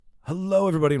Hello,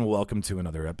 everybody, and welcome to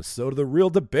another episode of The Real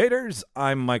Debaters.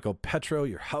 I'm Michael Petro,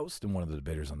 your host and one of the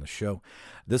debaters on the show.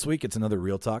 This week, it's another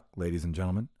Real Talk, ladies and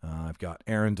gentlemen. I've got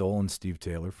Aaron Dole and Steve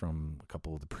Taylor from a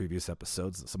couple of the previous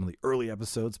episodes, some of the early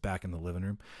episodes back in the living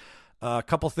room. A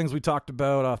couple of things we talked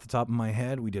about off the top of my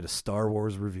head. We did a Star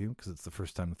Wars review because it's the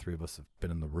first time the three of us have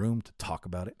been in the room to talk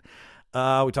about it.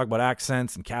 We talked about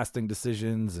accents and casting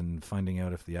decisions and finding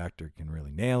out if the actor can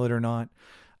really nail it or not.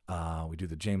 We do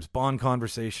the James Bond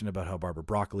conversation about how Barbara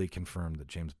Broccoli confirmed that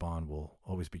James Bond will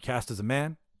always be cast as a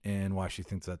man and why she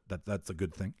thinks that's a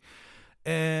good thing.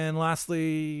 And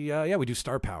lastly, we do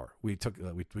star power. We took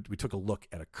a look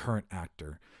at a current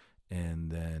actor and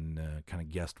then kind of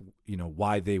guessed,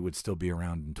 why they would still be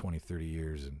around in 20, 30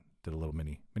 years, and did a little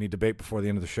mini debate before the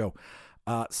end of the show.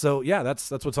 That's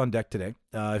what's on deck today.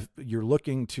 If you're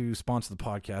looking to sponsor the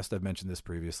podcast, I've mentioned this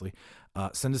previously,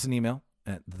 send us an email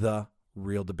at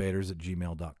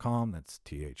therealdebaters@gmail.com. That's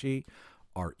THEREEL,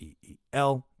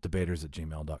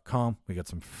 debaters@gmail.com. We got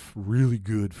some really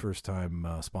good first-time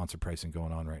sponsor pricing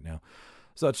going on right now.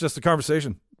 So it's just a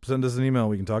conversation. Send us an email.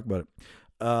 We can talk about it.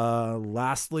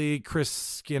 Lastly,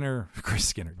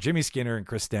 Jimmy Skinner and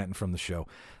Chris Stanton from the show.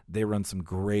 They run some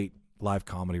great live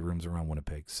comedy rooms around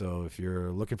Winnipeg. So if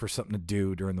you're looking for something to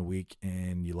do during the week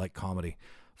and you like comedy,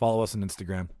 follow us on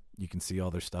Instagram. You can see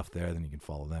all their stuff there. Then you can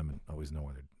follow them and always know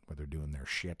where they're doing their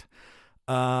shit.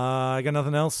 I got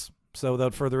nothing else. So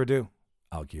without further ado,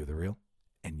 I'll give you the real,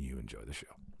 and you enjoy the show.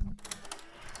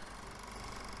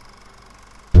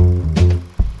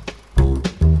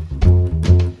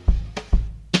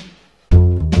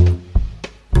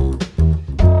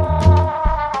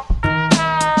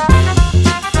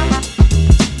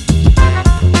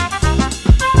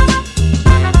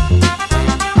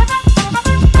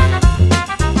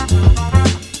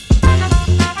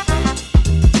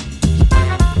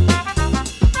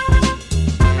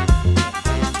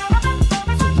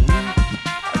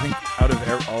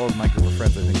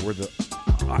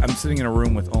 Sitting in a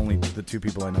room with only the two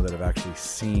people I know that have actually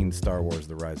seen Star Wars: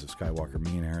 The Rise of Skywalker.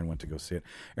 Me and Aaron went to go see it.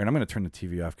 Aaron, I'm going to turn the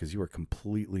TV off because you are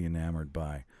completely enamored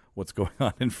by what's going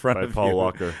on in front of Paul you.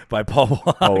 Walker. By Paul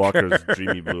Walker. Paul Walker's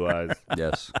dreamy blue eyes.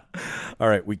 Yes. All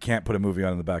right, we can't put a movie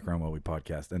on in the background while we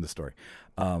podcast. End of story.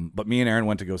 But me and Aaron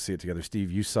went to go see it together.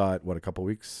 Steve, you saw it, a couple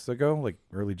weeks ago? Like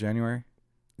early January?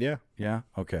 Yeah. Yeah?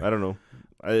 Okay. I don't know.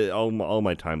 All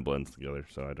my time blends together,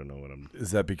 so I don't know what I'm...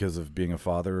 Is that because of being a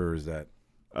father, or is that...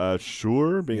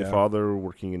 Sure, being a father,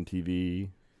 working in TV.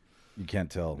 You can't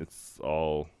tell. It's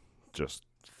all just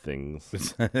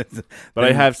things. But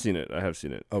I have seen it.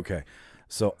 Okay.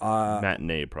 So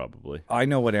matinee, probably. I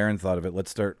know what Aaron thought of it.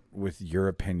 Let's start with your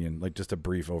opinion, like just a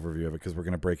brief overview of it, because we're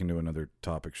going to break into another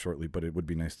topic shortly, but it would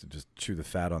be nice to just chew the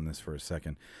fat on this for a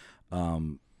second.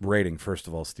 Rating, first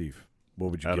of all, Steve,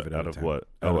 what would you give it out of 10? What?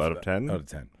 Out of 10? Out of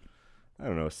 10. I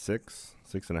don't know,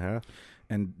 6.5.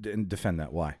 And defend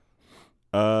that. Why?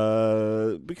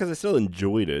 Because I still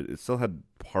enjoyed it. It still had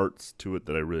parts to it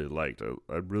that I really liked. I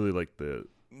really liked the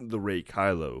Rey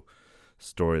Kylo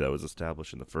story that was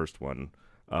established in the first one.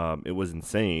 It was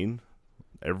insane.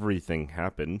 Everything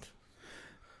happened.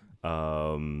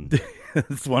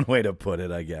 That's one way to put it,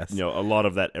 I guess. A lot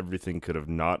of that everything could have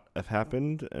not have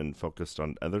happened and focused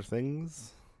on other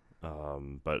things.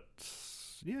 But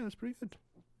yeah, it's pretty good.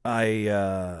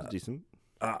 It's decent.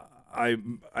 I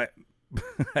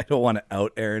I don't want to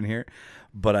out Aaron here,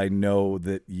 but I know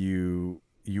that you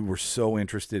were so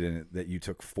interested in it that you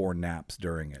took 4 naps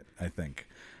during it, I think,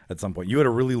 at some point. You had a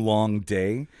really long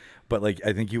day, but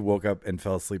I think you woke up and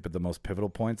fell asleep at the most pivotal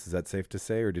points. Is that safe to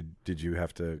say, or did you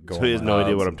have to go? So he has no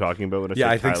idea what I'm talking about when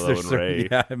I say Kylo and Rey.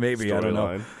 Yeah, maybe. I don't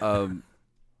know.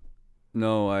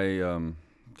 No,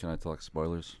 can I talk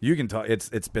spoilers? You can talk.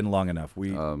 It's been long enough.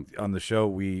 We on the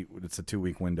show it's a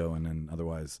 2-week window, and then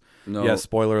otherwise, no. Yeah.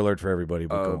 Spoiler alert for everybody.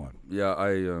 But go on. Yeah,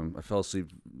 I fell asleep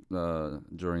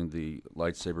during the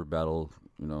lightsaber battle.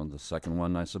 The second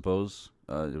one, I suppose.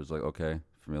 It was like, okay,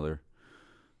 familiar.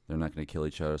 They're not going to kill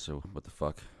each other, so what the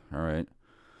fuck? All right.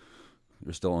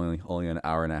 You're still only an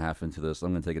hour and a half into this.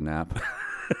 I'm going to take a nap.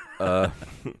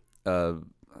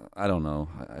 I don't know.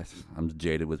 I'm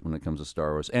jaded when it comes to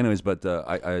Star Wars. Anyways, but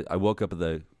I woke up at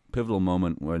the pivotal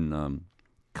moment when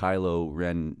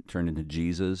Kylo turned into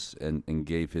Jesus and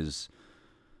gave his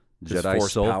Jedi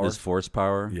soul, his Force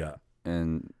power, yeah,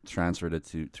 and transferred it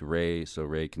to Rey, so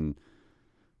Rey can,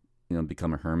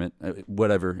 become a hermit.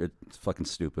 Whatever. It's fucking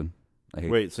stupid.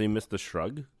 Wait, so you missed the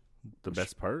shrug? The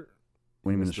best part?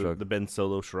 What do you mean the shrug? The Ben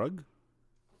Solo shrug?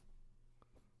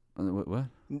 What?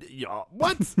 Yeah,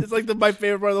 what? It's like my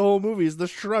favorite part of the whole movie is the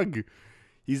shrug.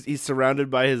 he's surrounded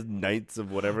by his knights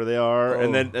of whatever they are,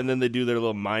 and then they do their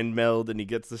little mind meld, and he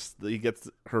gets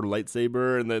her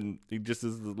lightsaber, and then he just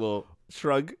does the little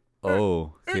shrug.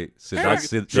 Oh, okay. So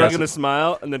Shrug and a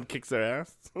smile, and then kicks their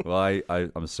ass. Well,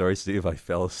 I'm sorry, Steve. I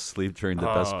fell asleep during the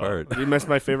best part. You missed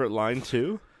my favorite line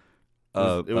too.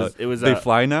 It was. They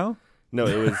fly now. No,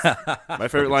 it was. My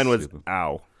favorite line was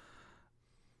 "ow."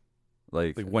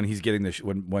 Like when he's getting the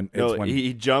when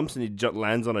he jumps and he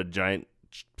lands on a giant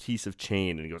piece of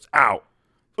chain, and he goes "ow,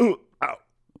 ooh, ow."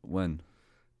 When?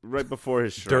 Right before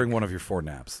his shrug. during one of your 4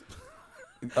 naps.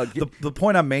 The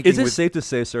point I'm making is it safe to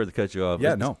say, sorry to cut you off?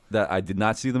 Yeah, no. That I did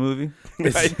not see the movie.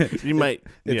 You might.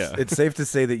 Yeah, it's safe to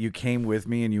say that you came with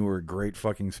me and you were a great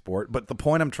fucking sport. But the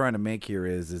point I'm trying to make here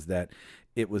is that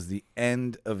it was the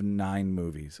end of 9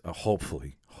 movies.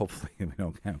 Hopefully we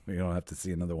don't have to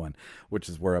see another one, which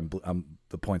is where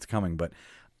the point's coming. But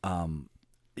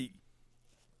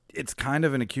it's kind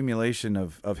of an accumulation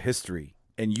of history,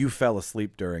 and you fell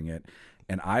asleep during it.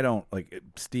 And I don't like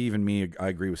Steve and me. I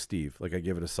agree with Steve. Like I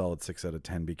give it a solid 6 out of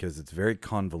 10 because it's very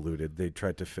convoluted. They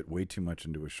tried to fit way too much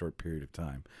into a short period of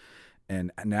time.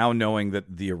 And now knowing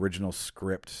that the original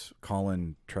script,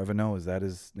 Colin Trevorrow, is that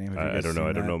his name? I don't know.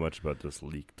 I don't know much about this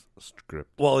leaked script.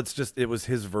 Well, it was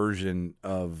his version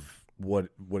of what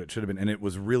it should have been, and it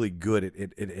was really good.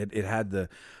 It had the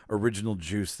original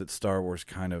juice that Star Wars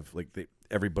kind of like.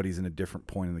 Everybody's in a different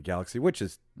point in the galaxy, which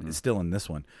is still in this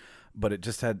one. But it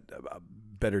just had a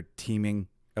better teaming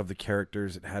of the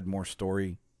characters. It had more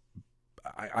story.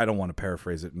 I don't want to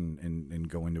paraphrase it and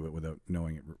go into it without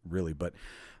knowing it really. But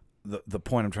the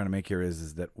point I'm trying to make here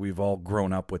is that we've all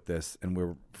grown up with this, and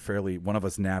one of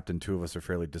us napped and 2 of us are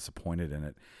fairly disappointed in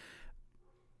it.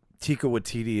 Taika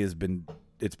Waititi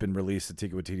it's been released that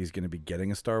Taika Waititi is going to be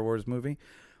getting a Star Wars movie.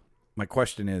 My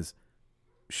question is,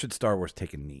 should Star Wars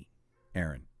take a knee?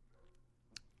 Aaron.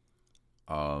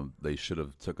 They should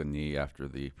have took a knee after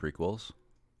the prequels,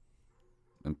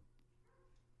 and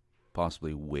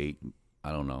possibly wait.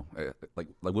 I don't know. Like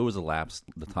what was the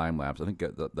time lapse? I think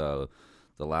the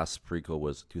last prequel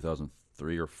was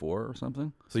 2003 or 4 or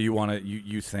something. So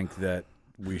you think that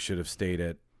we should have stayed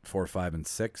at 4, 5, and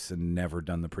 6 and never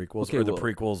done the prequels, okay, or the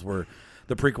prequels were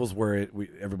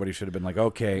everybody should have been like,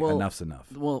 okay, enough's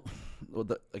enough. Well,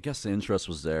 I guess the interest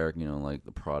was there, like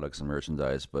the products and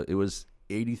merchandise, but it was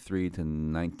 83 to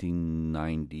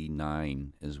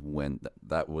 1999 is when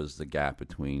that was the gap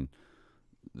between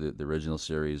the original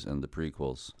series and the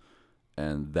prequels,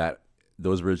 and that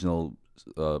those original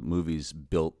movies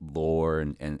built lore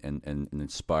and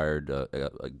inspired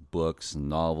like books and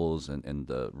novels and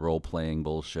role playing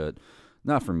bullshit.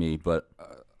 Not for me, but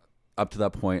up to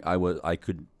that point, I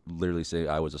could literally say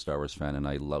I was a Star Wars fan, and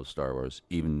I love Star Wars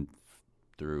even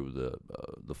through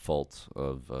the fault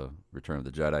of Return of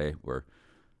the Jedi, where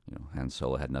Han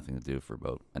Solo had nothing to do for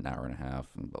about an hour and a half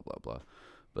and blah blah blah.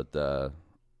 But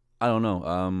I don't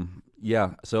know.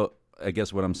 Yeah, so I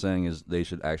guess what I'm saying is they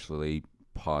should actually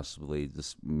possibly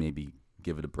just maybe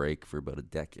give it a break for about a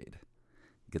decade,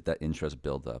 get that interest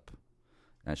build up,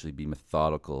 actually be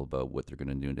methodical about what they're going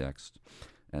to do next,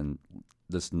 and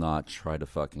just not try to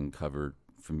fucking cover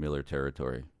familiar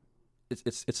territory.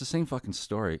 It's the same fucking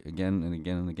story again and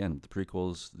again and again. The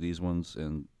prequels, these ones,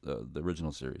 and the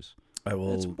original series.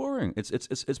 It's boring.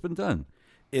 It's been done.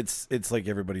 It's like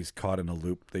everybody's caught in a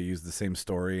loop. They use the same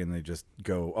story and they just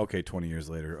go, okay, 20 years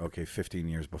later, okay, 15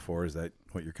 years before. Is that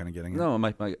what you're kind of getting at? No,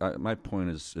 my point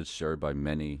is shared by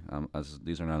many. As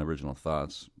these are not original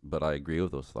thoughts, but I agree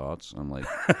with those thoughts. I'm like,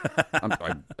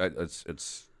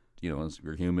 it's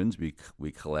we're humans. We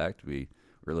collect. We're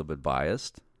a little bit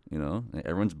biased.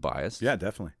 Everyone's biased. Yeah,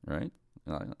 definitely. Right.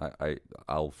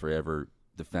 I'll forever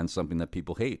defend something that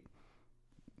people hate.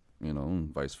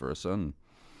 And vice versa. And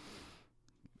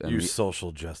you're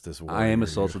social justice warrior. I am a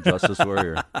social justice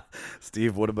warrior.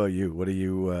 Steve, what about you? What do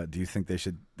you think they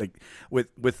should like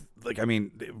with I mean,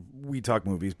 we talk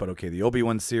movies, but okay, the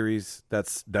Obi-Wan series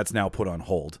that's now put on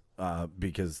hold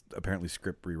because apparently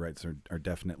script rewrites are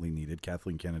definitely needed.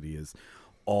 Kathleen Kennedy is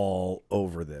all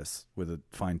over this with a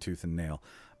fine tooth and nail.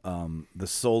 The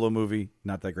Solo movie,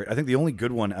 not that great. I think the only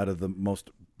good one out of the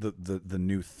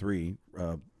new 3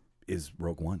 is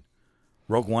Rogue One.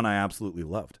 Rogue One I absolutely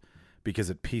loved because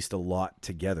it pieced a lot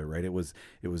together, right? It was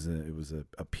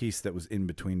a piece that was in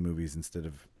between movies instead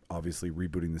of obviously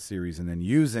rebooting the series and then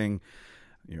using,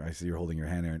 I see you're holding your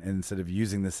hand, Aaron, and instead of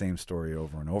using the same story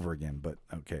over and over again. But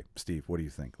okay, Steve, what do you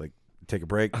think? Like, take a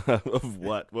break? Of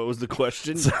what? What was the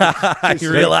question?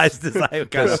 You realized this.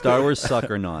 Does Star Wars suck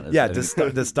or not? Yeah,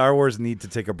 does Star Wars need to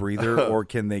take a breather, or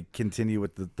can they continue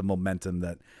with the momentum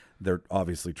that they're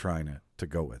obviously trying to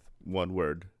go with? One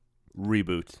word: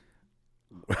 reboot.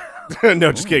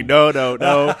 No, just kidding. No.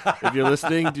 If you're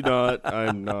listening, do not.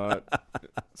 I'm not.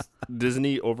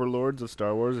 Disney overlords of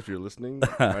Star Wars, if you're listening,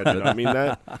 I did not mean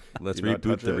that. Let's Do not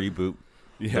reboot touch the it. reboot.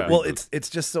 Yeah. Well, it's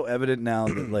just so evident now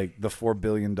that like the $4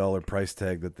 billion price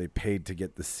tag that they paid to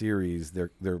get the series,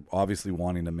 they're obviously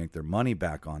wanting to make their money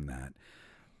back on that.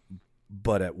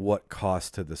 But at what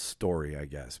cost to the story, I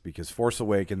guess? Because Force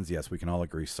Awakens, yes, we can all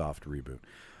agree, soft reboot.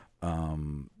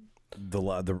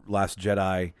 The Last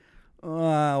Jedi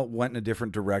went in a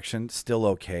different direction, still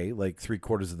okay. Like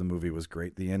 3/4 of the movie was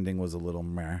great. The ending was a little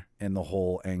meh, and the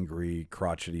whole angry,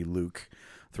 crotchety Luke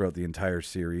throughout the entire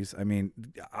series. I mean,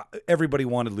 everybody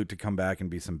wanted Luke to come back and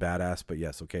be some badass, but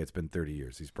yes, okay, it's been 30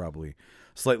 years. He's probably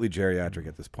slightly geriatric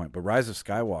at this point. But Rise of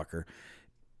Skywalker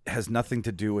has nothing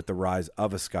to do with the rise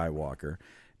of a Skywalker.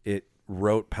 It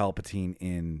wrote Palpatine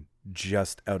in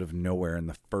just out of nowhere in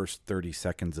the first 30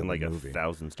 seconds of and like the movie.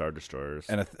 1,000 Star Destroyers.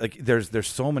 And like there's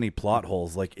so many plot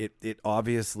holes. Like it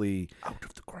obviously out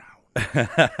of the ground.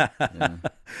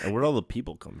 And where'd all the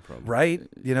people come from? right?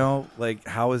 You know, like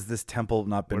how has this temple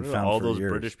not been Where did found all for those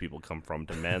years? British people come from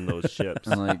to man those ships?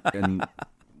 And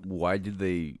why did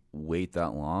they wait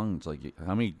that long? It's like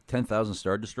how many 10,000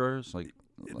 Star Destroyers? Like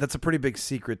That's a pretty big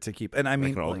secret to keep. And I They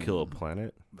mean, can all like, kill a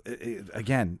planet.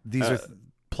 again, these are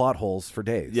plot holes for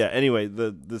days. Yeah. Anyway,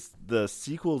 the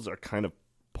sequels are kind of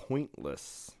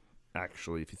pointless,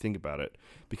 actually, if you think about it,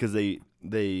 because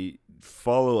they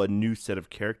follow a new set of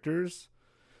characters.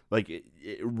 Like it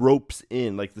ropes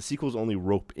in, like the sequels only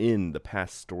rope in the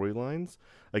past storylines.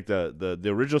 Like the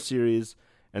original series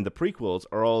and the prequels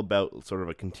are all about sort of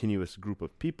a continuous group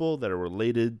of people that are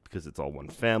related because it's all one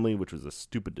family, which was a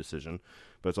stupid decision,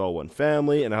 but it's all one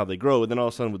family and how they grow. And then all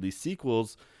of a sudden with these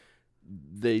sequels,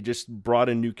 they just brought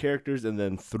in new characters and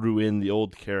then threw in the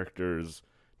old characters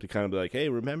to kind of be like, hey,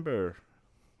 remember,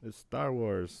 it's Star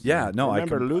Wars. Yeah, no,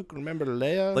 remember Luke, remember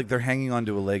Leia. Like they're hanging on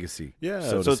to a legacy. Yeah,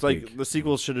 so so it's speak. like the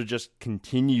sequels should have just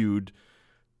continued,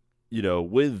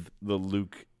 with the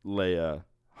Luke, Leia,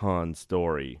 Han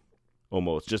story,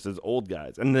 almost just as old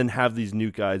guys, and then have these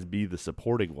new guys be the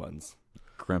supporting ones.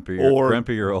 grumpy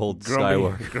or old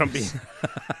Skywalker. Grumpy.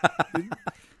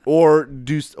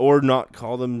 or not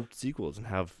call them sequels and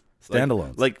have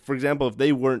Standalones. Like for example,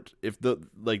 if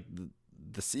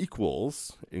the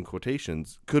sequels in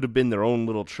quotations could have been their own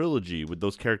little trilogy with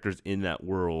those characters in that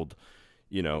world,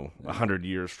 100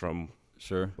 years from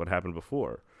Sure. what happened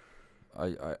before.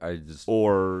 I just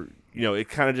Or, it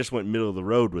kind of just went middle of the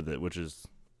road with it, which is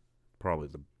probably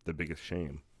the biggest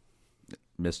shame.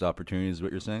 missed opportunities. Is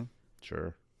what you're saying?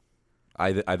 Sure.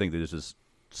 I think they just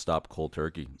stop cold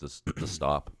turkey. Just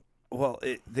stop. Well,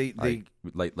 they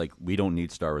Like we don't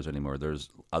need Star Wars anymore. There's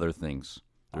other things.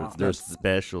 There's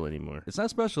Special anymore. It's not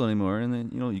special anymore. And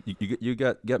then you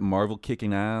get Marvel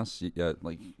kicking ass. You got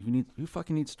who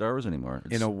fucking needs Star Wars anymore?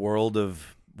 in a world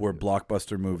of where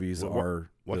blockbuster movies are.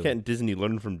 Why can't Disney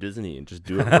learn from Disney and just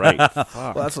do it right?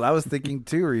 Well, that's what I was thinking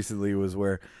too recently. Was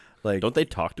where like Don't they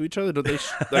talk to each other? Don't they?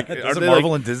 Are doesn't they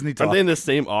Marvel and Disney Are talk? they in the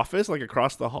same office, like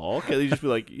across the hall? Can they just be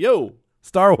like, "Yo,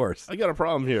 Star Wars. I got a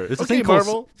problem here"? There's a Okay, thing called-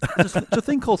 Marvel. There's a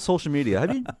thing called social media.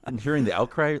 Have you been hearing the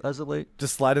outcry as of late?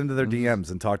 Just slide into their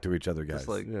DMs and talk to each other, guys. Just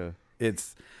like Yeah,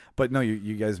 But no,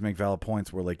 you guys make valid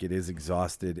points where like it is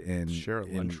exhausted and share a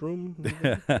lunchroom.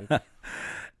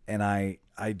 and I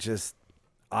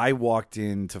walked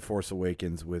into Force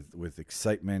Awakens with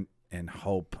excitement and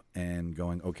hope and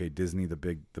going, okay, Disney, the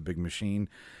big machine,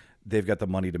 they've got the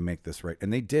money to make this right.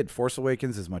 And they did. Force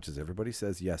Awakens, as much as everybody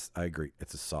says, yes, I agree.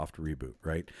 It's a soft reboot,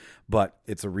 right? But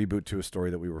it's a reboot to a story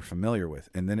that we were familiar with.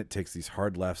 And then it takes these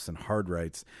hard lefts and hard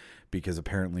rights because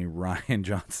apparently Rian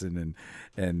Johnson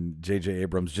and J.J.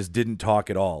 Abrams just didn't talk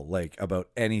at all, like, about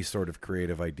any sort of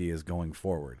creative ideas going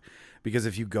forward. Because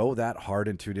if you go that hard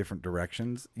in two different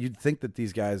directions, you'd think that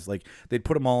these guys, like, they'd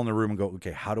put them all in the room and go,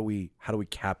 okay, how do we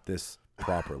cap this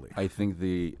properly? I think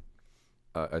the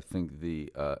I think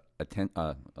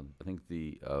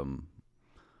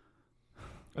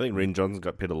Rian Johnson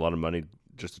got paid a lot of money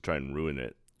just to try and ruin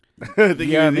it. I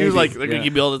think he was like, "They're gonna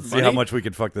give me all this See money." how much we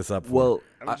could fuck this up for. well,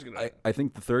 I'm just gonna- I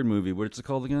think the third movie. What's it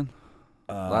called again?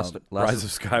 Rise of Rise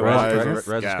Skywalker. of Rise of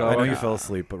Skywalker. I know you Skywalker. fell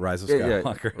asleep, but Rise of Yeah.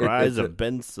 Skywalker. Rise of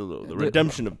Ben Solo, the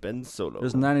redemption of Ben Solo.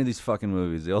 There's 9 of these fucking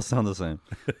movies. They all sound the same.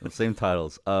 The same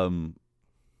titles.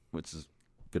 Which is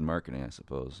good marketing, I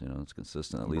suppose. It's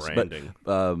consistent at least. Branding.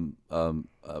 But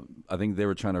I think they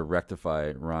were trying to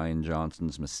rectify Rian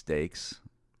Johnson's mistakes,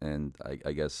 and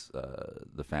I guess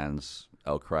the fans'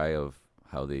 outcry of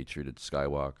how they treated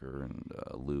Skywalker and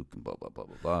Luke and blah blah blah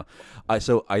blah blah. I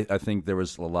think there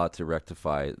was a lot to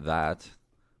rectify that,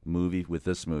 movie with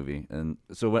this movie. And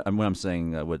so when I'm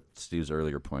saying what Steve's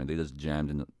earlier point, they just jammed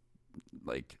in,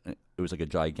 like, it was like a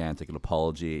gigantic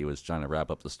apology. It was trying to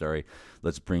wrap up the story.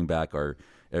 Let's bring back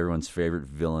everyone's favorite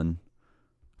villain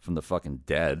from the fucking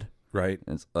dead. Right.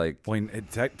 And it's like, well,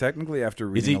 technically, after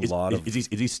reading is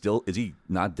he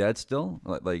not dead still?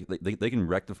 Like they can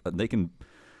rectify, they can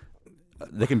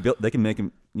make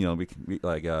him,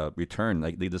 return.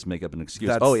 Like, they just make up an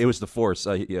excuse. It was the Force.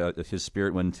 His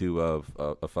spirit went to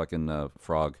a fucking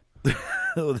frog.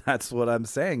 That's what I'm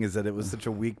saying, is that it was such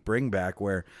a weak bring back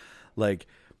where, like,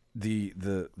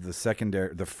 the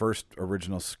first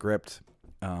original script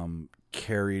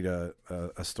carried a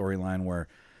storyline where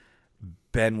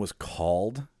Ben was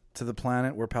called to the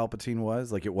planet where Palpatine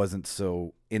was. Like, it wasn't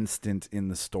so instant in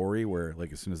the story where,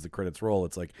 like, as soon as the credits roll,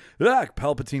 it's like,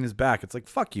 Palpatine is back. It's like,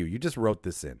 fuck you. You just wrote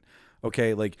this in.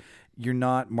 Okay, like, you're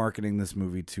not marketing this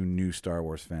movie to new Star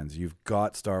Wars fans. You've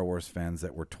got Star Wars fans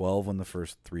that were 12 when the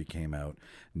first 3 came out.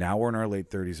 Now we're in our late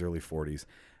 30s, early 40s.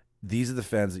 These are the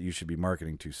fans that you should be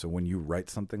marketing to. So when you write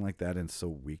something like that in so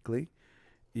weakly,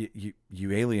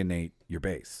 you alienate your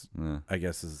base. Yeah. I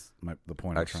guess is the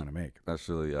point I'm trying to make.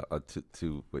 Actually,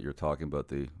 to what you're talking about,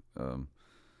 the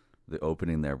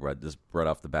opening there, where I just right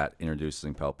off the bat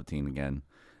introducing Palpatine again.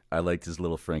 I liked his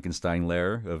little Frankenstein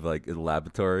lair of, like, a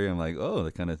laboratory. I'm like, oh,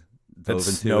 they kind of dove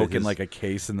into Snoke in, like, a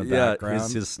case in the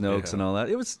background. His Snokes and all that.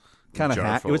 It was kind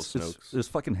of it was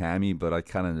fucking hammy, but I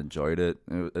kind of enjoyed it.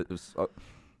 It was.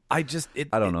 I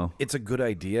don't know. It's a good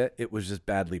idea. It was just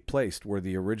badly placed, where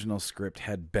the original script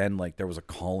had Ben, like, there was a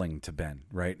calling to Ben,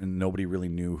 right? And nobody really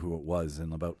knew who it was.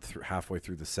 And about halfway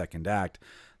through the second act,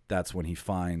 that's when he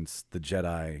finds the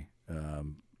Jedi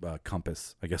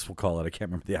compass, I guess we'll call it. I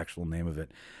can't remember the actual name of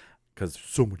it, because there's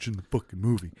so much in the fucking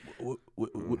movie.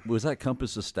 Was that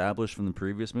compass established from the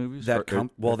previous movies? That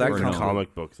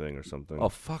comic book thing or something. Oh,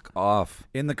 fuck off.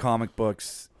 In the comic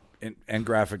books and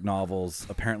graphic novels,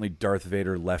 apparently Darth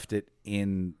Vader left it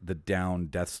in the down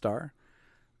Death Star.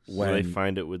 So they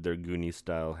find it with their Goonie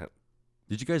style.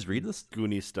 Did you guys read this?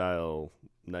 Goonie style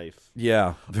knife.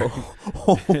 Yeah.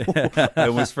 I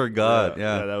almost forgot.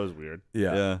 Yeah, that was weird.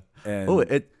 Yeah.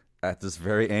 And at this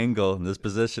very angle, in this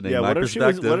positioning, what if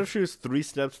perspective. she was 3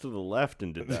 steps to the left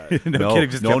and did that? No.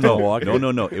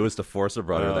 It was the Force that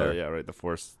brought her there. Yeah, right. The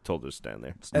Force told her to stand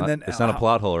there. It's not a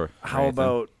plot hole. How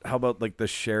about like the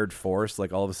shared Force?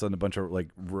 Like, all of a sudden, a bunch of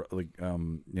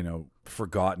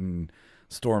forgotten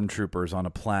stormtroopers on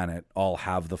a planet all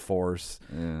have the Force,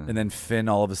 and then Finn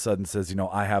all of a sudden says,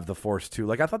 I have the Force too.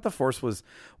 Like, I thought the Force was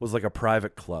like a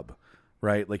private club,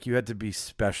 right? Like, you had to be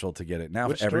special to get it. Now,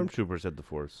 which stormtroopers had the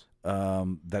Force?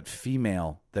 That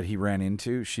female that he ran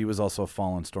into, she was also a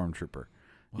fallen stormtrooper.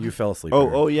 What? You fell asleep.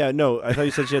 Oh, yeah. No, I thought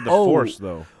you said she had the Force,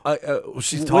 though.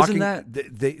 She's talking. That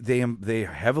they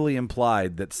heavily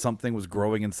implied that something was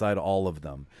growing inside all of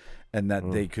them, and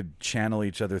that they could channel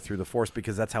each other through the Force,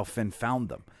 because that's how Finn found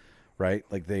them, right?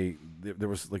 Like, there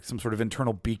was, like, some sort of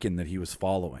internal beacon that he was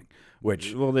following.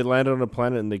 Which, well, they landed on a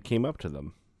planet and they came up to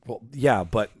them. Well, yeah,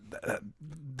 but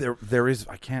there is.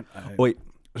 I can't. Wait.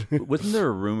 Wasn't there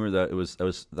a rumor that it was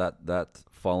that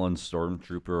fallen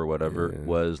stormtrooper or whatever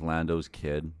was Lando's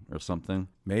kid or something?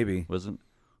 Maybe. Wasn't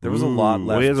there was a lot left.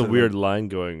 Well, he has a weird line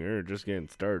going, "You're just getting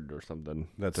started" or something.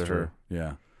 That's true.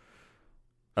 Yeah.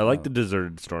 I like the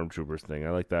deserted stormtroopers thing.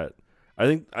 I like that. I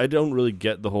think I don't really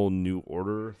get the whole New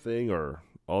Order thing or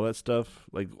all that stuff.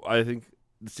 Like, I think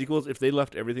the sequels, if they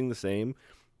left everything the same,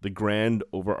 the grand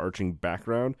overarching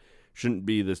background shouldn't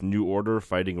be this New Order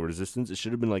fighting a resistance. It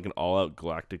should have been like an all-out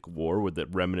galactic war with the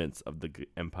remnants of the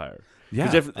Empire. Yeah,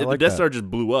 because if the Death Star just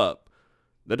blew up,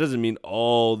 that doesn't mean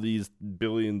all these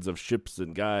billions of ships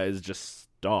and guys just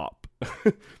stop.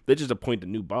 They just appoint a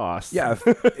new boss. Yeah,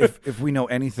 if we know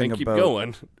anything and keep about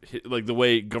going, like the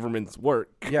way governments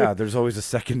work. Yeah, there's always a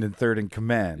second and third in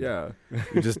command. Yeah,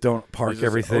 you just don't park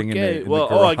everything in the well,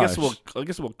 garage. I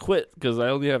guess we'll quit because I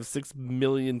only have 6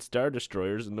 million Star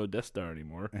Destroyers and no Death Star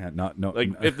anymore. Yeah,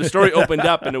 if the story opened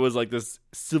up and it was like this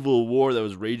civil war that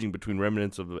was raging between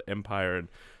remnants of the Empire and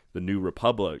the New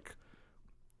Republic,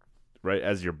 right,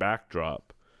 as your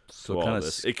backdrop. So kind of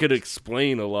it could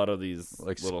explain a lot of these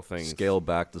little things. Scale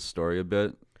back the story a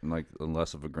bit, like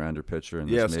less of a grander picture.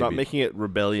 And stop making it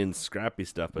rebellion, scrappy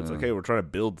stuff. But it's okay. We're trying to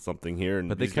build something here, and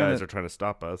these guys are trying to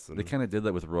stop us. And they kind of did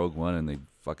that with Rogue One, and they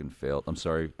fucking failed. I'm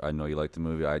sorry. I know you liked the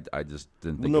movie. I just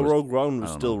didn't think. Rogue One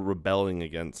was still rebelling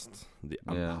against the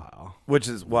Empire, which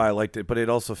is why I liked it. But it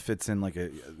also fits in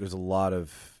there's a lot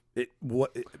of.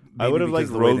 I would have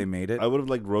liked the way they made it. I would have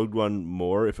liked Rogue One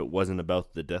more if it wasn't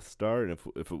about the Death Star and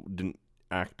if it didn't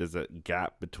act as a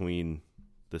gap between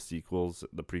the sequels,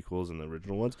 the prequels, and the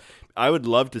original ones. I would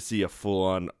love to see a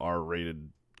full-on R-rated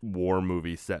war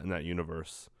movie set in that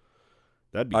universe.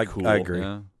 That'd be cool. I agree.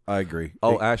 Yeah. I agree.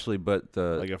 Oh, actually, but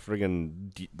Like a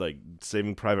friggin' like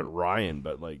Saving Private Ryan,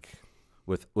 but like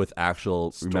with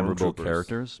actual memorable Stormtroopers.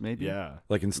 characters, maybe. yeah.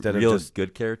 like instead Real of just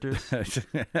good characters. Which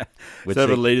Instead of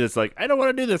a they- lady that's like, I don't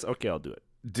want to do this. Okay, I'll do it.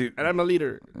 dude, And I'm a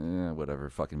leader. whatever.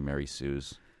 Fucking Mary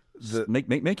Sue's. The-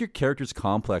 Make your characters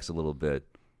complex a little bit.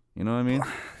 You know what I mean?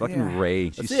 Fucking Yeah. Ray.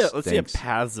 She Let's see a stinks.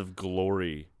 Paths of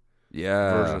Glory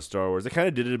Yeah. version of Star Wars. They kind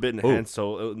of did it a bit in Ooh. Han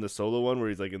Solo, in the Solo one where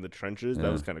he's like in the trenches. Yeah.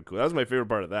 That was kind of cool. That was my favorite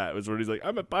part of that. Was where he's like,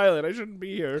 I'm a pilot. I shouldn't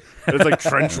be here. And it's like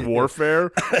trench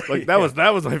warfare. Like that was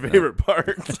my favorite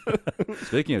part.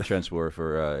 Speaking of trench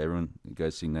warfare, everyone, you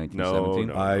guys seen 1917?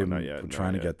 No. I'm not yet,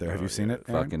 trying to not get there. yet, Have you not seen yet. it?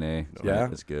 Aaron? Fucking A. Yeah?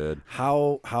 It's good.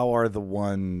 How are the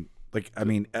one like? I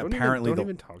mean, apparently don't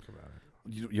even talk about it.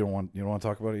 you don't want to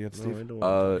talk about it yet, Steve. No, I don't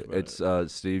want to talk about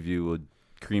It's Steve. You would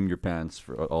cream your pants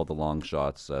for all the long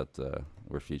shots that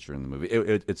were featured in the movie.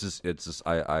 It's just.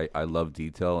 I love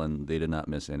detail, and they did not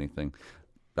miss anything.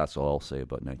 That's all I'll say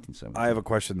about 1917. I have a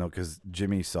question though, because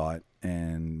Jimmy saw it,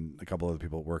 and a couple other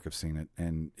people at work have seen it.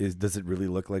 And does it really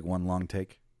look like one long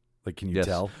take? Like, can you Yes.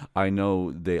 tell? I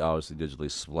know they obviously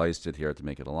digitally spliced it here to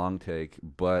make it a long take,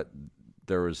 but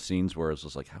there was scenes where it's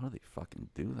just like, how do they fucking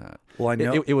do that? Well, I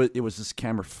know. It was this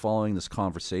camera following this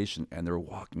conversation, and they're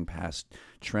walking past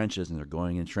trenches, and they're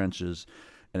going in trenches,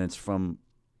 and it's from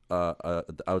the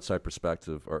outside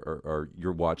perspective, or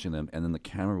you're watching them, and then the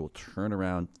camera will turn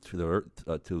around to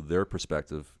their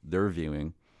perspective, their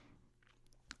viewing,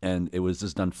 and it was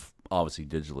just done obviously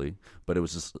digitally, but it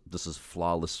was just this is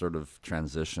flawless sort of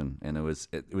transition, and it was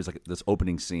like this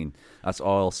opening scene. That's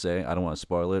all I'll say. I don't want to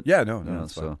spoil it. Yeah, no, You know,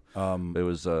 it's fine. it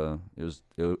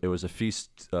was a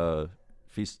feast to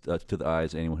the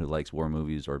eyes of anyone who likes war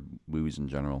movies or movies in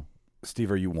general.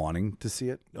 Steve, are you wanting to see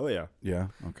it? Oh yeah. Yeah.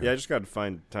 Okay. Yeah, I just got to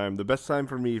find time. The best time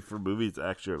for me for movies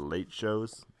actually are late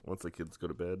shows once the kids go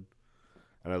to bed.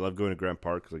 And I love going to Grant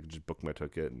Park because I can just book my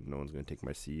ticket and no one's going to take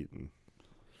my seat. And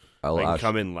I can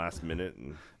come in last minute.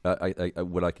 And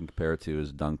what I can compare it to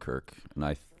is Dunkirk, and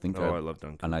I think I love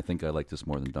Dunkirk. and I think I like this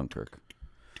more than Dunkirk.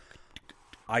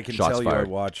 I can Shots tell you, fired.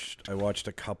 I watched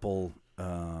a couple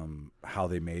how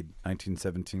they made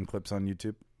 1917 clips on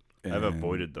YouTube. I've and-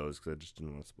 avoided those because I just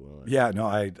didn't want to spoil it. Yeah, no,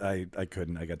 I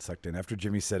couldn't. I got sucked in after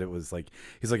Jimmy said it was like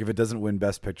he's like, if it doesn't win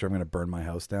Best Picture, I'm going to burn my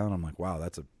house down. I'm like, wow,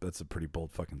 that's a pretty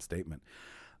bold fucking statement.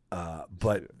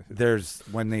 But there's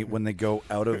when they go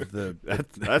out of the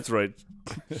That's right.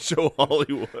 Show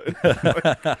Hollywood.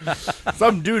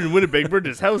 Some dude in Winnipeg burned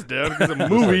his house down because a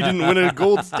movie didn't win a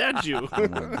gold statue. Oh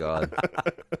my god!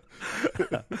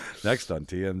 next on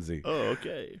TMZ. Oh,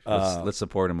 okay. Let's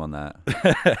support him on that.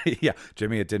 Yeah,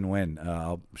 Jimmy, it didn't win.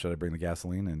 Should I bring the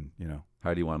gasoline and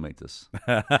How do you want to make this?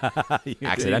 You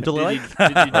Accidental?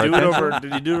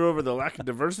 Did you do it over the lack of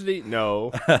diversity?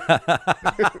 No.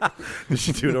 Did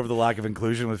she do it over the lack of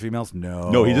inclusion with females? No.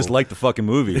 No, he just liked the fucking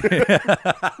movie.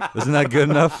 Isn't that good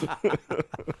enough?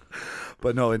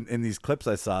 But no, in these clips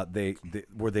I saw,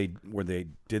 where they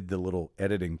did the little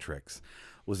editing tricks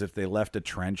was if they left a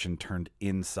trench and turned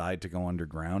inside to go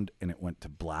underground and it went to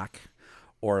black,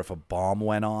 or if a bomb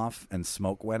went off and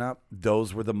smoke went up.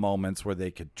 Those were the moments where they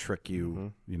could trick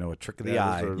you, a trick of the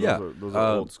eye. Those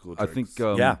are old school I tricks.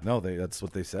 think. That's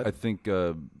what they said. I think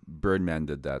Birdman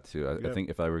did that too. I think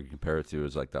if I were to compare it to, it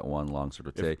was like that one long sort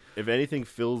of take. If anything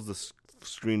fills the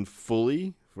screen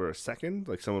fully for a second,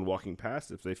 like someone walking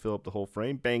past, if they fill up the whole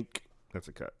frame, bank, that's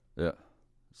a cut. Yeah,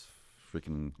 it's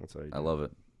freaking. That's how you do I love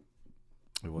it.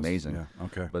 It was Amazing. Yeah.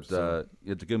 Okay. But So-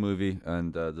 it's a good movie,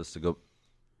 and just to go,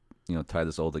 tie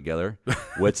this all together.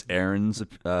 What's Aaron's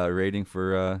rating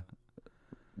for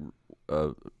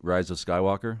Rise of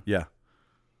Skywalker? yeah,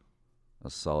 A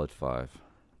solid 5.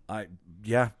 I'm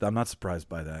not surprised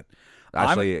by that.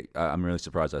 Actually, I'm really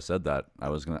surprised I said that. I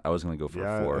was gonna go for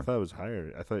a 4. I thought it was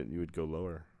higher. I thought you would go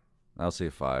lower. I'll say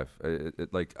a 5.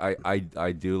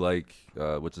 I do like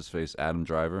what's his face, Adam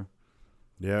Driver.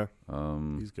 Yeah,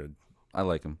 Um, he's good. I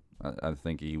like him. I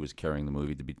think he was carrying the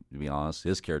movie. To be honest,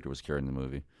 his character was carrying the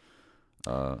movie.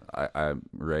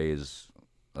 Ray is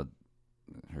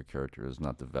her character is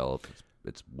not developed.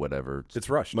 It's whatever. It's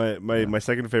rushed. My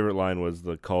second favorite line was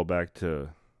the callback to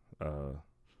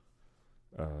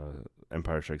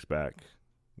Empire Strikes Back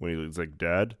when he was like,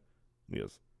 "Dad," and he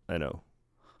goes, "I know."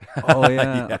 Oh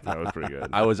yeah. That was pretty good.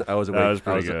 I was awake. was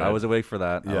pretty good. I was awake for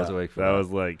that. I Yeah. was awake for That that. was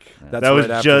like That's that was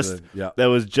right after just the- that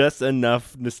was just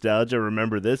enough nostalgia.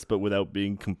 Remember this, but without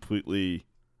being completely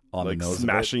on like the nose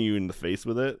smashing you in the face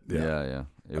with it. yeah.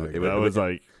 I like It That was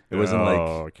like it wasn't like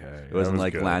okay. it wasn't That was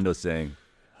like good. Lando saying,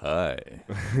 hi.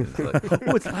 It's like,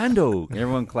 oh, it's Lando.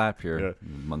 Everyone clap here, Yeah.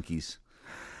 monkeys.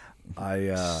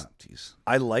 Jeez.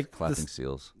 I liked Clapping this.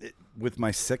 seals. With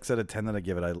my 6 out of 10 that I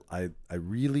give it, I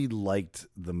really liked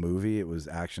the movie. It was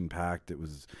action packed. It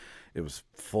was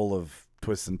full of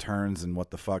twists and turns and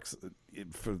what the fucks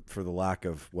for the lack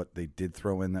of what they did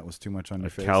throw in that was too much on your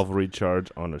face. Cavalry charge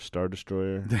on a Star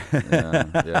Destroyer.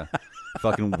 Yeah.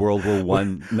 Fucking World War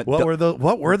One.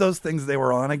 What were those things they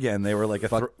were on again? They were like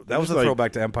that was a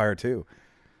throwback to Empire 2.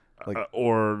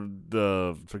 Or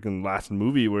the freaking last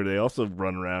movie where they also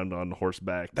run around on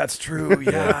horseback. That's true.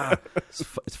 Yeah.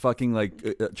 It's fucking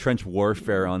like trench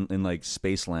warfare in like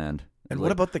Spaceland. And like,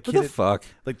 what about the kid? What the fuck?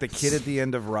 Like the kid at the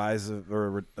end of Rise of,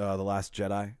 or The Last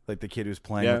Jedi, like the kid who's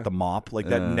playing with the mop, like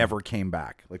that never came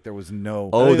back. Like there was no.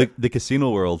 Oh, the Casino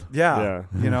World. Yeah.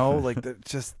 You know, like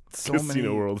just so many.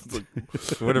 Casino World.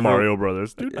 It's like Mario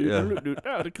Brothers.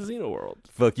 The Casino World.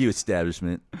 Fuck you,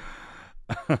 establishment.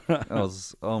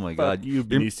 Oh my god, you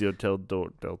Benicio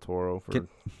del Toro for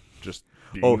just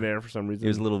being there for some reason. He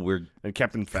was a little weird. And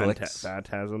Captain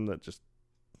Phantasm that just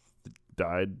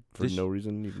died for no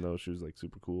reason, even though she was like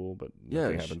super cool, but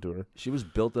nothing happened to her. She was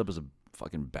built up as a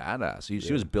fucking badass.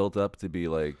 She was built up to be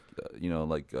like,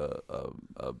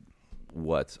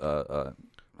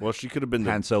 well, she could have been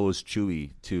Han Solo's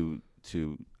Chewie to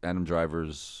Adam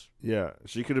Driver's. Yeah,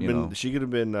 she could have been. She could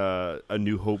have been a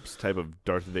New Hope's type of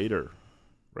Darth Vader,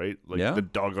 right? Like the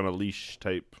dog on a leash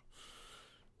type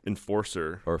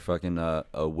enforcer, or fucking a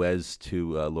Wez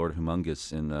to Lord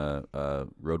Humongous in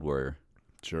Road Warrior.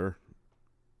 Sure.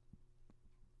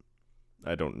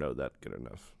 I don't know that good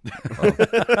enough.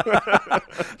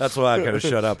 That's why I kind of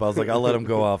shut up. I was like, I'll let him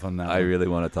go off on that. I really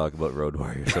want to talk about Road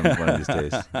Warrior one of these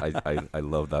days. I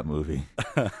love that movie.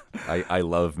 I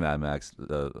love Mad Max,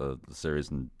 the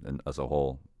series and as a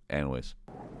whole. Anyways.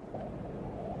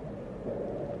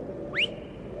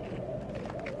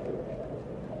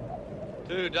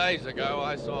 Two days ago,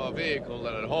 I saw a vehicle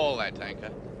that had hauled that tanker.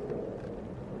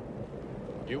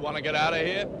 You want to get out of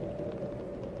here?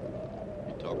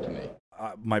 You talk to me.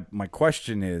 My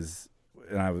question is,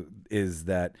 is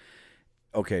that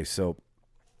okay? So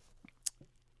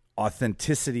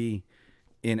authenticity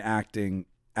in acting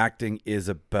is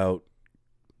about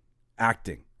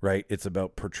acting, right? It's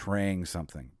about portraying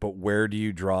something. But where do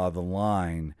you draw the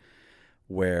line?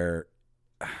 Where,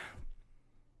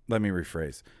 let me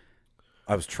rephrase.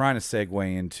 I was trying to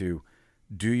segue into,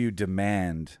 do you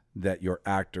demand that your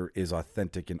actor is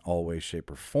authentic in all ways,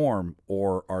 shape, or form,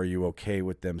 or are you okay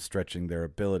with them stretching their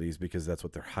abilities because that's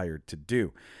what they're hired to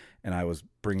do? And I was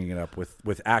bringing it up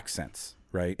with accents,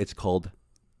 right? It's called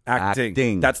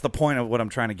acting. That's the point of what I'm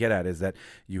trying to get at, is that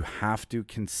you have to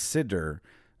consider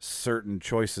certain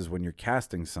choices when you're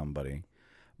casting somebody,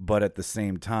 but at the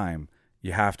same time,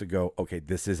 you have to go, okay,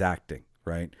 this is acting,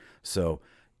 right? So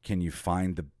can you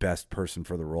find the best person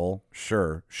for the role?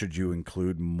 Sure. Should you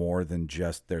include more than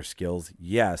just their skills?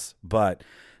 Yes. But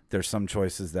there's some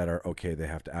choices that are, okay, they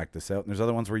have to act this out. And there's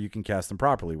other ones where you can cast them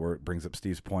properly, where it brings up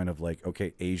Steve's point of like,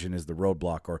 okay, Asian is the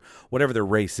roadblock or whatever their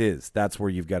race is. That's where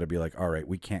you've got to be like, all right,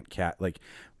 we can't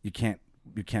you can't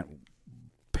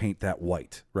paint that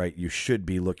white, right? You should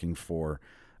be looking for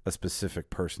a specific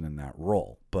person in that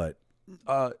role. But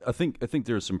I think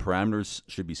there's some parameters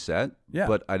should be set. Yeah.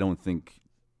 But I don't think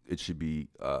it should be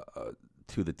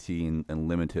to the T and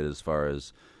limited as far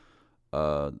as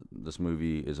this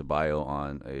movie is a bio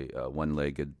on a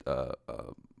one-legged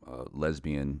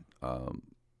lesbian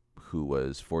who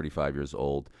was 45 years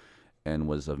old and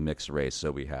was of mixed race.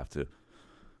 So we have to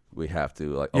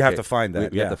like you have to find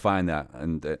that. We have to find that,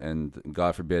 and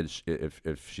God forbid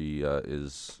if she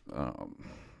is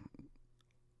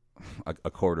a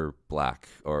quarter black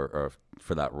or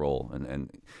for that role,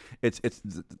 and it's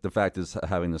the fact is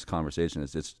having this conversation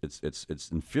is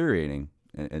it's infuriating,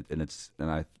 and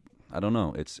I don't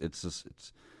know, it's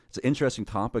an interesting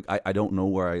topic. I don't know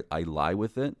where I lie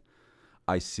with it.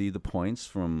 I see the points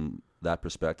from that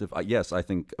perspective. Yes, I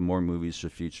think more movies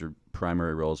should feature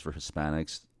primary roles for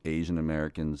Hispanics, Asian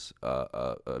Americans,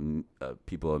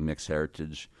 people of mixed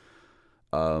heritage,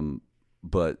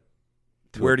 but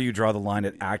where do you draw the line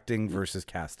at acting versus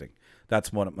casting?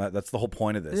 That's the whole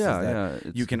point of this.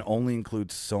 You can only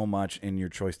include so much in your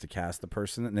choice to cast the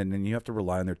person, and then you have to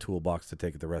rely on their toolbox to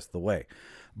take it the rest of the way.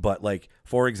 But like,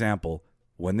 for example,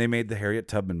 when they made the Harriet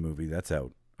Tubman movie that's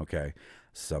out, okay,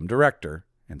 some director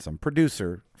and some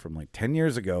producer from like 10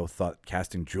 years ago thought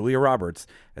casting Julia Roberts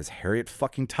as Harriet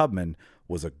fucking Tubman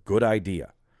was a good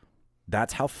idea.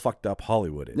 That's how fucked up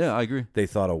Hollywood is. Yeah, I agree. They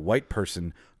thought a white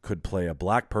person could play a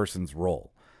black person's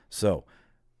role. So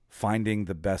finding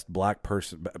the best black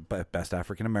person, best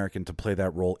African American to play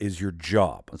that role is your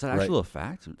job. Is that right? actually a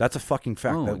fact? That's a fucking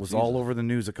fact. Oh, That was Jesus. all over the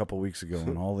news a couple weeks ago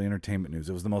on all the entertainment news.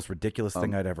 It was the most ridiculous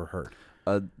thing I'd ever heard.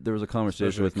 There was a conversation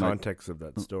Especially with the context of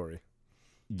that story.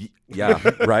 Yeah,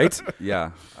 Right?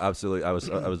 yeah, absolutely. I was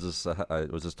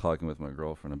just talking with my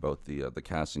girlfriend about the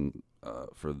casting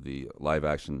for the live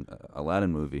action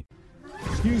Aladdin movie.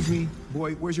 Excuse me,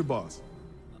 boy, where's your boss?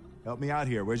 Help me out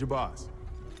here. Where's your boss?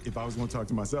 If I was going to talk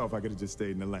to myself, I could have just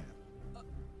stayed in the lab.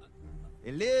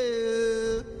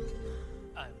 Hello?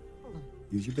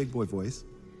 Use your big boy voice.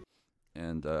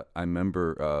 And I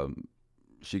remember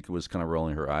she was kind of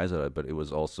rolling her eyes at it, but it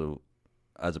was also,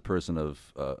 as a person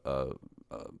of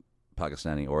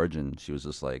Pakistani origin, she was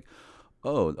just like,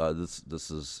 "Oh,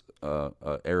 this is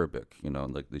Arabic,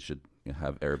 like they should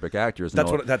have Arabic actors."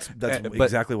 That's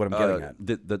exactly what I'm getting at.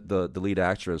 The lead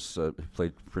actress who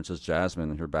played Princess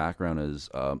Jasmine, and her background is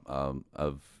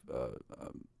of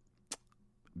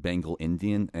Bengal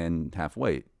Indian and half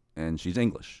white, and she's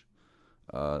English.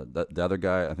 The other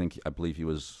guy, I believe he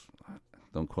was.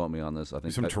 Don't quote me on this. I think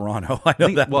He's from Toronto. I know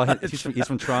that. Well, much. he's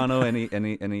from Toronto, and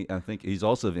he I think he's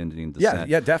also of Indian descent.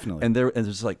 Yeah, definitely. And there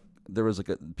was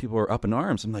people were up in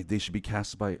arms. I'm like, they should be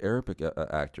casted by Arabic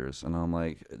actors, and I'm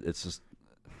like, it's just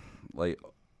like,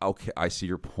 okay, I see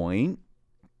your point,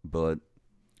 but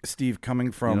Steve,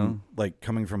 coming from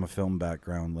a film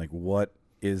background, like, what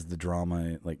is the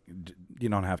drama? Like, you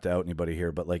don't have to out anybody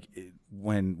here, but like,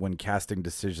 when casting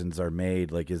decisions are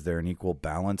made, like, is there an equal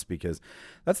balance? Because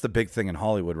that's the big thing in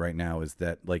Hollywood right now, is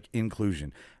that, like,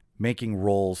 inclusion, making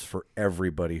roles for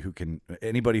anybody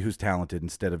who's talented,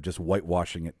 instead of just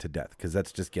whitewashing it to death, because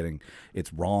that's just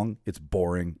it's wrong, it's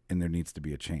boring, and there needs to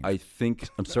be a change. I think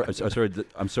I'm sorry.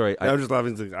 I'm sorry. I'm just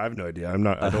laughing. I have no idea. I'm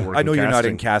not. I don't work. I know you're not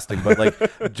in casting, but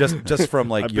like, just from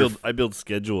like I build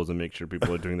schedules and make sure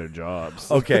people are doing their jobs.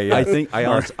 Okay, yeah.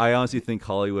 I honestly think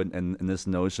Hollywood and this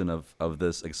notion of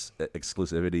this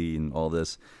exclusivity and all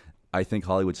this, I think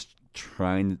Hollywood's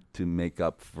trying to make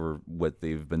up for what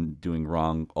they've been doing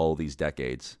wrong all these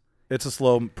decades. It's a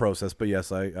slow process, but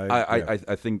yes,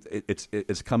 I think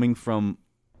it's coming from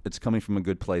a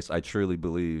good place. I truly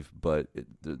believe, but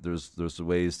there's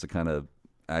ways to kind of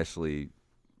actually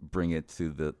bring it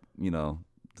to the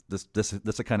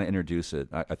this to kind of introduce it.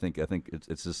 I think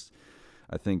it's just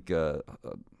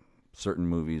certain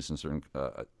movies and certain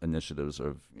initiatives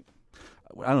of.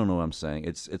 I don't know what I'm saying.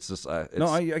 It's just no.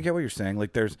 I get what you're saying.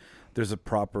 Like, there's a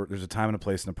time and a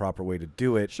place and a proper way to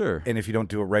do it. Sure. And if you don't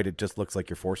do it right, it just looks like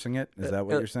you're forcing it. Is that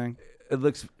what you're saying? It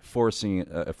looks forcing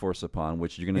a force upon,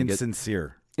 which you're going to get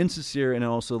insincere, and it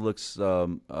also looks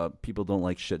people don't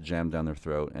like shit jammed down their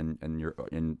throat, and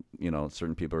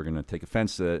certain people are going to take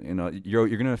offense to it. You're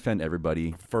going to offend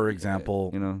everybody. For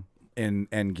example, in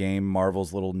Endgame,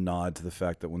 Marvel's little nod to the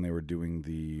fact that when they were doing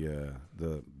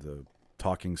the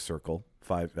talking circle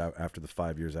after the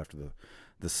 5 years after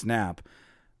the snap,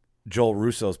 Joel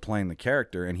Russo's playing the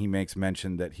character, and he makes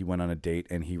mention that he went on a date,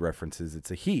 and he references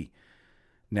it's a he.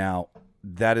 Now,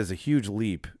 that is a huge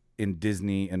leap in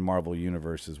Disney and Marvel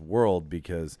Universe's world,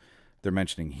 because they're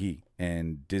mentioning he,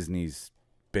 and Disney's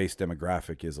base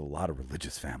demographic is a lot of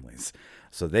religious families,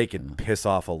 so they could piss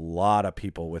off a lot of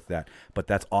people with that. But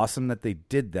that's awesome that they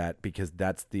did that, because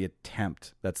that's the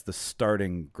attempt, that's the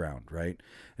starting ground, right?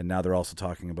 And now they're also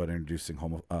talking about introducing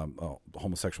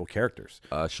homosexual characters.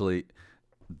 Actually,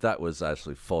 that was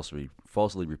actually falsely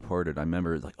reported. I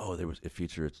remember, like, it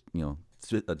featured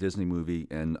a Disney movie,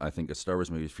 and I think a Star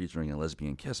Wars movie featuring a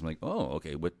lesbian kiss. I'm like, oh,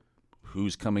 okay,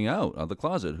 who's coming out of the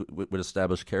closet? What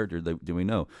established character do we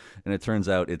know? And it turns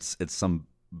out it's some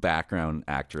background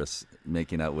actress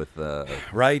making out with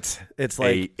right. It's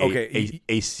like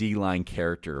a C-line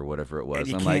character or whatever it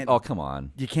was. I'm like, oh, come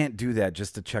on. You can't do that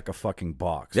just to check a fucking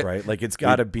box, right? Like, it's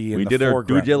got to be in the foreground. We did our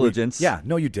due diligence.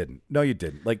 No, you didn't.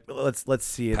 Like, let's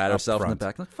see it. Pat up ourselves in front. the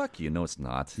back. Like, fuck you. No, it's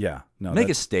not. Yeah, no. Make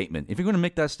a statement. If you're going to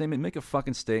make that statement, make a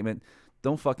fucking statement.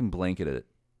 Don't fucking blanket it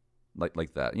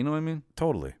like that. You know what I mean?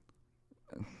 Totally.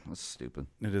 That's stupid.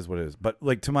 It is what it is. But,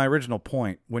 like, to my original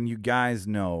point, when you guys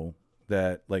know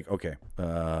that, like, okay,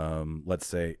 let's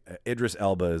say Idris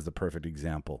Elba is the perfect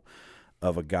example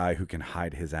of a guy who can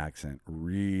hide his accent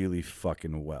really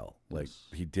fucking well. Like,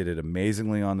 he did it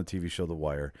amazingly on the TV show The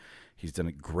Wire. He's done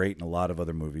it great in a lot of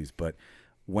other movies. But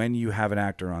when you have an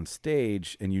actor on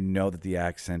stage and you know that the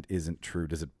accent isn't true,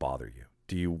 does it bother you?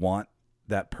 Do you want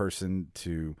that person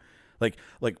to...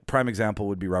 Like prime example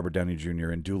would be Robert Downey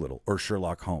Jr. in Doolittle, or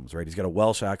Sherlock Holmes, right? He's got a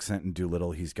Welsh accent in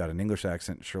Doolittle. He's got an English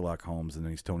accent in Sherlock Holmes, and then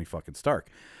he's Tony fucking Stark.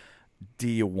 Do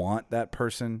you want that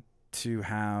person to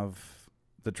have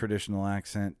the traditional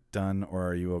accent done, or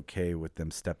are you okay with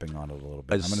them stepping on it a little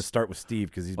bit? I'm going to start with Steve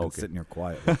because he's been sitting here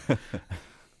quietly.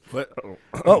 What?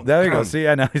 Oh, there you go. See,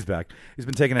 now he's back. He's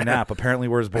been taking a nap. Apparently,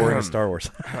 we're as boring as Star Wars.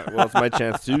 Well, it's my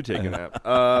chance to take a nap.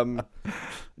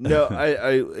 No,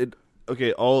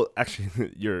 okay.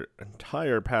 Actually, your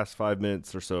entire past 5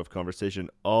 minutes or so of conversation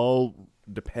all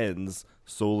depends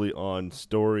solely on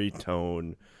story,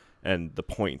 tone, and the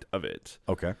point of it.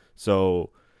 Okay.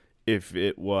 So, if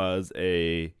it was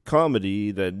a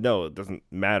comedy, then no, it doesn't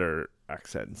matter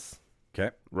accents.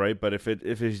 Okay. Right, but if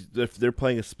they're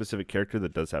playing a specific character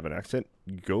that does have an accent,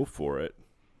 go for it.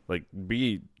 Like,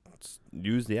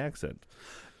 use the accent.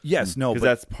 Yes, no, because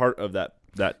that's part of that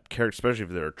character, especially if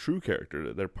they're a true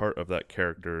character. They're part of that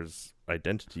character's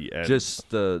identity and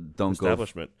don't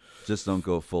establishment. Just don't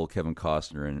go full Kevin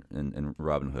Costner in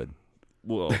Robin Hood.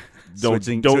 Well,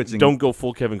 don't go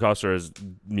full Kevin Costner as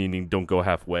meaning don't go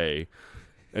halfway.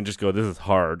 And just go, this is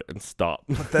hard, and stop.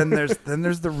 But then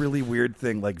there's the really weird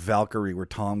thing like Valkyrie, where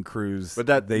Tom Cruise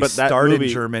that start movie,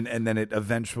 in German and then it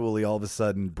eventually all of a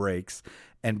sudden breaks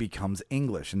and becomes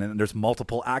English, and then there's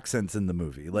multiple accents in the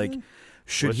movie. Like,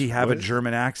 should he have a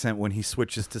German accent when he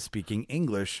switches to speaking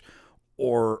English,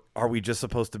 or are we just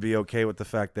supposed to be okay with the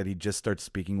fact that he just starts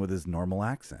speaking with his normal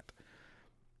accent?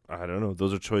 I don't know.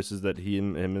 Those are choices that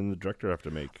him and the director have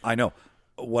to make. I know.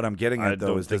 What I'm getting at,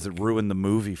 though, is does it ruin the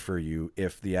movie for you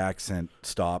if the accent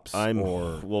stops?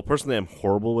 Well, personally, I'm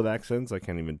horrible with accents. I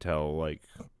can't even tell, like,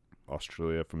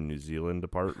 Australia from New Zealand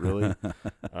apart, really.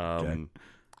 Okay.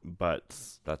 But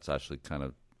that's actually kind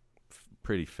of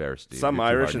pretty fair, Steve. Some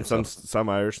Irish and some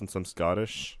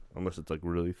Scottish, unless it's, like,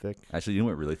 really thick. Actually, you know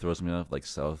what really throws me off? Like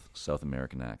South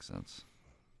American accents.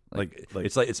 Like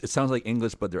it sounds like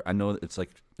English, but I know it's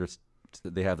like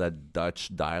they have that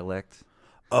Dutch dialect.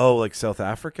 Oh, like South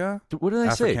Africa? What did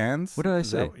I say? Africans? What did I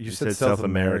say? You said South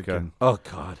America. America. Oh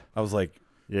God! I was like,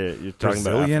 yeah, you're talking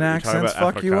Brazilian about accents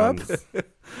fuck you up?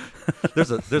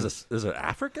 there's an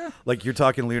Africa? Like you're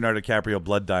talking Leonardo DiCaprio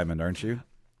Blood Diamond, aren't you?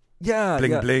 Yeah,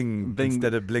 bling yeah. bling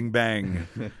instead of bling bang.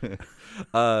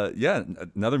 Yeah,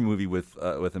 another movie with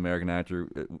American actor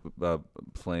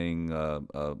playing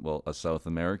a South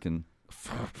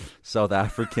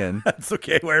African. That's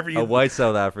okay. Wherever you a white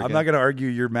South African. I'm not going to argue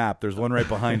your map. There's one right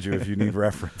behind you if you need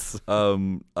reference. I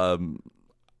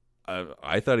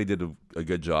thought he did a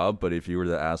good job, but if you were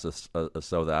to ask a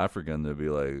South African, they'd be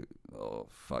like, "Oh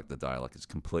fuck, the dialect is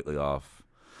completely off."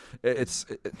 I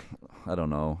don't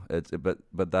know.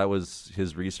 But that was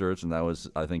his research, and that was,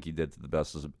 I think, he did to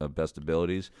the best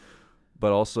abilities.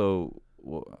 But also,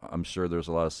 I'm sure there's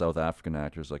a lot of South African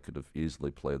actors that could have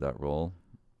easily played that role.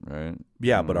 Right.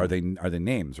 Yeah, but are they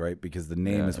names, right? Because the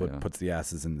name is what yeah. puts the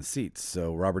asses in the seats.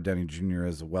 So Robert Downey Jr.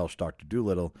 as a Welsh Dr.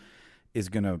 Dolittle is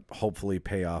going to hopefully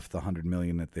pay off the $100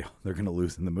 million that they're going to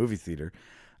lose in the movie theater.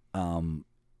 Or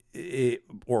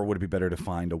would it be better to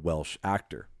find a Welsh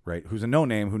actor, right, who's a no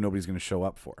name who nobody's going to show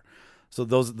up for? So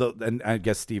and I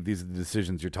guess, Steve, these are the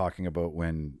decisions you're talking about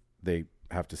when they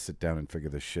have to sit down and figure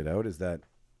this shit out. Is that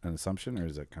an assumption, or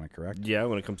is that kind of correct? Yeah,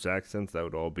 when it comes to accents, that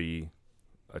would all be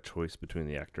a choice between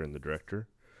the actor and the director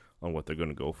on what they're going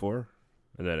to go for,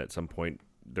 and then at some point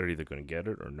they're either going to get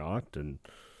it or not, and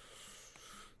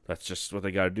that's just what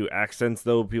they got to do. Accents,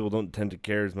 though, people don't tend to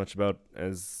care as much about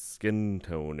as skin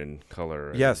tone and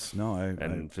color.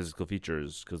 And physical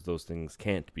features, because those things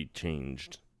can't be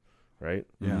changed, right?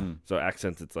 Yeah. Mm-hmm. So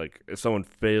accents, it's like if someone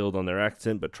failed on their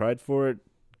accent but tried for it,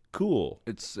 cool.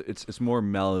 It's more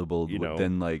malleable,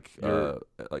 than like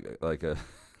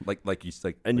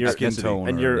and your skin tone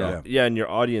and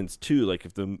your audience too. Like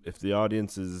if the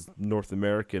audience is North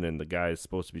American and the guy is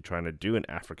supposed to be trying to do an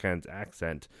Afrikaans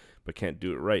accent but can't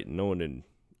do it right, no one in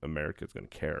America is going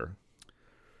to care.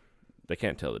 They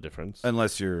can't tell the difference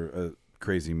Unless you're a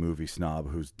crazy movie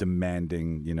snob who's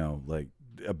demanding, like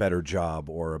a better job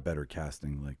or a better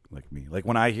casting, like me. Like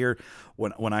when I hear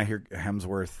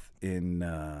Hemsworth in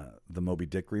the Moby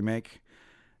Dick remake,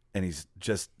 and he's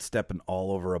just stepping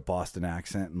all over a Boston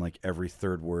accent, and like every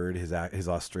third word, his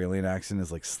Australian accent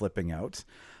is like slipping out.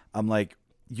 I'm like,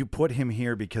 you put him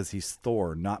here because he's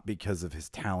Thor, not because of his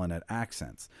talent at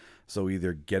accents. So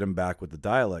either get him back with the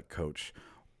dialect coach,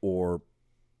 or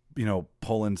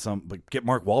pull in get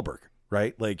Mark Wahlberg,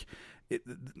 right? Like,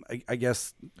 I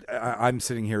guess I'm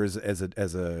sitting here as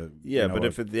a yeah, but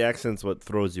if the accent's what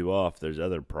throws you off, there's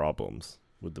other problems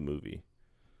with the movie.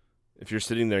 If you're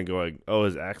sitting there and going, "Oh,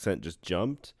 his accent just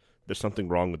jumped," there's something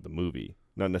wrong with the movie.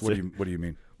 Not necessarily. What do you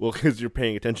mean? Well, because you're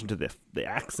paying attention to the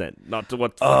accent, not to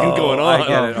what's fucking going on. I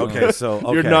get it. Okay,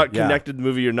 so You're not yeah. connected to the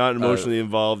movie. You're not emotionally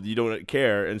involved. You don't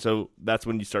care, and so that's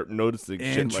when you start noticing shit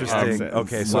like Interesting. accents.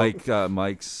 Okay, so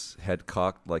Mike's head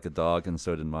cocked like a dog, and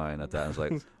so did mine at that. I was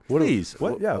like, What- please,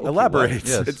 what? Yeah, okay, elaborate. what?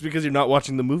 Yes. It's because you're not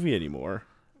watching the movie anymore.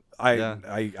 I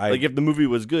Like if the movie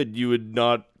was good, you would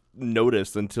not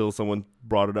notice until someone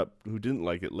brought it up who didn't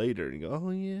like it later, and you go, "Oh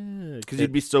yeah," because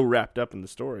you'd be so wrapped up in the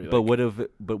story. But like,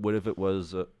 what if it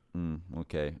was?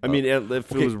 Okay. I mean,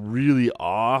 if it was really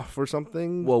off or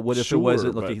something. well, what if sure, it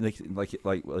wasn't but-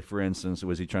 like for instance,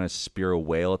 was he trying to spear a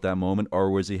whale at that moment,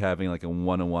 or was he having like a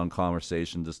one-on-one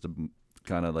conversation just to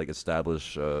kind of like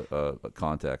establish a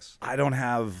context? I don't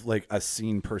have like a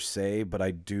scene per se, but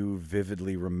I do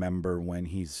vividly remember when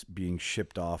he's being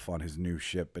shipped off on his new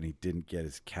ship and he didn't get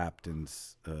his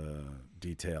captain's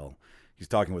detail. He's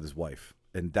talking with his wife,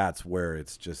 and that's where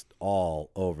it's just all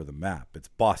over the map. It's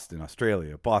Boston,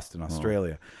 Australia.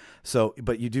 So,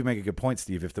 but you do make a good point,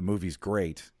 Steve. If the movie's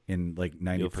great in like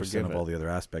 90% forgive of it. all the other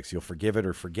aspects, you'll forgive it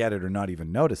or forget it or not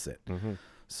even notice it. Mm-hmm.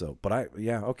 So, but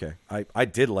okay. I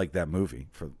did like that movie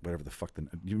for whatever the fuck.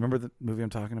 You remember the movie I'm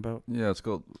talking about? Yeah, it's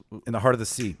called. In the Heart of the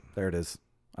Sea. There it is.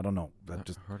 I don't know. That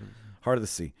just Heart of the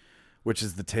Sea, which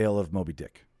is the tale of Moby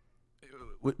Dick.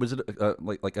 Was it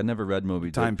like I never read Moby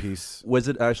Dick. Timepiece. Was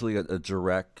it actually a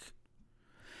direct?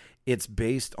 It's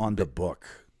based on the book.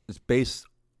 It's based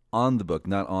on the book,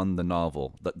 not on the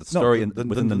novel. The story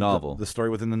within the novel. The story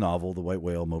within the novel, The White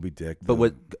Whale, Moby Dick. But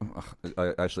what?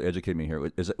 Actually, educate me here.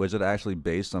 Was it actually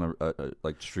based on a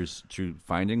like true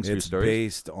findings, true It's stories?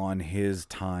 based on his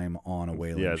time on a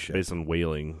whaling yeah, it's ship. based on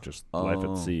whaling, just life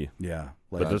at sea. Yeah.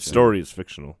 But the Gotcha. story is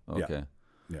fictional. Okay.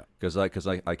 Yeah. Because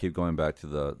I keep going back to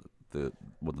the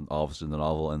officer in the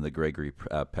novel and the Gregory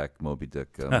Peck Moby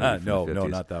Dick. Movie from No, the no, 50s.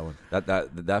 not that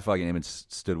one. That fucking image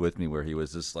stood with me where he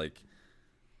was just like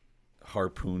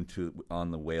harpooned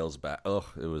on the whale's back. Oh,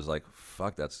 it was like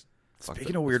fuck. That's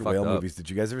Speaking of weird whale movies, did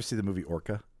you guys ever see the movie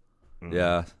Orca?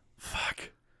 Yeah,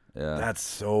 Fuck. yeah. That's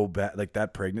so bad. Like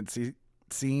that pregnancy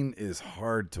scene is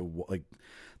hard to like.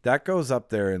 That goes up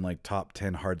there in like top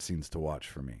 10 hard scenes to watch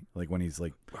for me. Like when he's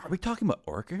like, Are we talking about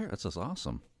Orca here? That's just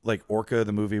awesome. like Orca,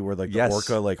 the movie where like Yes. the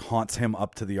orca like haunts him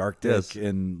up to the Arctic Yes.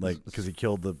 and like because he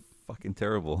killed the. Fucking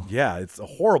terrible. Yeah, it's a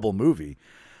horrible movie.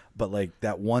 But like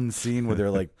that one scene where they're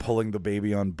like pulling the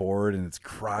baby on board and it's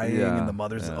crying Yeah, and the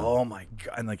mother's yeah. oh my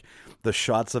god, and like the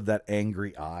shots of that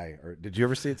angry eye. Or did you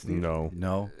ever see it, Steve?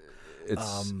 No.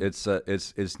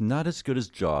 It's not as good as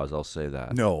Jaws. I'll say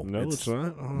that. No, No, it's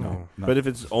not. Oh. no, not- But if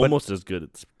it's almost as good,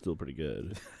 it's still pretty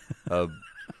good.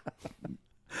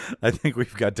 I think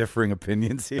we've got differing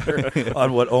opinions here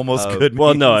on what almost good.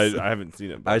 Well, no, means. I haven't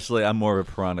seen it. But Actually, I'm more of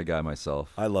a Piranha guy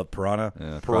myself. I love Piranha.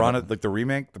 Yeah, Piranha, Piranha. like the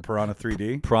remake, the Piranha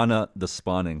 3D. Piranha: The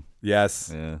Spawning.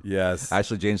 Yes, Yeah. yes.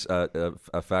 Actually, James, a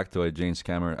factoid: James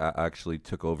Cameron actually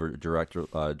took over directing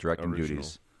Original.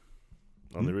 duties.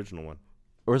 on the original one.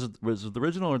 Or was it the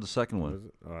original or the second one? Was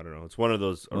it? Oh, I don't know. It's one of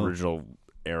those original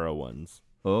era ones.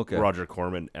 Oh, okay. Roger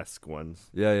Corman-esque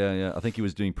ones. Yeah. I think he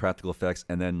was doing practical effects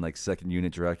and then like second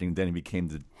unit directing. Then he became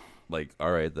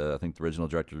all right. I think the original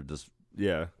director just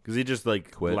Yeah, because he just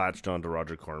like Quit. latched onto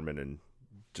Roger Corman and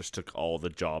just took all the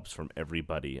jobs from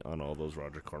everybody on all those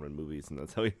Roger Corman movies, and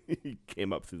that's how he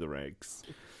came up through the ranks.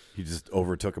 He just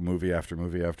overtook a movie after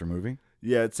movie after movie.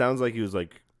 Yeah, it sounds like he was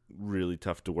like really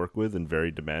tough to work with and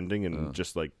very demanding, and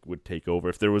just like would take over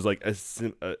if there was like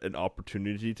an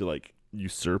opportunity to like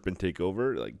usurp and take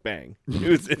over. Like bang, he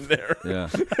was in there. yeah.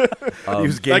 He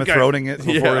was Game that of guy- Throning it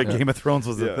before Yeah. Game of Thrones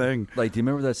was a Yeah. thing. Like, do you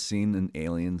remember that scene in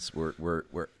Aliens where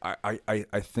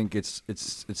I think it's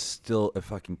still a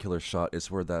fucking killer shot?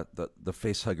 It's where the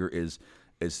face hugger is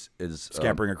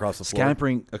Scampering across the floor.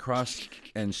 scampering across,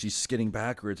 and she's skidding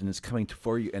backwards, and it's coming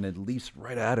for you, and it leaps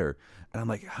right at her. And I'm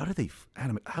like, how do they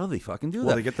fucking do Well,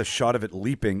 that? they get the shot of it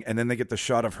leaping, and then they get the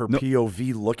shot of her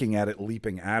POV looking at it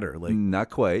leaping at her. Like, Not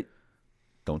quite.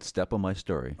 Don't step on my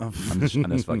story. I'm just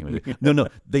fucking with you. No.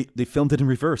 They filmed it in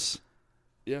reverse.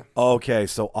 Yeah, okay,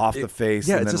 so off the face,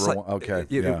 Yeah, and it's then just like okay,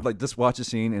 yeah. Like just watch a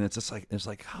scene, and it's just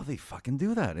like how they fucking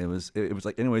do that. It was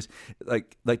like anyways,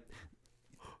 like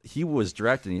he was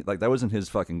directing, like that wasn't his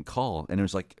fucking call, and it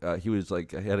was like he was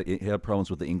like he had problems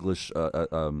with the English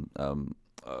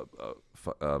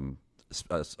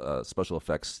special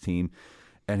effects team,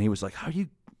 and he was like, how do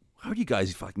you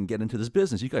guys fucking get into this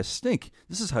business? You guys stink.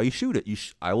 This is how you shoot it.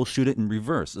 I will shoot it in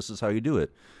reverse. This is how you do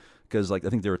it. Because like I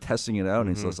think they were testing it out,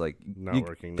 and so it's like, not you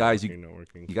working. guys, not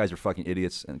working. you guys are fucking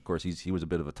idiots. And of course, he was a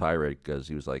bit of a tirade because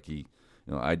he was like,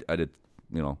 I did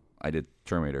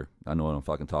Terminator. I know what I'm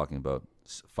fucking talking about.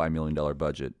 $5 million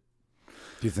budget.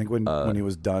 Do you think when he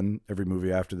was done, every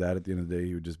movie after that, at the end of the day,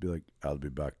 he would just be like, "I'll be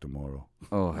back tomorrow"?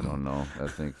 Oh, I don't know. I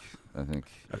think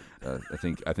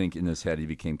in his head he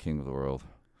became king of the world.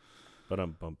 But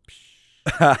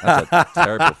That's a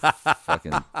terrible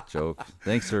fucking joke.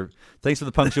 Thanks for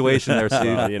the punctuation there,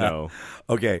 Steve.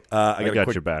 Okay, I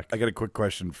got your back. I got a quick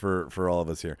question for all of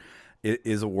us here. It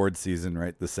is award season,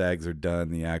 right? The SAGs are done.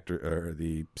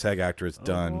 The SAG actor is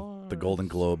done. The Golden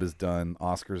Globe is done.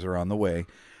 Oscars are on the way.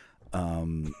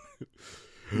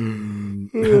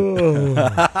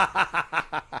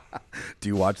 Do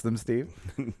you watch them, Steve?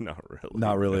 Not really.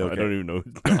 Not really. Okay. I don't even know.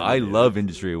 I love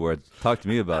industry awards. Talk to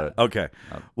me about it. Okay.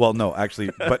 Well, no,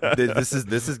 actually, but this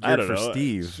is geared for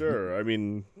Steve. Sure. I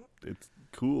mean, it's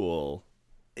cool.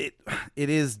 It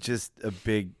is just a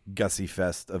big gussy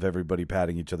fest of everybody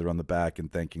patting each other on the back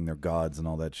and thanking their gods and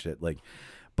all that shit. Like,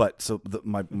 but so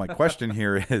my question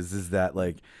here is that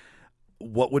like,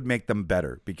 what would make them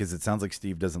better? Because it sounds like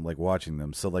Steve doesn't like watching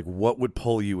them. So like, what would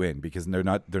pull you in? Because they're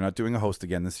not doing a host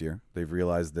again this year. They've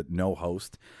realized that no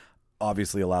host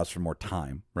obviously allows for more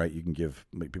time, right?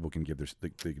 People can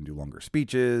they can do longer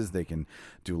speeches, they can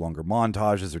do longer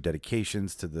montages or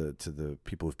dedications to the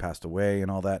people who've passed away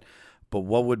and all that. But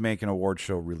what would make an award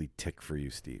show really tick for you,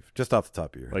 Steve? Just off the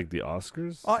top of your head. Like the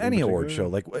Oscars? Any award show,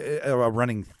 like a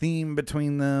running theme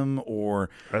between them, or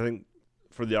I think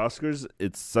for the Oscars,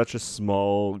 it's such a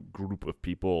small group of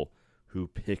people who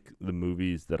pick the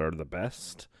movies that are the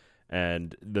best,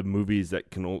 and the movies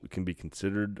that can be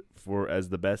considered for as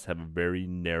the best have a very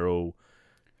narrow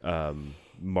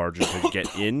margin to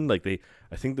get in. Like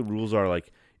I think the rules are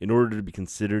like, in order to be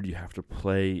considered, you have to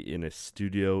play in a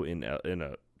studio in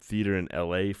a theater in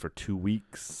LA for 2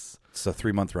 weeks. It's a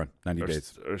 3-month run, 90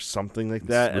 days. Or something like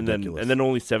that. And ridiculous. then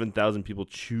only 7,000 people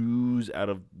choose out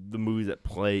of the movies that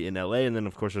play in LA. And then,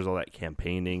 of course, there's all that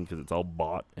campaigning because it's all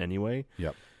bought anyway.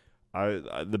 Yep.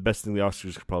 The best thing the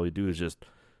Oscars could probably do is just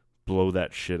blow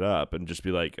that shit up and just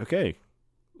be like, okay,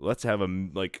 let's have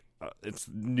it's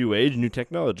new age, new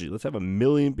technology. Let's have 1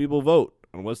 million people vote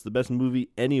on what's the best movie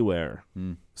anywhere.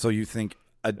 So you think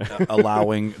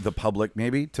allowing the public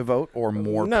maybe to vote, or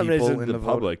more Not people in the the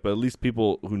public, but at least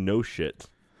people who know shit.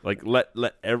 Like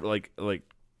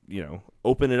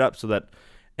open it up so that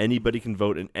anybody can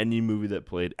vote in any movie that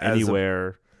played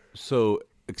anywhere. So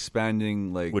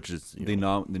expanding which is the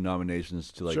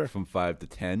nominations to Sure. from 5 to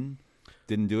 10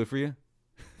 didn't do it for you?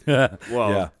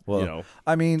 Well, well,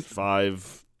 I mean,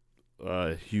 5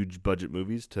 huge budget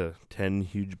movies to 10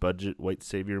 huge budget white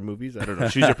savior movies. I don't know.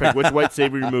 Choose your pick. Which white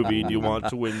savior movie do you want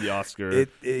to win the Oscar?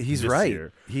 He's this right.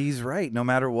 year? He's right. No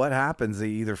matter what happens, they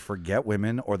either forget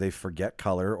women, or they forget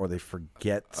color, or they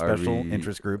forget special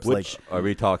interest groups. Are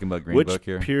we talking about Green Book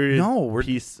here? Period No,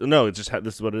 piece. No, it's just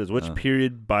this is what it is. Which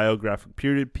period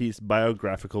piece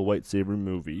biographical white savior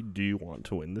movie do you want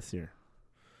to win this year?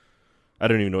 I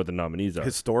don't even know what the nominees are.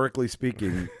 Historically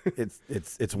speaking,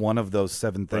 it's one of those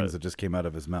 7 things that just came out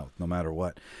of his mouth, no matter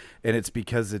what, and it's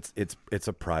because it's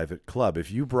a private club.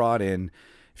 If you brought in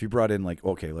like,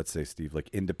 okay, let's say, Steve, like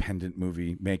independent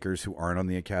movie makers who aren't on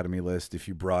the Academy list, if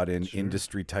you brought in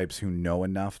industry types who know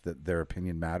enough that their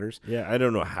opinion matters. Yeah, I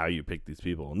don't know how you pick these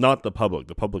people. Not the public.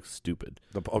 The public's stupid.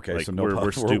 So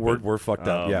we're stupid. We're fucked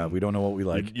up. Yeah, we don't know what we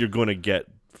like. You're going to get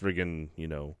friggin',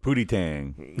 Pootie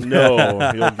Tang. No,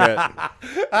 you'll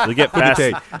get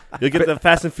the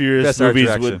Fast and Furious movies.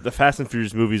 The Fast and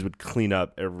Furious movies would clean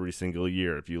up every single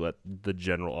year if you let the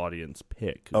general audience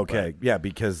pick. Okay, yeah,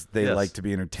 because they like to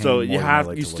be entertained. So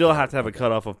you still have to have a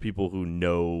cutoff of people who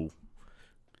know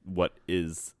what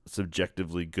is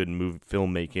subjectively good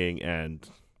filmmaking and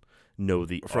know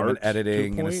the from art an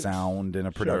editing to a and a point. sound and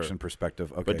a production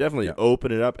perspective. Okay, but definitely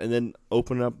open it up, and then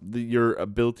open up your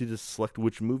ability to select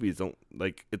which movies. Don't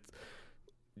like it's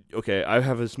okay. I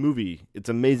have this movie. It's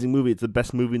an amazing movie. It's the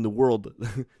best movie in the world.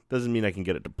 Doesn't mean I can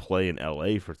get it to play in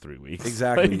LA for 3 weeks.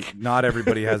 Exactly. Not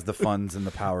everybody has the funds and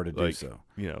the power to do so.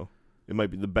 It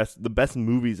might be the best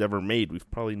movies ever made.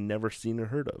 We've probably never seen or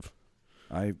heard of.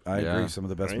 I agree. Some of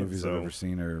the best movies I've ever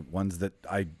seen are ones that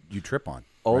you trip on.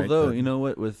 Although, right? you know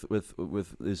what,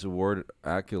 with these award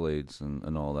accolades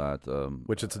and all that,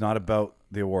 which it's not about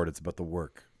the award, it's about the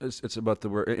work. It's about the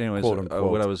work. Anyways, Quote,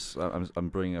 unquote. I'm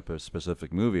bringing up a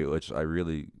specific movie which I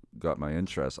really got my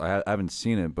interest. I haven't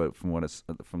seen it, but from what it's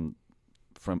from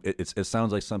it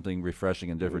sounds like something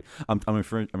refreshing and different. I'm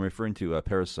referring to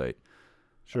Parasite.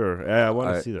 Sure, yeah, I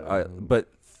want to see that.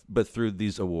 But through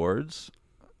these awards.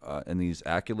 And these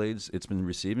accolades it's been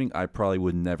receiving, I probably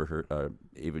would never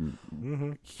even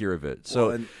hear of it. So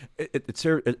well,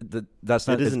 that's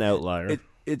not. It is an outlier.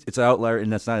 it's an outlier,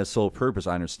 and that's not his sole purpose.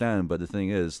 I understand, but the thing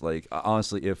is, like,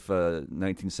 honestly, if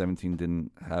 1917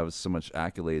 didn't have so much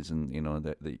accolades, and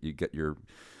that you get your,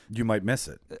 You might miss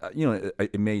it.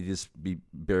 it may just be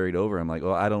buried over. I'm like,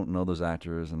 oh, I don't know those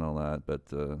actors and all that, but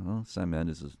Sam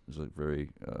Mendes is a very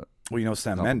Well,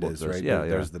 Sam comparable Mendes, to this. right? Yeah,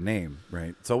 There's the name,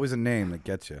 right? It's always a name that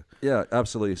gets you. Yeah,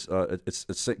 absolutely.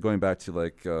 It's going back to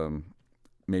like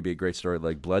maybe a great story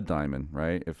like Blood Diamond,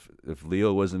 right? If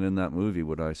Leo wasn't in that movie,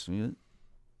 would I see it?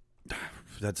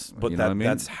 That's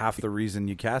That's half the reason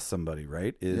you cast somebody,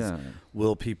 right?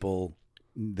 Will people,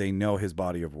 they know his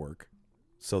body of work,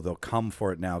 so they'll come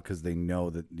for it now because they know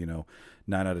that 9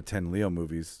 out of 10 Leo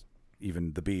movies,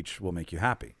 even The Beach, will make you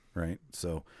happy, right?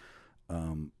 So,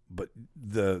 but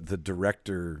the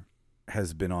director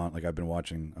has been on, like, I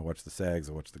watched the SAGs,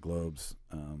 I watched the Globes,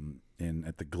 and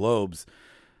at the Globes,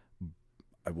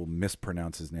 I will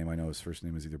mispronounce his name. I know his first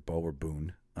name is either Bo or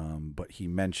Boone. But he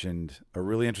mentioned a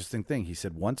really interesting thing. He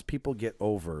said, once people get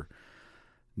over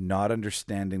not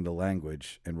understanding the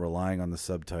language and relying on the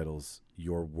subtitles,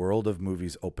 your world of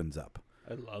movies opens up.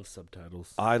 I love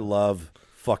subtitles. I love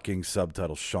fucking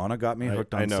subtitles. Shauna got me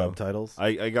hooked on know. subtitles.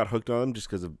 I got hooked on them just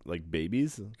because of like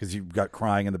babies. Because you got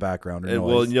crying in the background or And,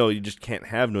 noise. well, you just can't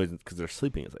have noise because they're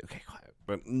sleeping. It's like, okay,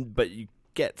 quiet. But you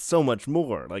get so much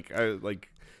more.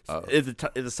 If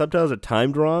the subtitles are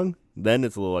timed wrong, then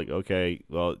it's a little like, okay,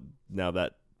 well, now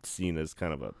that scene is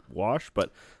kind of a wash.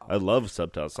 But I love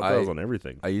subtitles on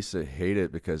everything. I used to hate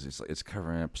it because it's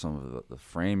covering up some of the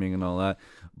framing and all that.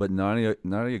 But Nadia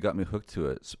got me hooked to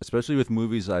it, especially with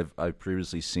movies I've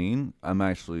previously seen. I'm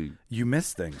actually, you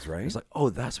miss things, right? it's like,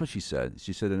 oh, that's what she said.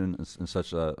 She said it in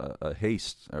such a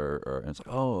haste, or and it's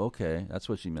like, oh, okay, that's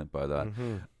what she meant by that.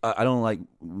 Mm-hmm. I don't like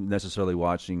necessarily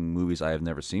watching movies I have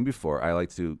never seen before. I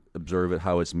like to observe it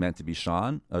how it's meant to be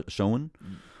shown.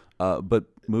 But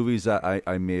movies that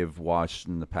I may have watched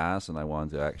in the past and I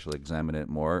wanted to actually examine it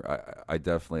more, I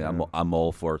definitely, I'm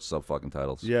all for fucking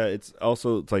titles. Yeah, it's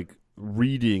like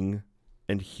reading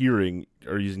and hearing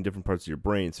are using different parts of your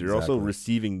brain, so you're also Exactly.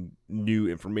 receiving new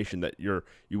information that you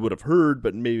would have heard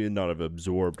but maybe not have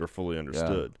absorbed or fully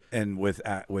understood. And with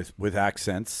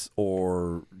accents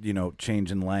or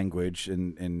change in language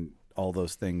and all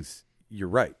those things, you're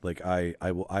right. Like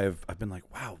I've been like,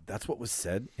 wow, that's what was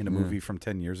said in a movie from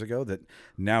 10 years ago that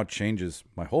now changes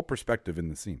my whole perspective in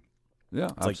the scene. Yeah,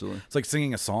 It's absolutely. it's like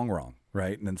singing a song wrong,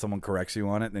 right? And then someone corrects you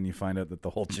on it, and then you find out that the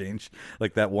whole change,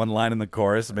 like that one line in the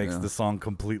chorus, makes the song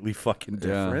completely fucking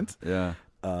different. Yeah.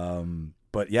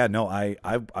 But yeah, no, I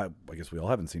guess we all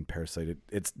haven't seen Parasite.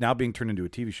 It's now being turned into a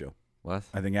TV show. What?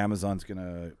 I think Amazon's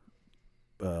gonna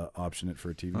option it for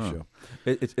a TV show.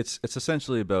 It's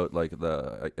essentially about like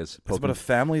It's about a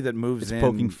family that moves it's in.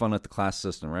 poking fun at the class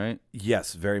system, right?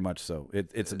 Yes, very much so.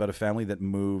 It's about a family that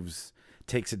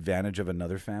takes advantage of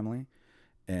another family.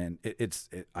 And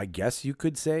I guess you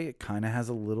could say it kind of has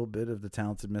a little bit of the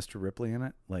Talented Mr. Ripley in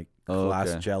it, like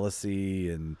class jealousy.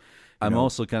 And I'm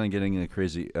also kind of getting a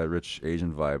crazy rich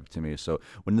Asian vibe to me. So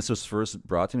when this was first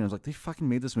brought to me, I was like, they fucking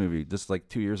made this movie just like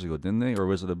 2 years ago, didn't they? Or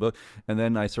was it a book? And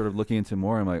then I started looking into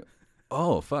more. I'm like,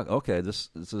 oh fuck, okay, this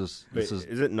is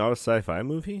Is it not a sci-fi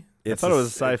movie? I It's thought a- it was a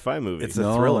sci-fi movie. it's a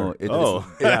thriller. I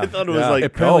thought it was Yeah. like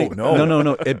apparently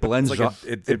no. It blends It's like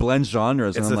it blends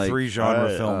genres. It's and a I'm like, 3-genre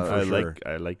film for I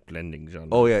sure. like blending genres.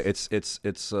 oh yeah, it's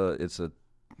a.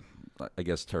 I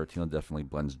guess Tarantino definitely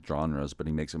blends genres, but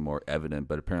he makes it more evident.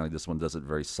 But apparently, this one does it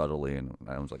very subtly, and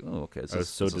I was like, "Oh, okay." I was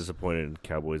so disappointed in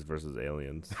Cowboys versus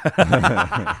Aliens.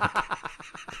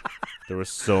 There was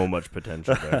so much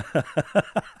potential there.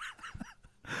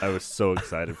 I was so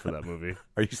excited for that movie.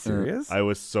 Are you serious? I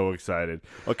was so excited.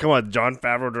 Oh, come on. John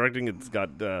Favreau directing. It's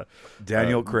got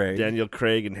Daniel Craig. Daniel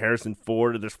Craig and Harrison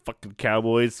Ford, and there's fucking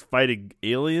cowboys fighting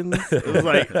aliens. It was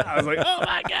like, I was like, oh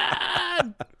my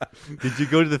God. Did you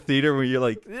go to the theater when you're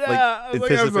like, Yeah. I was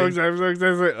like, I'm so excited. I'm so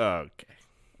excited. Oh, okay.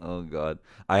 Oh God!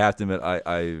 I have to admit,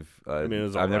 it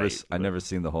was all never right, I've never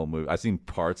seen the whole movie. I've seen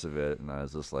parts of it, and I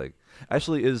was just like,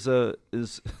 actually, is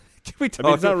can we talk? I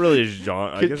mean, it's not really a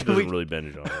genre. I Can- guess it can we- doesn't really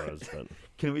bend genres. But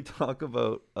Can we talk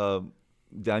about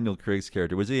Daniel Craig's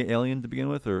character? Was he an alien to begin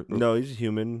with, or no, he's a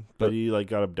human, But- but he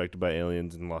got abducted by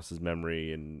aliens and lost his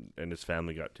memory, and his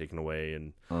family got taken away.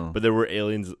 And Oh. but there were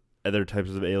aliens, other types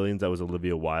of aliens. That was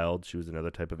Olivia Wilde. She was another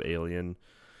type of alien.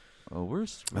 Oh,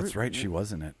 That's right. She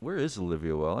was in it. Where is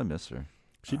Olivia Wilde? I miss her.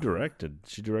 She directed.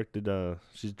 She's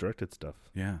directed stuff.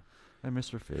 Yeah. I miss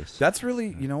her face. That's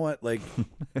really, you know what? Like,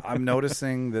 I'm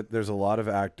noticing that there's a lot of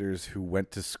actors who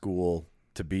went to school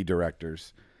to be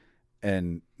directors,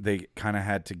 and they kind of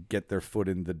had to get their foot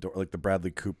in the door, like the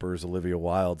Bradley Coopers, Olivia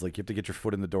Wildes. Like, you have to get your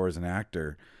foot in the door as an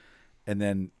actor, and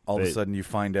then all of a sudden you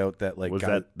find out that like was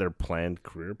that their planned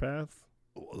career path?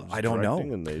 I don't know.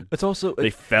 And It's also they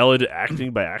fell into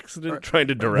acting by accident, trying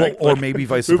to direct, or maybe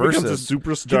vice who versa. becomes a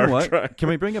superstar. You know what? trying- Can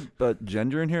we bring up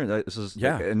gender in here? This is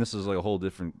Yeah. and this is like a whole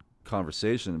different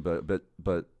conversation.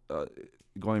 But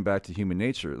going back to human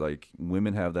nature, like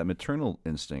women have that maternal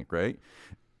instinct, right?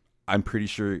 I'm pretty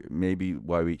sure maybe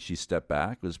why she stepped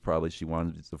back was probably she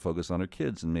wanted to focus on her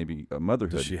kids and maybe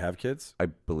motherhood. Does she have kids? I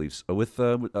believe so. With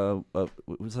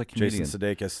what was that comedian? Jason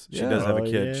Sudeikis. She Yeah. does have a Oh,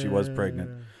 kid. She was yeah.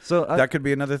 pregnant. So That could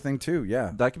be another thing too.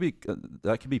 Yeah. that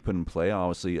could be put in play.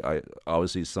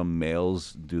 Obviously some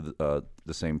males do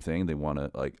the same thing. They want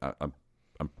to like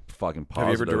I'm fucking positive.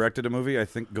 Have you ever directed a movie? I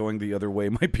think going the other way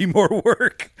might be more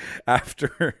work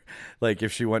after, like,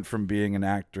 if she went from being an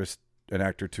actor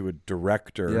to a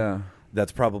director. Yeah.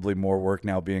 That's probably more work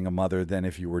now being a mother than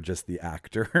if you were just the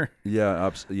actor.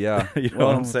 Yeah, yeah. You know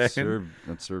what I'm saying?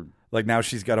 That's her. Like now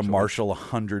she's got to marshal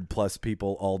 100+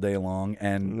 people all day long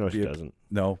and No, she doesn't.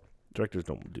 No, Directors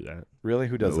don't do that. really?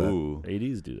 Who does Ooh.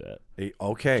 ADs do that. that?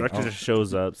 Okay. Director just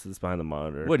shows up, sits behind the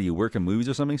monitor, What do you work in movies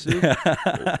or something, Steve?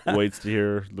 waits to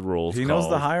hear the roles. He knows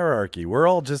the called. hierarchy. We're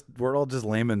all just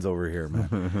layman's over here,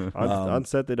 man. On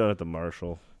set, they don't have to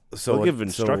marshal. So They'll give so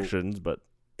instructions, but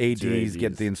ADs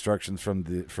get ADs. the instructions from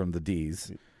the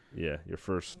Ds. yeah,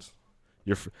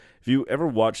 if you ever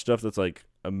watch stuff that's like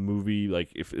a movie,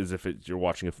 like you're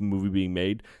watching a movie being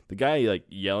made, the guy like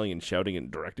yelling and shouting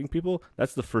and directing people,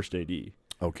 that's the first AD.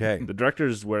 Okay. The director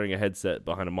is wearing a headset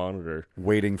behind a monitor,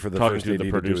 Waiting for the talking first to AD the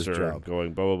to do his producer, job.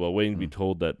 going blah blah blah, waiting to be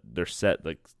told that they're set,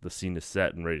 like the scene is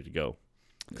set and ready to go.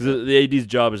 Because the AD's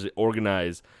job is to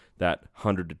organize that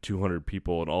 100 to 200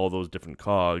 people and all those different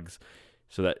cogs,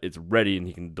 so that it's ready and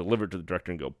he can deliver it to the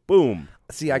director and go boom.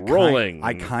 See, I rolling.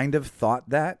 kind of thought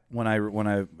that when I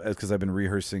because I've been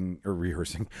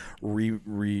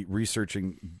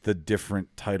researching the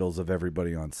different titles of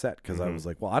everybody on set because I was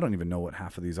like, well, I don't even know what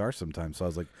half of these are sometimes. So I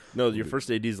was like, No, your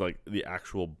first AD is like the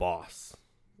actual boss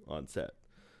on set.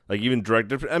 Like even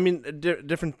director. I mean,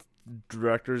 different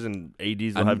directors and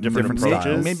ADs will have different different approaches.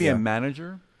 styles. Maybe Yeah. a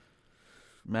manager,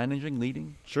 managing,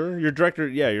 leading. Sure, your director.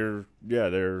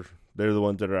 They're the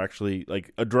ones that are actually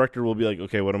like a director will be like,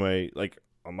 okay, what am I like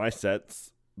on my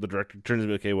sets? The director turns to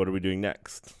me, okay, what are we doing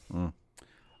next?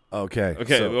 okay,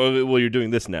 Okay, so- well, you're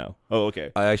doing this now. Oh,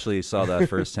 okay. I actually saw that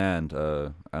firsthand.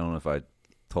 I don't know if I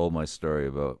told my story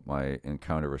about my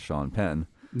encounter with Sean Penn.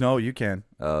 no, you can.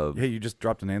 Uh, Hey, you just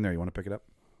dropped a name there. You want to pick it up?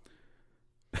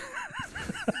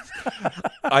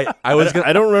 I was gonna.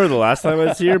 I don't remember the last time I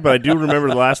was here, but I do remember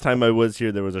the last time I was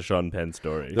here. There was a Sean Penn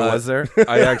story. Was there?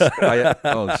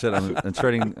 Oh shit! I'm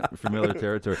treading familiar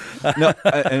territory. No,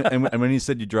 and when he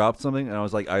said you dropped something, and I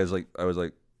was like,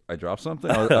 I dropped something.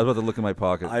 I was about to look in my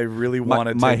pocket. I really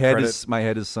wanted my to head credit. my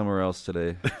head is somewhere else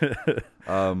today.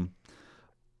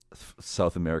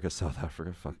 South America, South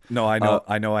Africa. Fuck. No, I know.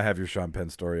 I know. I have your Sean Penn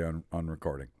story on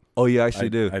recording. Oh, you actually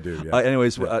do. I do. Yeah.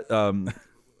 Anyways,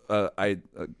 I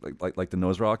like the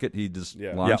nose rocket. He just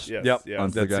launched. Yes, Yep. yes.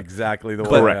 on the That's guy. exactly the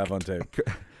one Correct. I have on tape.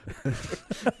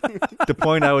 The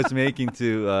point I was making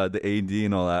to the AD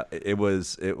and all that, it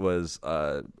was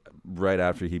right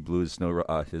after he blew his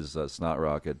snot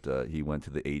rocket. He went to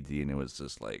the AD and it was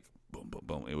just like boom,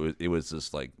 boom, boom. It was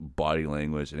just like body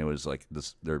language, and it was like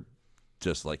this. They're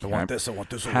just like I want this. I want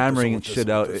this. I want hammering this, I want shit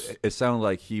this, I out. want this. It sounded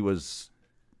like he was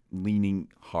leaning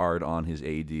hard on his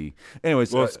AD.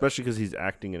 Anyways, Well, especially because he's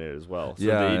acting in it as well. So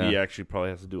Yeah, the AD yeah. actually probably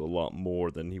has to do a lot more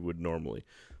than he would normally.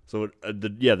 So the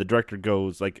director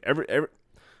goes like every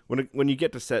when you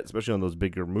get to set, especially on those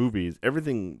bigger movies, a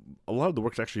lot of the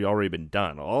work's actually already been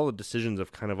done. All the decisions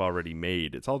have kind of already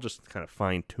made. It's all just kind of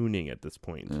fine tuning at this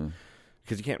point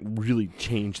because you can't really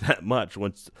change that much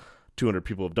once 200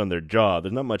 people have done their job.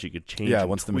 There's not much you could change. Yeah, and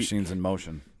once the tweak. machine's in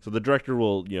motion. So the director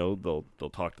will, they'll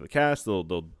talk to the cast, they'll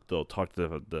talk to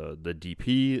the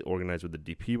DP, organize with the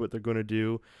DP what they're going to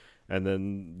do, and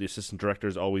then the assistant director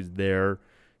is always there,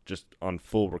 just on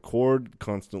full record,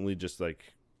 constantly just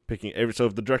like picking every. So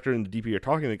if the director and the DP are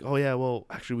talking, like, oh yeah, well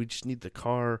actually we just need the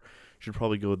car, should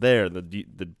probably go there. And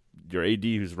your AD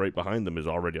who's right behind them is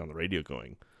already on the radio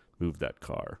going, move that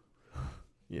car,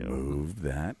 Move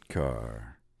that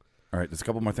car. All right, there's a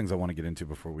couple more things I want to get into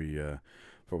before we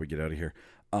get out of here.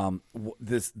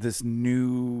 This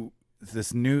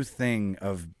new thing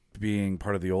of being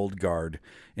part of the old guard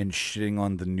and shitting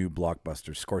on the new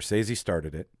blockbusters. Scorsese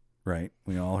started it, right?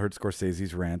 We all heard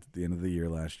Scorsese's rant at the end of the year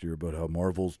last year about how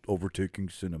Marvel's overtaking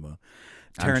cinema.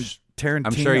 Tarantino.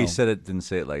 I'm sure he said it, didn't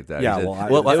say it like that. Yeah, He said,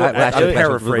 well, I'm actually,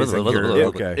 paraphrasing here.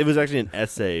 Okay. It was actually an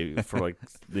essay for like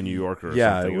the New Yorker. Or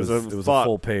Yeah, something. it was a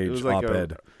full-page It was like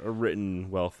op-ed. a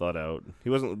written, well thought out. He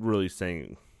wasn't really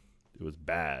saying it was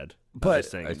bad, but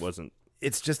just saying it wasn't.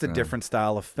 It's just a different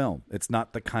style of film. It's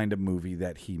not the kind of movie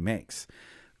that he makes.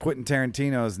 Quentin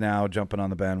Tarantino is now jumping on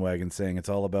the bandwagon saying it's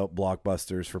all about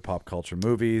blockbusters for pop culture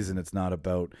movies, and it's not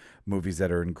about movies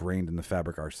that are ingrained in the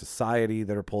fabric of our society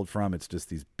that are pulled from. It's just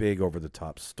these big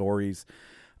over-the-top stories.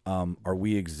 Are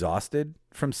we exhausted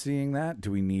from seeing that?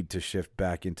 Do we need to shift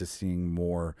back into seeing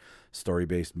more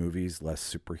story-based movies,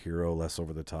 less superhero, less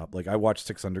over-the-top? Like, I watched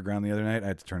Six Underground the other night. I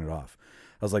had to turn it off.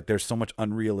 I was like, there's so much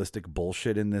unrealistic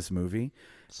bullshit in this movie.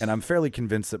 And I'm fairly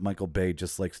convinced that Michael Bay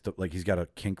just likes to, like, he's got a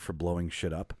kink for blowing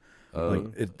shit up.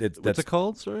 What's it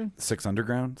called? Sorry? Six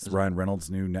Underground. It's Ryan Reynolds'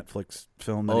 new Netflix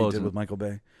film that he did with Michael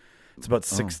Bay. It's about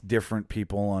six different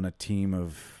people on a team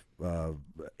of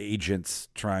agents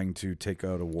trying to take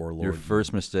out a warlord. Your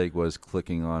first mistake was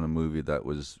clicking on a movie that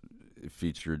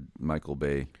featured Michael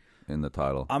Bay in the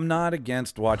title. I'm not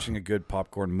against watching a good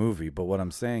popcorn movie, but what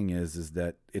I'm saying is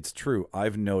that it's true.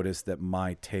 I've noticed that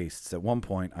my tastes, at one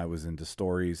point I was into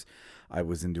stories, I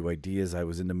was into ideas, I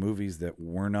was into movies that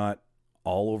were not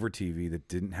all over TV, that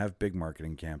didn't have big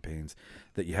marketing campaigns,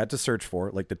 that you had to search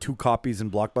for, like the 2 copies in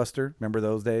Blockbuster. Remember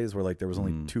those days where like there was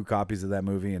only 2 copies of that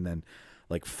movie and then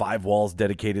like 5 walls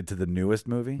dedicated to the newest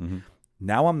movie?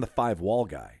 Now I'm the 5 wall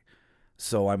guy.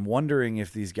 So I'm wondering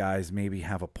if these guys maybe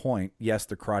have a point. Yes,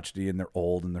 they're crotchety and they're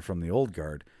old and they're from the old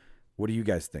guard. What do you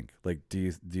guys think? Like, do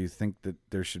you think that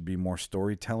there should be more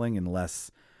storytelling and less,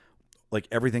 like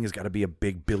everything has got to be a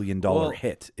big $1 billion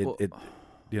hit?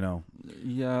 You know.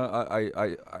 Yeah,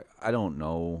 I don't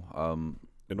know.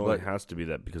 It only has to be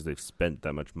that because they've spent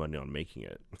that much money on making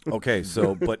it. Okay,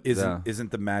 so but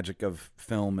isn't the magic of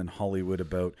film and Hollywood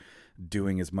about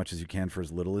doing as much as you can for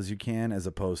as little as you can, as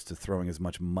opposed to throwing as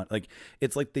much money? Like,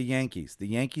 it's like the Yankees. The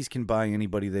Yankees can buy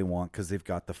anybody they want because they've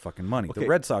got the fucking money. Okay. The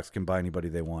Red Sox can buy anybody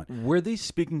they want. Were they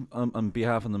speaking on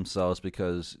behalf of themselves?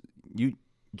 Because you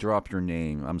drop your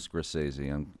name, I'm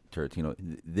Scorsese, I'm Tarantino.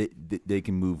 They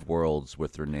can move worlds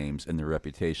with their names and their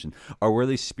reputation. Or were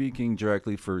they speaking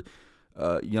directly for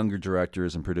younger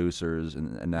directors and producers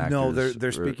and actors? No,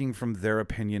 they're speaking from their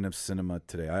opinion of cinema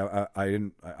today.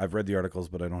 I've read the articles,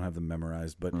 but I don't have them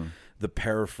memorized. But the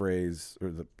paraphrase,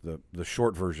 or the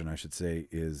short version, I should say,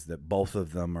 is that both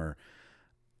of them are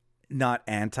not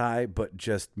anti, but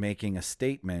just making a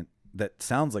statement that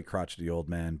sounds like crotchety old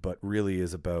man, but really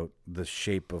is about the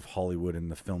shape of Hollywood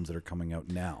and the films that are coming out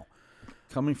now.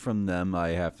 Coming from them, I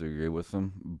have to agree with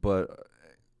them, but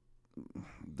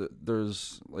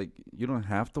there's like, you don't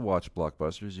have to watch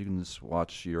blockbusters. You can just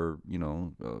watch your,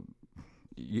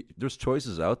 there's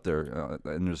choices out there,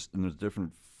 and there's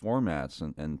different formats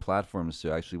and platforms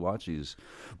to actually watch these,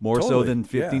 more so than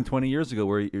 15, 20 years ago,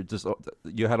 where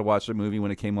you had to watch a movie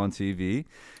when it came on TV.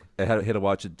 You had to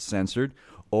watch it censored,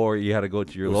 or you had to go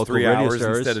to your local 3 radio hours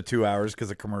stars instead of 2 hours because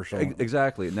of commercial.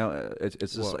 Exactly. Now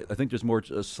it's just I think there's more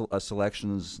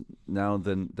selections now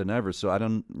than ever. So I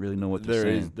don't really know what they're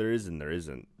saying. There isn't.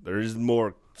 There is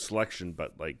more selection,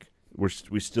 but like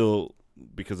we still,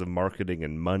 because of marketing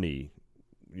and money,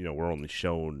 we're only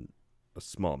shown a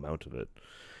small amount of it.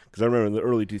 Because I remember in the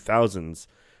early 2000s,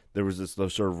 there was this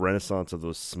sort of renaissance of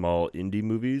those small indie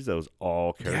movies that was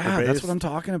all character-based. Yeah, that's what I'm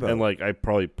talking about. And like, I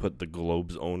probably put the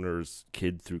Globe's owner's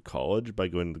kid through college by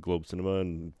going to the Globe Cinema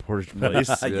in Portage Place,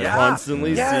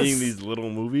 constantly seeing these little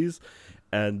movies.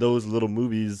 And those little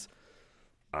movies,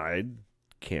 I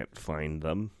can't find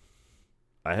them.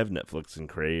 I have Netflix and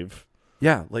Crave.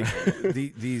 Yeah, like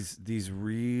these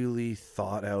really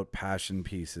thought out passion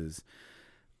pieces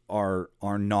are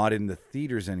not in the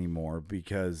theaters anymore,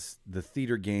 because the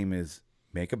theater game is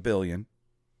make $1 billion.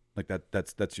 Like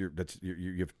that's your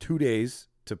you have 2 days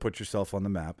to put yourself on the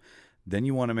map. Then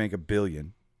you want to make $1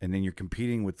 billion, and then you're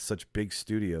competing with such big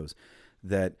studios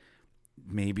that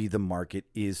maybe the market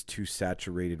is too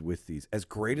saturated with these. As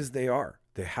great as they are,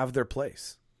 they have their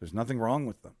place. There's nothing wrong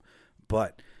with them.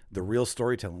 But the real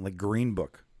storytelling, like Green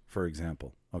Book, for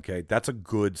example, okay, that's a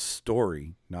good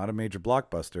story, not a major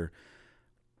blockbuster.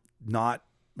 Not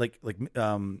like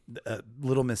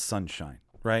Little Miss Sunshine,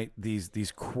 right?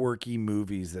 These quirky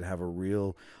movies that have a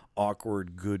real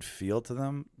awkward good feel to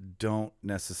them don't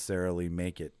necessarily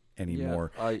make it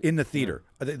anymore in the theater.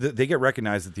 Yeah. They get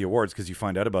recognized at the awards because you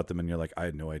find out about them and you're like, I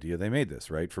had no idea they made this,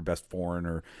 right? For best foreign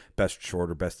or best short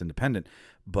or best independent.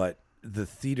 But the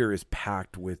theater is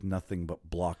packed with nothing but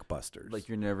blockbusters. Like,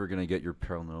 you're never going to get your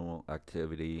Paranormal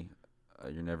Activity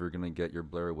You're never gonna get your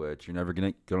Blair Witch. You're never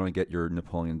gonna get your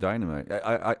Napoleon Dynamite.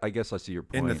 I guess I see your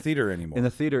point. In the theater anymore. In the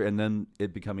theater, and then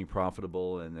it becoming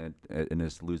profitable, and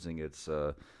it's losing its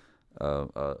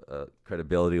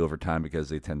credibility over time because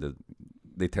they tend to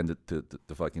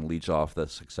fucking leech off the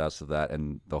success of that,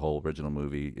 and the whole original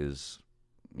movie is,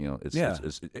 it's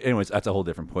anyways, that's a whole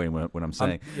different point when I'm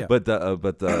saying. Yeah. But I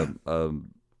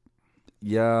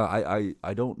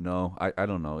don't know. I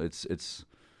don't know.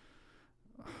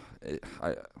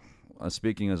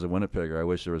 Speaking as a Winnipegger, I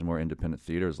wish there was more independent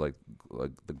theaters like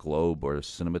the Globe or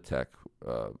Cinematheque,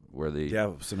 where the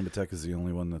Cinematheque is the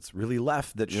only one that's really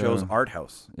left that shows art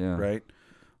house, right?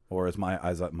 Or as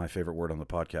my favorite word on the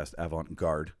podcast,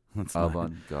 avant-garde.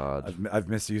 Avant-garde. I've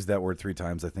misused that word 3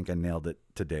 times. I think I nailed it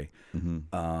today.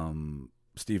 Mm-hmm.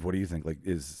 Steve, what do you think? Like,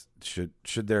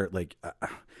 should there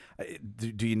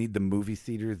do you need the movie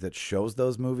theater that shows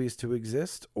those movies to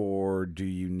exist, or do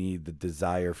you need the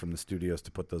desire from the studios to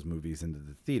put those movies into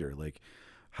the theater? Like,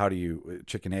 how do you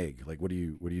chicken egg? Like, what do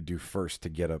you do first to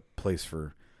get a place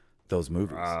for those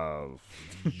movies? I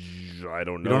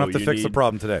don't know. You don't have to fix the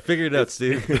problem today. Figure it out,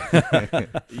 Steve.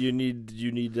 You need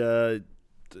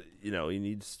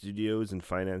studios and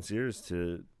financiers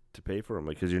to pay for them,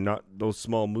 because those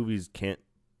small movies can't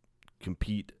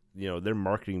compete. Their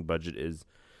marketing budget is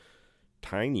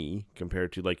tiny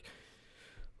compared to like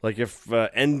if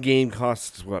Endgame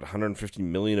costs $150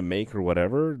 million to make or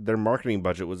whatever, their marketing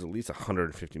budget was at least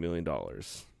 $150 million.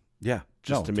 Yeah,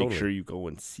 just to make sure you go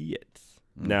and see it.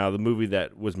 Now, the movie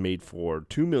that was made for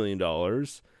 $2 million,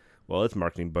 well, its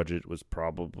marketing budget was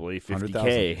probably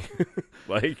 $50K.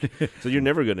 So you're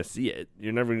never going to see it.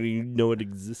 You're never going to know it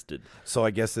existed. So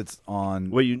I guess it's on.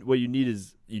 What you need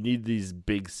is these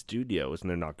big studios, and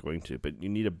they're not going to. But you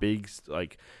need a big,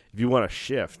 if you want to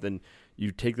shift, then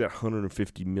you take that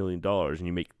 $150 million and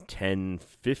you make 10,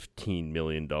 $15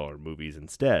 million movies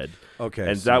instead. Okay,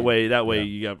 and so that way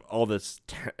you have all this,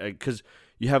 because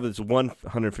you have this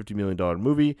 $150 million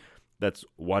movie. That's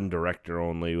one director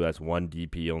only, that's one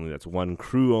DP only, that's one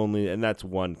crew only, and that's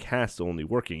one cast only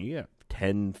working. You have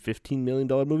 $10, $15 million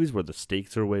movies where the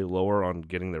stakes are way lower on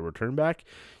getting their return back.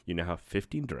 You now have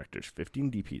 15 directors,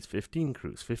 15 DPs, 15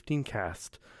 crews, 15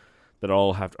 cast that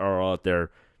all are out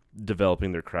there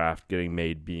developing their craft, getting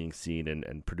made, being seen,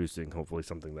 and producing hopefully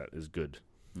something that is good.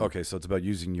 Okay, so it's about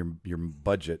using your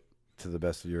budget to the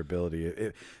best of your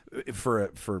ability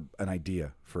for an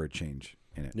idea, for a change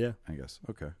in it. Yeah, I guess.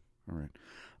 Okay. All right.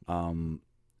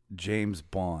 James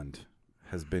Bond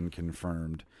has been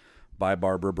confirmed by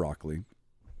Barbara Broccoli.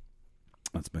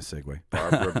 That's my segue.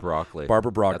 Barbara Broccoli.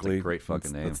 Barbara Broccoli. That's a great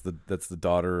fucking name. That's the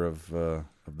daughter of the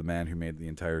man who made the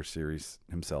entire series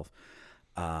himself.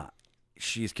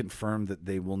 She's confirmed that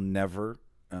they will never.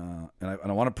 And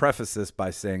I want to preface this by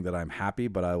saying that I'm happy,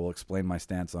 but I will explain my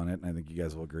stance on it, and I think you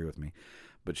guys will agree with me.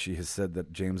 But she has said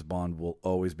that James Bond will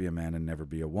always be a man and never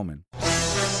be a woman.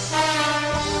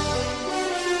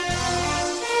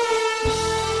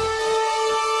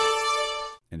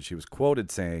 And she was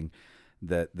quoted saying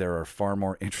that there are far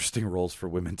more interesting roles for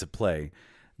women to play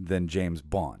than James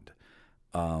Bond.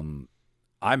 I'm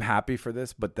happy for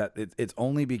this, but that it's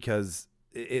only because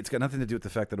it's got nothing to do with the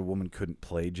fact that a woman couldn't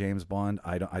play James Bond.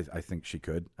 I think she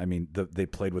could. I mean, they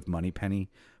played with Moneypenny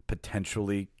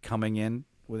potentially coming in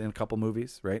within a couple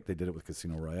movies, right? They did it with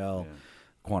Casino Royale. Yeah.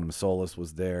 Quantum of Solace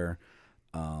was there.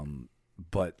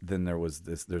 But then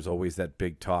there's always that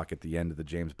big talk at the end of the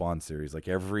James Bond series. Like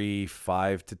every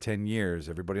 5 to 10 years,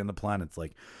 everybody on the planet's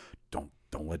like, don't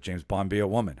let James Bond be a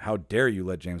woman. How dare you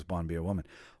let James Bond be a woman?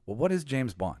 Well, what is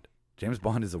James Bond? James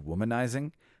Bond is a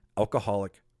womanizing,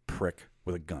 alcoholic prick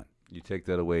with a gun. You take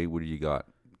that away, what do you got?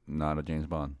 Not a James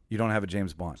Bond. You don't have a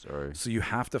James Bond. Sorry. So you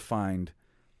have to find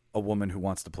a woman who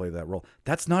wants to play that role.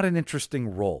 That's not an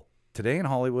interesting role. Today in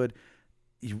Hollywood,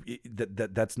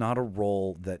 that's not a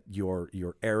role that your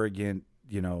arrogant,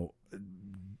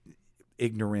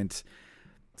 ignorant,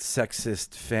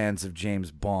 sexist fans of James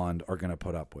Bond are going to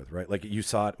put up with, right? Like you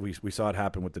saw it, we saw it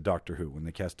happen with the Doctor Who. When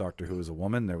they cast Doctor Who as a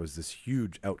woman, there was this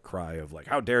huge outcry of like,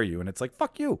 how dare you? And it's like,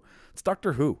 fuck you. It's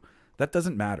Doctor Who. That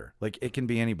doesn't matter. Like it can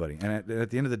be anybody. And at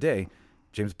the end of the day,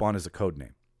 James Bond is a code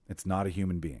name. It's not a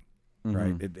human being,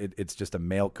 right? It's just a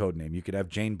male code name. You could have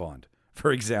Jane Bond,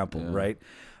 for example, right?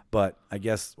 But I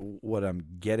guess what I'm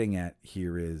getting at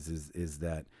here is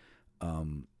that I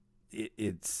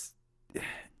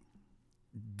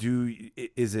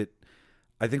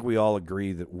think we all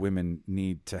agree that women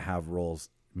need to have roles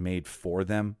made for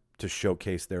them to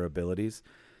showcase their abilities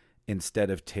instead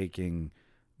of taking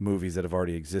movies that have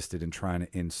already existed and trying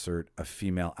to insert a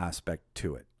female aspect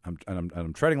to it.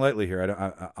 I'm treading lightly here.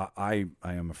 I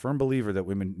am a firm believer that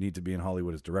women need to be in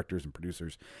Hollywood as directors and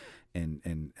producers,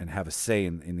 and have a say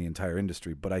in the entire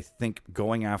industry. But I think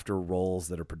going after roles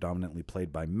that are predominantly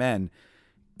played by men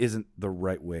isn't the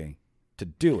right way to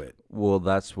do it. Well,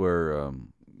 that's where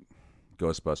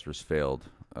Ghostbusters failed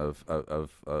of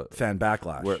Fan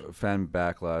backlash. Fan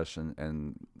backlash,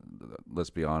 and let's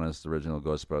be honest, the original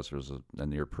Ghostbusters was a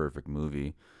near perfect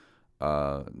movie.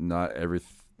 Not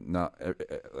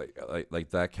like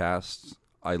that cast.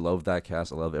 I love that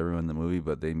cast. I love everyone in the movie,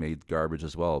 but they made garbage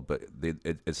as well. But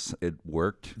it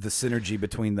worked. The synergy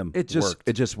between them It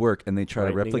just worked, and they try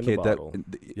to Lightning in the replicate that. bottle.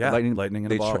 Yeah, lightning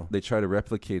in a bottle. They try to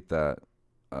replicate that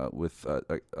with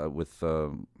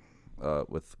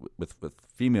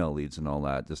female leads and all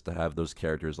that, just to have those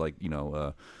characters like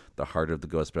the heart of the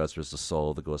Ghostbusters, the soul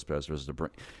of the Ghostbusters, the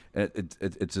brain.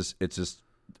 It's just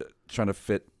trying to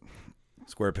fit.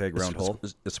 Square peg, round hole.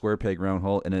 A square peg, round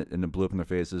hole, and it blew up in their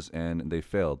faces, and they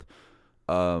failed.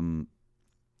 Now,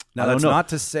 that's not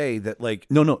to say that, like...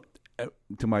 No.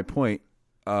 To my point,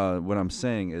 what I'm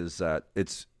saying is that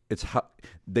it's how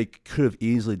they could have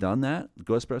easily done that,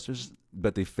 Ghostbusters,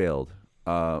 but they failed.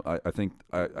 I think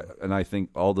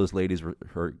all those ladies were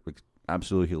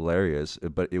absolutely hilarious,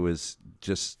 but it was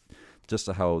just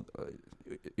how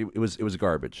it was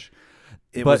garbage.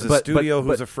 It was a studio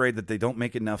who's afraid that they don't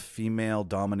make enough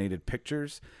female-dominated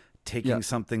pictures, taking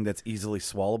something that's easily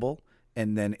swallowable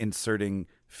and then inserting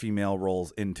female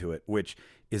roles into it, which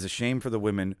is a shame for the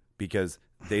women because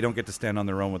they don't get to stand on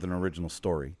their own with an original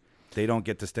story. They don't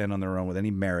get to stand on their own with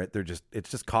any merit. It's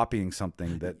just copying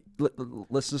something that...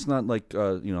 Let's just not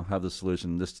have the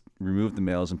solution. Just remove the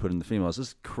males and put in the females.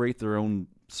 Just create their own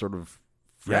sort of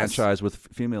franchise with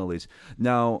female leads.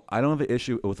 Now, I don't have an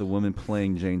issue with a woman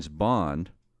playing James Bond,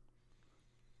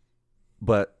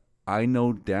 but I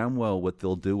know damn well what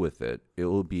they'll do with it. It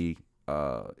will be,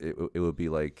 it would be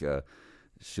like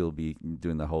she'll be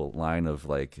doing the whole line of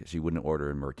like she wouldn't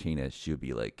order a martinez. She would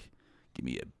be like, "Give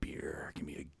me a beer, give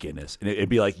me a Guinness," and it'd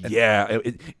be like,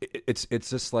 it's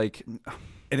just like.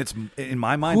 And it's in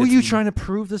my mind. Who are you trying to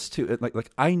prove this to?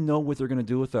 Like I know what they're going to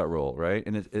do with that role, right?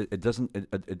 And it doesn't.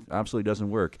 It absolutely doesn't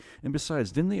work. And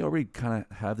besides, didn't they already kind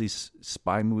of have these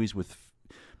spy movies with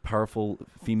powerful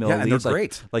female leads? And they're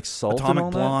great. Like Salt, Atomic and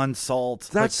all Blonde, that? Salt.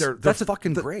 That's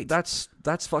fucking great. That's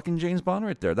fucking James Bond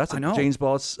right there. That's James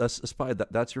Bond's a spy.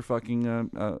 That's your fucking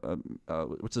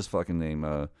what's his fucking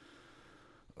name?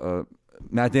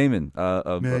 Matt Damon.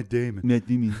 Matt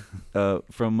Damon.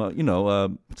 From what's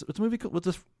the movie called? What's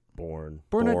this? Born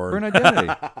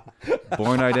Identity.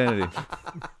 Born Identity.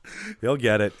 He'll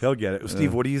get it.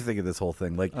 Steve, what do you think of this whole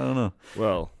thing? Like, I don't know.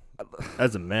 Well,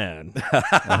 as a man,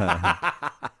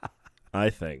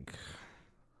 I think.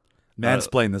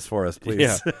 Mansplain this for us, please.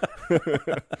 Yeah.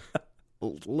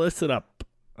 Listen up.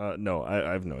 No,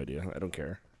 I have no idea. I don't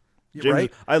care.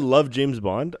 Right? I love James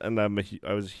Bond, and I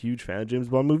was a huge fan of James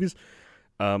Bond movies.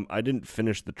 I didn't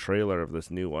finish the trailer of this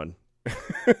new one.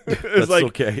 It's like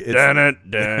okay.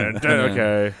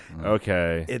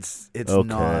 Okay. It's okay.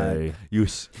 not.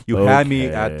 You had me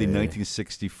at the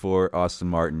 1964 Aston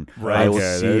Martin. Right. I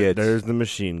will see it. There's the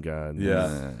machine gun.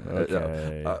 Yeah.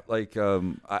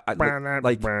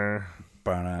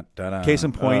 Case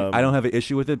in point, I don't have an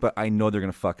issue with it, but I know they're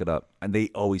gonna fuck it up, and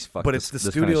they always fuck. But it's the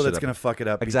studio that's gonna fuck it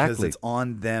up exactly. because it's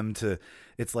on them to.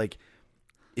 It's like.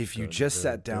 If you just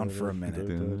sat down for a minute.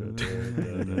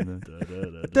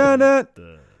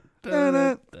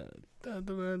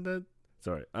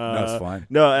 Sorry. No, it's fine.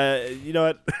 No, you know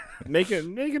what? Make it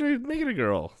a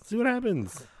girl. See what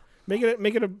happens. Make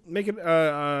it a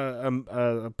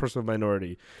person of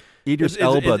minority. Idris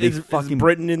Elba. It's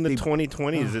Britain in the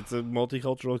 2020s. It's a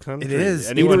multicultural country. It is.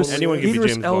 Anyone can be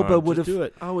Idris James Elba Bond. would have. Do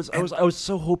it. I was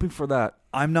so hoping for that.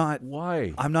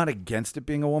 Why? I'm not against it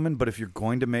being a woman, but if you're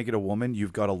going to make it a woman,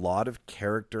 you've got a lot of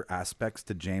character aspects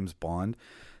to James Bond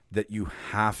that you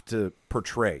have to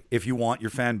portray if you want your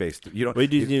fan base to,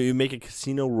 you make a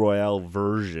Casino Royale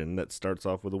version that starts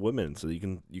off with a woman, so you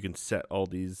can set all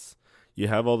these. You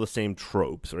have all the same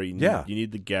tropes, right? You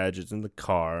need the gadgets in the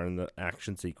car and the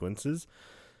action sequences.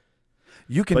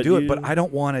 You can do it, but I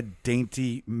don't want a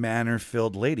dainty,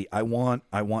 manner-filled lady. I want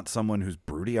someone who's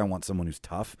broody. I want someone who's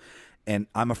tough. And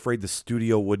I'm afraid the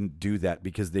studio wouldn't do that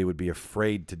because they would be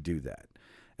afraid to do that.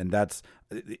 And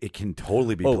it can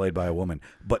totally be played by a woman,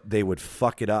 but they would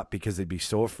fuck it up because they'd be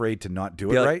so afraid to not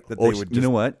do it right that they would just... You know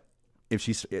what?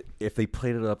 If they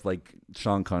played it up like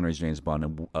Sean Connery's James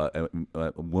Bond,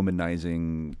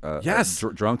 womanizing,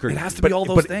 drunkard, it has to be all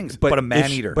those things. But a man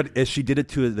eater. But if she did it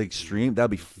to the extreme, that'd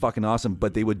be fucking awesome.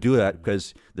 But they would do that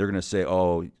because they're gonna say,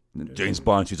 "Oh, James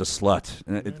Bond, she's a slut.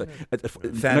 And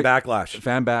Fan backlash.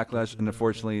 Fan backlash, and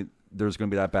unfortunately, there's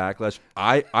going to be that backlash.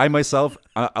 I myself,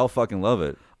 I'll fucking love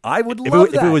it. I would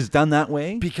love if it was done that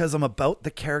way, because I'm about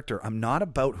the character. I'm not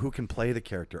about who can play the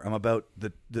character. I'm about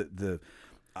the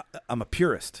I'm a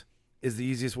purist is the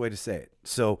easiest way to say it.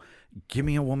 So give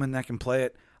me a woman that can play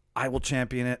it. I will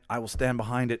champion it. I will stand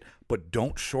behind it, but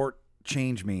don't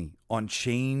shortchange me on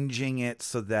changing it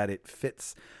so that it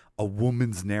fits a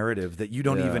woman's narrative that you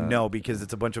don't even know, because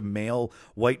it's a bunch of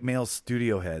white male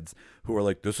studio heads who are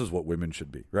like, this is what women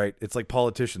should be, right? It's like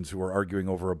politicians who are arguing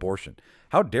over abortion.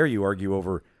 How dare you argue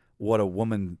over what a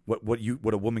woman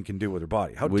can do with her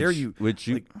body? How dare you?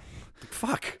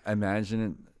 Fuck.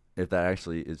 Imagine if that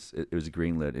actually it was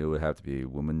greenlit. It would have to be a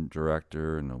woman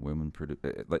director and a woman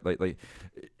producer. Like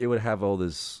it would have all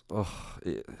this.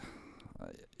 It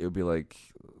would be like,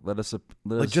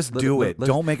 just do it.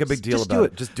 Don't make a big deal about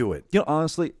it. Just do it.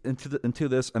 Honestly, into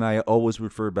this, and I always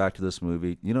refer back to this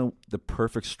movie. The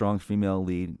perfect strong female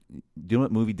lead. Do you know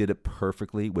what movie did it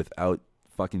perfectly without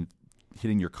fucking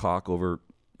hitting your cock over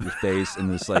your face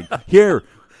and it's like, here,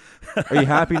 are you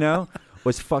happy now?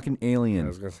 Was fucking Alien. I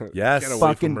was gonna say, yes, get away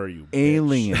fucking from her, you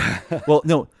Alien. bitch. Well,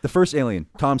 no, the first Alien,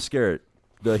 Tom Skerritt,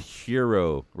 the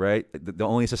hero, right? The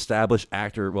only established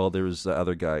actor. Well, there was the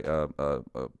other guy,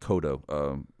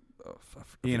 Kodo.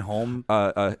 Ian Holm,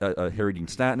 Harry Dean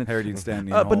Stanton, Ian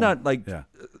but Holm. not like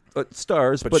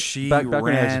stars. But she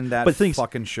ran that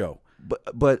fucking show.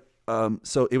 But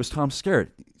so it was Tom Skerritt.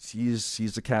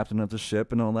 He's the captain of the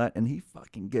ship and all that, and he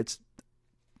fucking gets.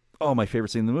 Oh, my favorite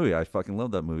scene in the movie. I fucking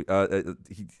love that movie.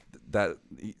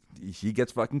 He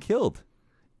gets fucking killed,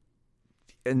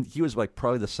 and he was like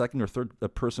probably the second or third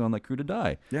person on that crew to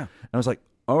die. Yeah, and I was like,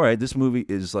 all right, this movie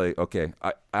is like, okay.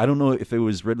 I don't know if it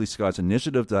was Ridley Scott's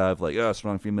initiative to have like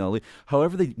strong female lead.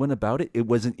 However they went about it, it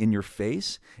wasn't in your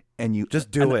face, and you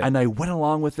just do it. And I went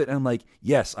along with it, and I'm like,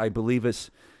 yes, I believe it's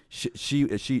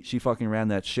she fucking ran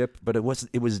that ship, but it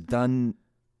was done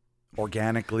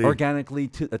organically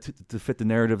to fit the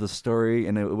narrative of the story,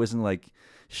 and it wasn't like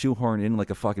shoehorned in like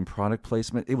a fucking product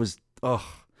placement. It was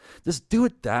just do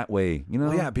it that way,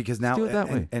 Well, yeah, because now do it that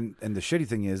way. And the shitty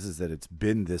thing is that it's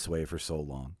been this way for so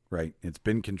long, right? It's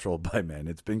been controlled by men.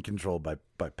 It's been controlled by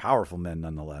powerful men,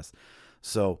 nonetheless.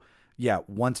 So yeah,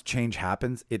 once change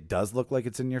happens, it does look like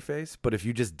it's in your face. But if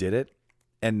you just did it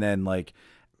and then like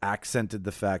accented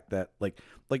the fact that like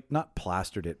not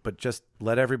plastered it, but just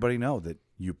let everybody know that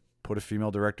you put a female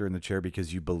director in the chair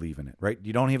because you believe in it, right?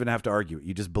 You don't even have to argue it.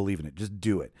 You just believe in it. Just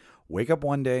do it. Wake up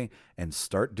one day and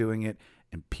start doing it,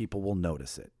 and people will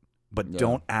notice it. But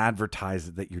don't advertise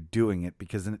it that you're doing it,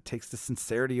 because then it takes the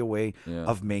sincerity away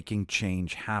of making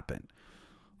change happen.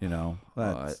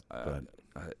 Welcome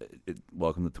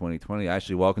to 2020.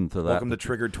 Actually, welcome to that. Welcome to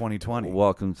Triggered 2020.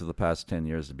 Welcome to the past 10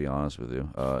 years. To be honest with you,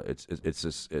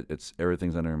 it's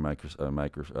everything's under a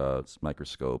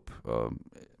microscope.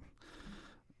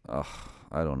 I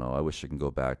don't know. I wish I can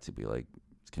go back to be like,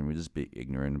 can we just be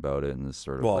ignorant about it and just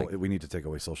sort of we need to take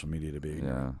away social media to be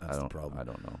ignorant. That's the problem. I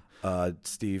don't know.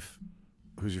 Steve,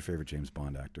 who's your favorite James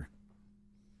Bond actor?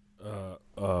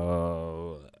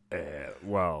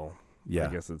 Well, yeah, I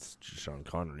guess it's Sean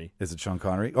Connery. Is it Sean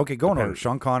Connery? Okay, go in order.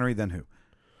 Sean Connery, then who?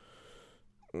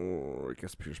 I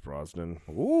guess Pierce Brosnan.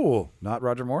 Ooh, not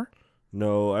Roger Moore?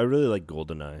 No, I really like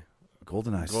GoldenEye.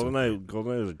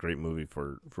 GoldenEye is a great movie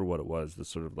for what it was. To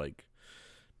sort of like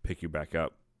pick you back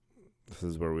up. This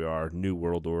is where we are. New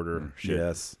World Order. Shit.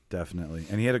 Yes, definitely.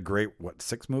 And he had a great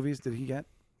 6 movies did he get?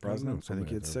 Brosnan? I think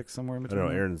he had 6 somewhere in between. I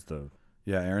don't know.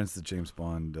 Aaron's the James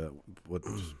Bond.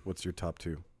 What's your top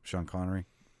 2? Sean Connery?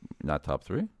 Not top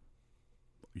 3?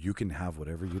 You can have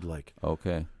whatever you'd like.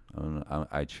 Okay.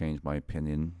 I changed my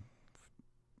opinion.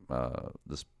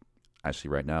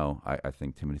 Actually, right now, I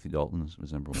think Timothy Dalton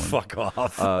was number 1. Fuck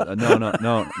off.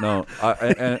 No.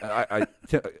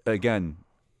 Again,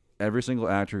 every single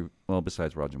actor, well,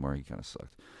 besides Roger Moore, he kind of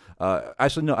sucked.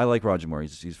 Actually, no, I like Roger Moore.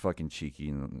 He's fucking cheeky,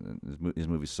 and his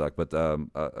movies suck. But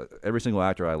every single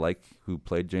actor I like who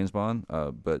played James Bond,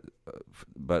 but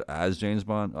as James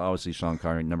Bond, obviously Sean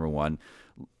Connery, number 1.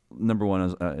 Number 1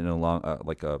 is in a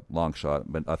long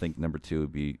shot, but I think number 2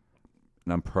 would be,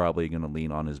 and I'm probably going to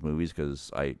lean on his movies because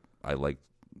I like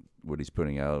what he's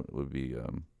putting out, would be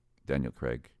Daniel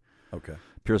Craig. Okay.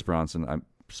 Pierce Brosnan, I'm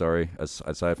sorry.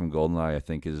 Aside from GoldenEye, I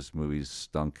think his movies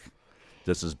stunk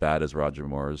just as bad as Roger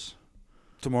Moore's.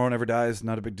 Tomorrow Never Dies,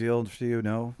 not a big deal for you,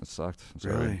 no? It sucked. I'm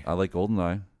sorry. Really? I like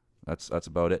GoldenEye. That's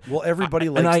about it. Well, everybody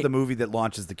likes the movie that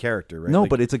launches the character, right? No,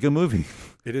 but it's a good movie.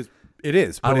 It is. It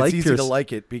is, but I it's like easy to Pierce-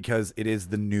 like it because it is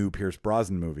the new Pierce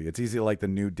Brosnan movie. It's easy to like the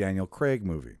new Daniel Craig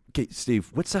movie. Okay, Steve,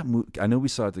 what's that movie? I know we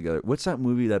saw it together. What's that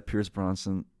movie that Pierce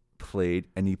Brosnan played,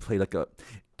 and he played like a...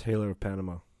 Taylor of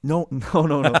Panama. No.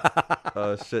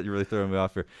 Oh, shit, you're really throwing me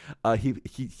off here.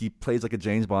 He plays like a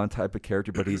James Bond type of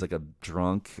character, but he's like a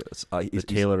drunk. The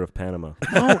Taylor of Panama.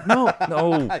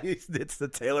 No. It's the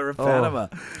Taylor of Panama.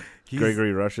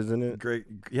 Gregory Rush is in it. Great,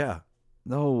 yeah.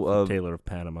 No, Taylor of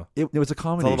Panama. it was a It's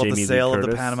comedy. all about Jamie the Lee sale of the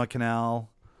Curtis. Panama Canal.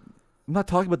 I'm not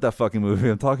talking about that fucking movie.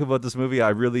 I'm talking about this movie I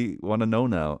really want to know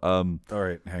now. All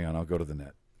right, hang on. I'll go to the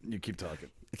net. You keep talking.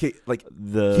 Okay, like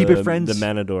The Keep It Friends. The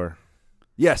Matador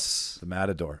yes, The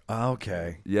Matador.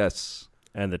 Okay. yes.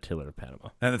 and the Taylor of Panama.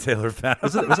 And the Taylor of Panama.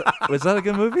 Was that a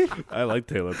good movie? I like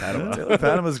Taylor of Panama. Taylor of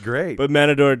Panama's great. But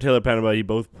Matador and Taylor of Panama, he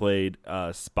both played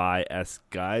spy-esque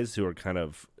guys who are kind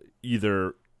of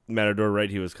either Matador, right?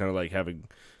 He was kind of like having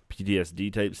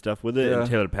PTSD type stuff with it, Yeah. and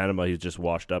Taylor of Panama, he's just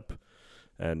washed up,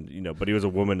 and but he was a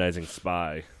womanizing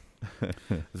spy.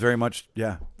 It's very much,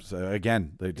 yeah. So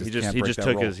again, they just He just can't he break just that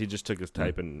took role. his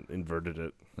type and inverted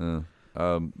it.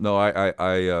 No,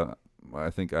 I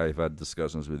think I've had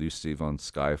discussions with you, Steve, on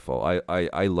Skyfall.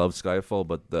 I love Skyfall,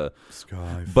 but the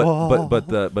Skyfall.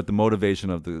 but the motivation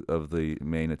of the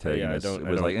main antagonist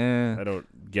was like, I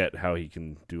don't get how he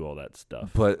can do all that stuff.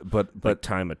 But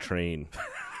Time a train,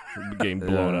 getting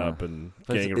blown Yeah. up, and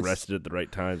But getting it's- arrested at the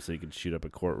right time so he can shoot up a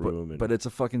courtroom. but it's a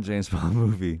fucking James Bond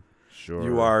movie. Sure,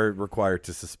 You are required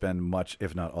to suspend much,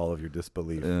 if not all, of your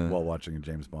disbelief Yeah. while watching a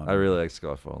James Bond. I really like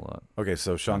Skyfall a lot. Okay,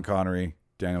 so Sean Connery,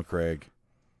 Daniel Craig,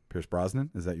 Pierce Brosnan.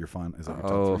 Is that your fun? Is that your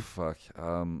top Oh three? fuck.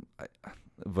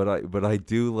 But I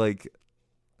do like.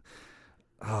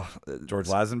 George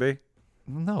Lazenby,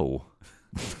 No.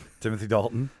 Timothy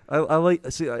Dalton, I like.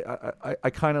 See, I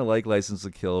kind of like License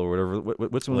to Kill or whatever.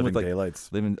 What's the one Living with like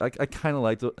Daylights. Living? I kind of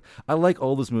like. I like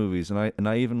all those movies, and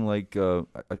I even like. I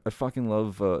fucking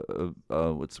love.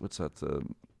 What's that?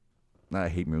 I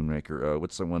hate Moonraker.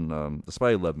 What's the one? The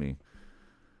Spy Who Loved Me.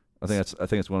 I think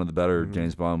it's one of the better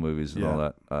James Bond movies and all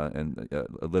that. And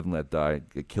Live and Let Die,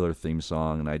 a killer theme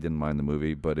song, and I didn't mind the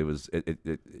movie, but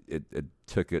it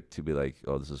took it to be like,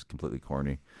 oh, this is completely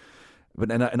corny. But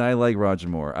and I like Roger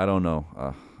Moore. I don't know.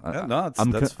 That's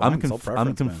fine. It's all I'm preference,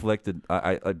 man. conflicted.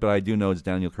 But I do know it's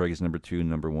Daniel Craig is number 2,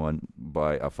 number 1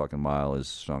 by a fucking mile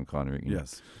is Sean Connery.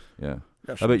 Yes. Yeah.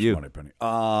 Gosh, How about you?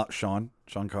 Sean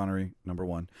Connery, number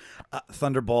 1.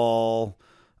 Thunderball.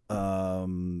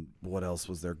 What else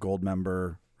was there?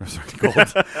 Goldmember. Sorry,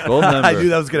 Goldmember. I knew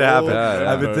that was gonna happen.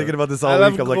 Yeah. I've been thinking about this all I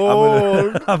week. love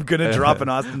I'm like, I'm gonna drop an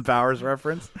Austin Powers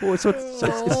reference. Oh,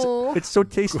 it's so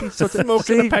tasty. So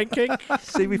smoking a pancake,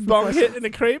 Savvy bong hit in a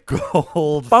crepe.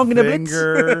 Gold Bong in a blitz.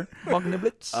 finger. Bong in a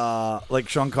blitz. Like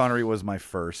Sean Connery was my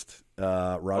first.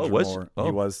 Roger was? Moore. Oh.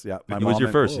 He was. Yeah, He was your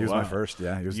first? He was Oh, my wow. first.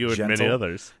 Yeah, he was. You and gentle. many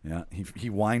others. Yeah,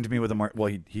 he wined me with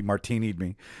a he martini'd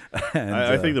me. And,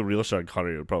 I think the real Sean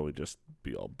Connery would probably just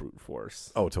be all brute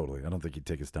force. Oh, totally. I don't think he'd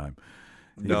take his time.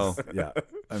 No. Yeah.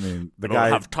 I mean, the I guy.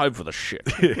 don't have time for the shit.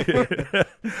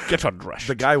 Get undressed.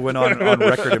 The guy went on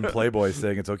record in Playboy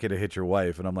saying it's okay to hit your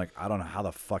wife, and I'm like, I don't know how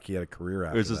the fuck he had a career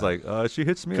after It was just that. like, she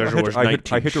hits me. Because I it was hit her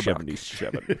back.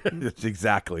 1977.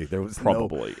 Exactly. There was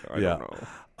Probably. No, I don't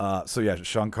know. So yeah,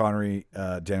 Sean Connery,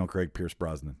 Daniel Craig, Pierce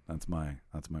Brosnan. That's my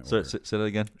order. Say that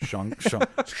again. Sean.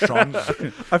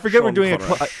 I forget we're Sean doing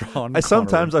Connery. Sean I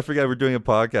sometimes Connery. I forget we're doing a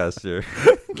podcast here.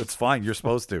 That's fine. You're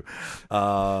supposed to.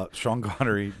 Sean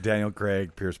Connery, Daniel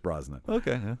Craig, Pierce Brosnan.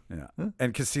 Okay. Yeah,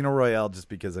 and Casino Royale, just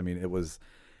because I mean it was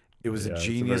a Yeah, it's a very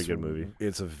genius. good movie.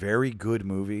 It's a very good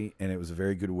movie, and it was a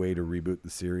very good way to reboot the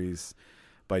series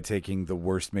by taking the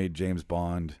worst made James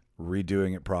Bond,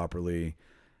 redoing it properly,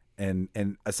 and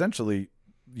essentially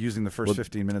using the first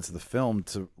 15 minutes of the film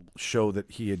to show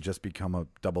that he had just become a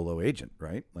 00 agent,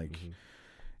 right? Like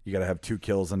you got to have 2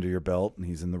 kills under your belt, and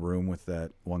he's in the room with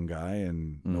that one guy,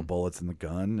 and no bullets in the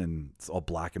gun, and it's all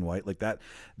black and white. Like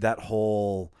that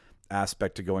whole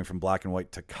aspect to going from black and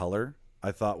white to color,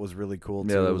 I thought was really cool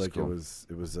too. Yeah, that was like cool.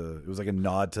 it was like a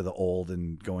nod to the old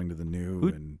and going to the new. Who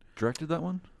And directed that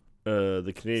one?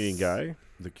 The Canadian guy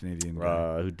the Canadian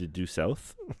guy. who did Due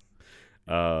South.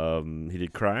 He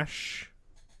did Crash.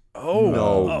 He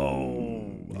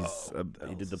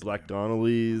did the Black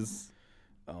Donnellys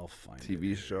I'll find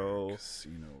TV it. show.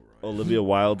 Casino Royale. Olivia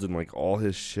Wilde's in like all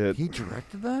his shit. He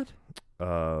directed that?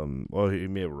 Well, he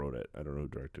may have wrote it. I don't know who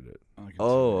directed it. I can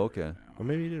Oh, tell okay. Or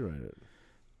maybe he did write it.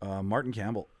 you. Martin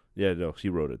Campbell. Yeah, no, he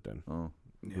wrote it then. Oh.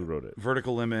 Who wrote it?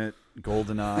 Vertical Limit,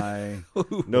 GoldenEye,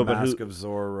 No, but Mask who? of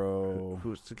Zorro.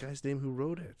 Who's the guy's name who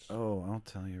wrote it? Oh, I'll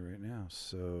tell you right now.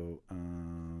 So,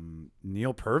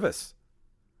 Neil Purvis.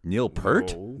 Neil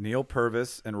Peart, No. Neil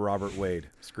Purvis and Robert Wade.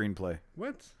 Screenplay.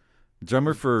 What?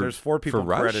 drummer for There's 4 people for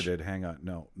Rush? credited. Hang on.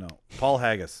 No. Paul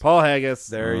Haggis. Paul Haggis.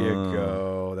 There you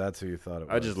go. That's who you thought it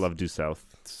was. I just love Due South.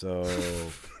 So,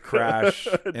 Crash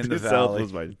in the Due South Valley.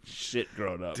 was my shit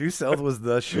growing up. Due South was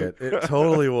the shit. It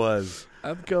totally was.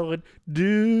 I'm going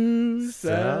due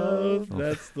South. south.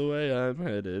 That's the way I'm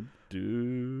headed.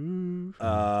 Due.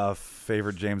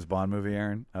 Favorite James Bond movie,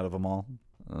 Aaron, out of them all?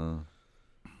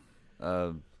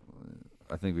 I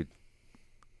think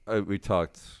we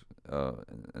talked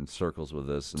in circles with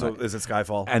this. So is it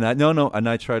Skyfall? And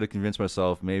I try to convince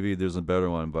myself maybe there's a better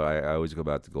one, but I always go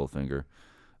back to Goldfinger.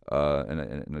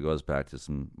 And it goes back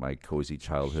to my cozy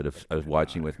childhood of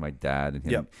watching with my dad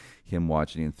and him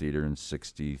watching in theater in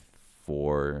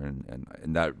 '64,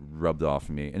 and that rubbed off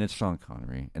on me. And it's Sean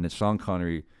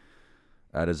Connery,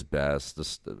 at his best,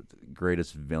 the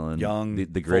greatest villain, Young, the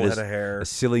full greatest, head of hair. a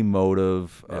silly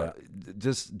motive, Yeah.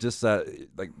 just that,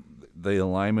 like the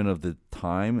alignment of the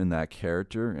time and that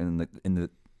character and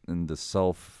the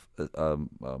self,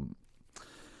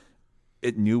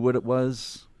 it knew what it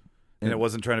was. And it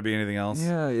wasn't trying to be anything else?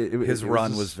 Yeah. His it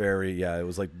run just- was very, it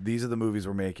was like, these are the movies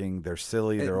we're making. They're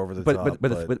silly. They're over the but, top.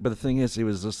 But the thing is, it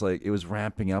was just like, it was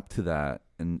ramping up to that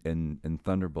in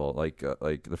Thunderbolt. Like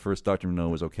the first Dr. No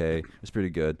was okay. It was pretty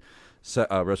good.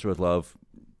 Russia with Love,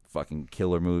 fucking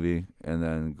killer movie. And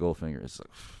then Goldfinger is like,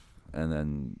 and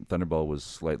then Thunderbolt was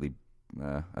slightly,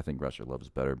 I think Russia with Love is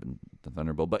better than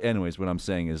Thunderbolt. But anyways, what I'm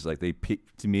saying is like they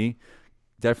peaked, to me,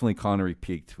 definitely Connery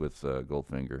peaked with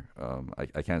Goldfinger.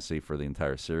 I can't say for the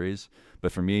entire series,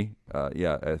 but for me,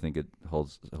 I think it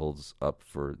holds up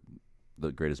for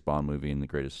the greatest Bond movie and the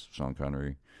greatest Sean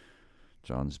Connery,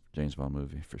 James Bond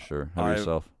movie for sure. How about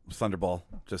yourself? Thunderball,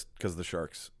 just because of the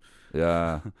sharks.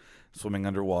 Yeah. Swimming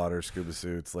underwater, scuba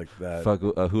suits, like that. Fuck.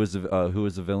 Who was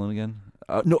the villain again?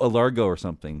 No, a Largo or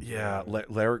something. Yeah,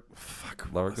 Largo?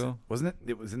 Wasn't it?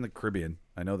 It was in the Caribbean.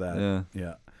 I know that.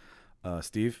 Yeah.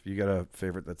 Steve, you got a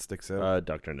favorite that sticks out?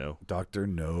 Dr. No. Dr.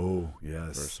 No,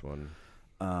 yes. First one.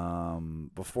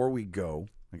 Before we go,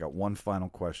 I got one final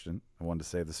question. I wanted to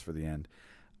save this for the end.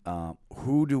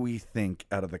 Who do we think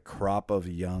out of the crop of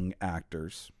young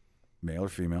actors, male or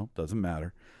female, doesn't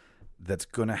matter, that's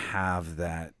going to have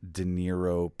that De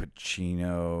Niro,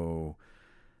 Pacino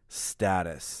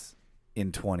status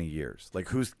in 20 years? Like,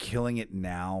 who's killing it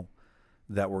now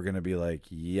that we're going to be like,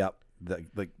 yep,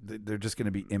 they're just going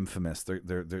to be infamous. They're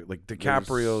like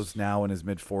DiCaprio's now in his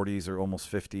mid 40s or almost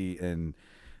 50, and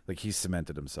like he's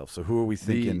cemented himself. So who are we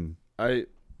thinking?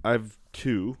 I've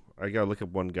 2. I gotta look up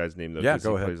one guy's name though. Yeah, 'cause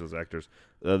go he ahead. plays those actors.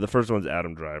 The first one's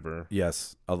Adam Driver.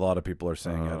 Yes, a lot of people are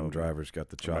saying Adam Driver's got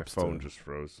the chops. My phone just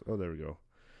froze. Oh, there we go.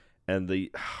 And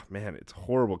man, it's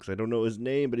horrible because I don't know his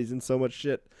name, but he's in so much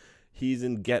shit. He's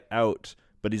in Get Out,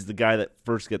 but he's the guy that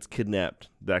first gets kidnapped.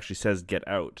 That actually says Get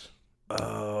Out.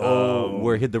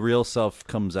 Where the real self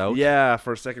comes out. Yeah,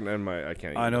 for a second, and I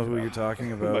can't. I know even- who you're talking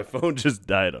My about. phone just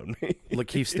died on me.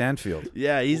 Lakeith Stanfield.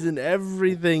 Yeah, he's in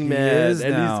everything, He man. is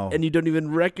and now. and you don't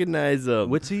even recognize him.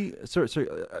 What's he? Sorry.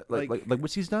 Like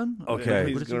what's he's done? Okay.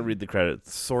 He's What is gonna he- read the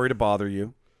credits. Sorry to bother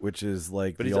you, which is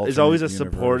like, But the he's alternate always a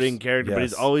universe. supporting character, but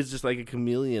he's Yes. always just like a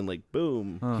chameleon, like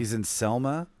boom. Huh. He's in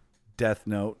Selma, Death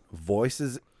Note,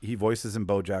 he voices in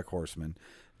BoJack Horseman,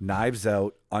 Knives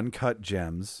Out, Uncut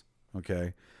Gems,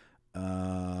 okay,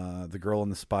 The Girl in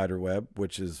the Spider Web,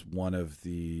 which is one of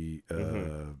the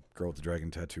Girl with the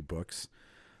Dragon Tattoo books,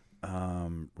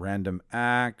 Random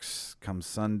Acts, Come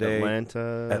Sunday,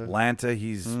 Atlanta.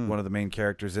 He's one of the main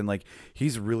characters, and like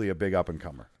he's really a big up and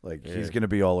comer. Like he's gonna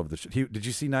be all over the shit. Did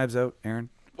you see Knives Out, Aaron?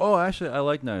 Oh, actually, I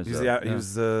like Knives He was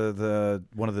the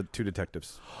one of the 2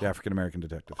 detectives, the African American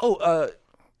detective. Oh,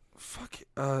 fuck.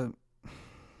 I'm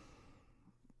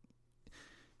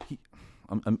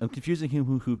confusing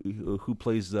him who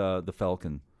plays the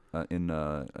Falcon in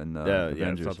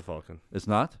Avengers. it's not the Falcon. It's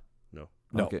not? No.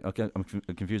 No. Okay. I'm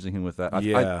confusing him with that. I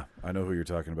know who you're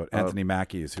talking about. Anthony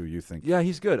Mackie is who you think. Yeah,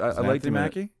 he's good. I Is it like Anthony him.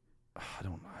 Mackie? I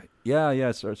don't know. Yeah.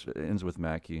 It ends with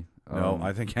Mackie. No,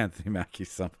 I think Anthony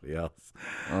Mackie's somebody else.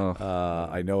 Oh.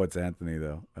 I know it's Anthony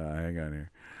though. Hang on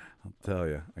here. I'll tell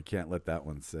you. I can't let that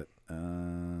one sit.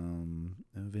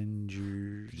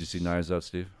 Avengers. Did you see Knives Out,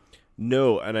 Steve?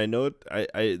 No, and I know it.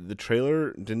 The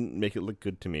trailer didn't make it look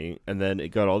good to me, and then it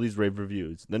got all these rave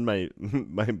reviews. Then my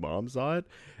mom saw it,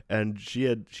 and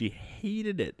she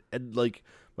hated it. And like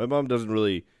my mom doesn't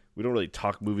really we don't really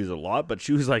talk movies a lot, but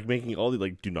she was like making all the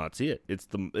like, do not see it. It's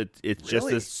just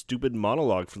Really? this stupid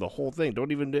monologue for the whole thing.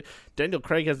 Don't even Daniel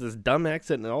Craig has this dumb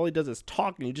accent, and all he does is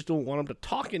talk, and you just don't want him to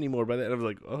talk anymore. By the end, I was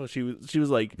like, oh, she was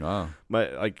like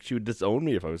she would disown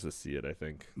me if I was to see it. I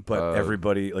think. But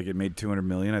everybody, like, it made $200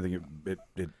 million. I think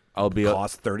it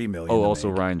cost $30 million. Oh, to also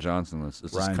make. Ryan Johnson. This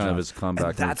is Ryan kind of Johnson. his comeback.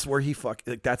 And that's where he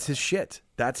that's his shit.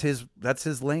 That's his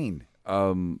lane.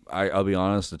 I'll be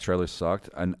honest. The trailer sucked,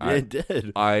 and It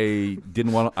did. I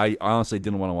honestly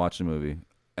didn't want to watch the movie,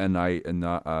 and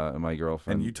my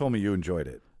girlfriend. And you told me you enjoyed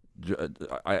it.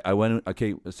 I went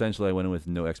essentially I went in with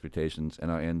no expectations,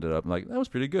 and I ended up like that was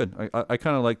pretty good. I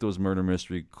kind of like those murder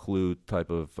mystery Clue type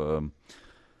of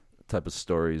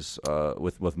stories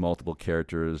with multiple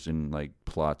characters and like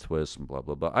plot twists and blah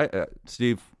blah blah.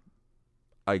 Steve,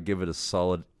 I give it a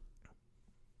solid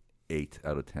 8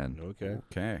 out of 10.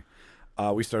 Okay.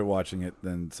 We started watching it,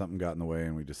 then something got in the way,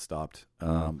 and we just stopped.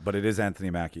 But it is Anthony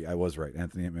Mackie. I was right.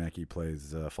 Anthony Mackie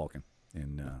plays Falcon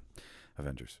in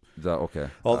Avengers. Okay.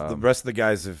 Well, the rest of the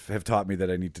guys have taught me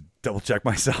that I need to double check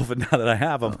myself, and now that I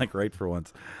have, I'm like right for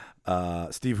once.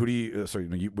 Steve, who do you? Sorry,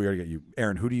 no, we already got you.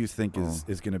 Aaron, who do you think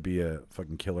is going to be a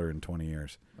fucking killer in 20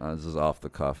 years? This is off the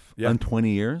cuff. Yeah. In 20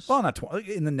 years? Well, not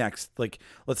 20. In the next, like,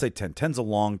 let's say 10. 10's a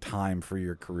long time for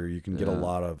your career. You can get a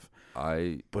lot of.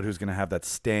 But who's going to have that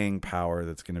staying power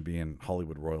that's going to be in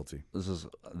Hollywood royalty? It's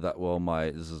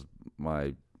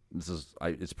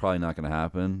probably not going to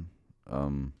happen.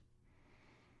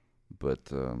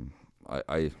 But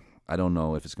I don't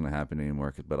know if it's going to happen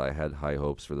anymore. But I had high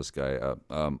hopes for this guy.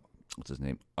 What's his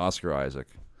name? Oscar Isaac.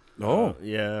 Oh,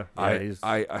 yeah. I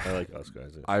like Oscar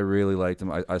Isaac. I really liked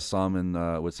him. I saw him in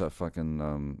what's that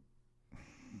fucking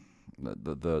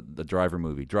the Driver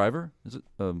movie. Driver? Is it?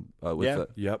 Yeah.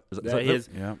 Yep.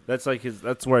 That's like his.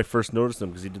 That's where I first noticed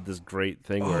him because he did this great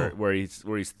thing where he's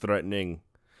threatening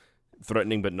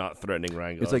but not threatening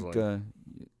Ryan Gosling. It's like.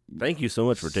 Thank you so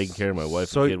much for taking care of my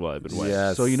wife and kid while I've been away.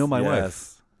 Yes, so you know my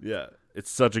wife. Yeah, it's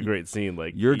such a great scene.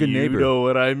 Like you're a good neighbor. You know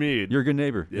what I mean. You're a good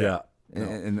neighbor. Yeah.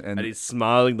 And he's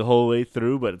smiling the whole way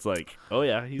through, but it's like, oh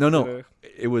yeah, no.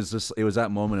 It was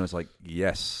that moment. It was like,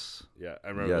 yes. Yeah, I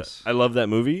remember that. I love that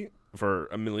movie for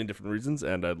a million different reasons,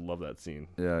 and I love that scene.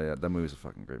 Yeah, that movie's a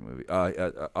fucking great movie.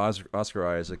 Oscar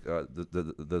Isaac,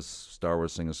 the Star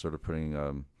Wars thing is sort of putting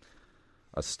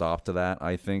a stop to that,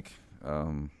 I think,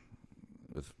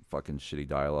 with fucking shitty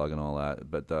dialogue and all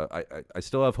that. But I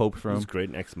still have hope for him. He's great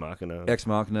in Ex Machina. Ex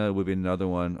Machina would be another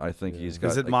one. I think he's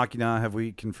got. Is it Machina? Have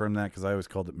we confirmed that? Because I always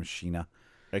called it Machina.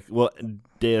 Well,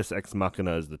 Deus Ex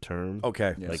Machina is the term.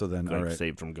 Okay, like, so then, like all right.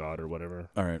 saved from God or whatever.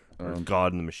 All right. Or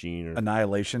God in the Machine. Or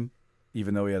Annihilation.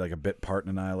 Even though he had like a bit part in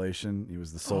Annihilation, he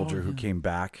was the soldier who came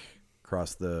back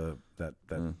across that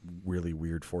really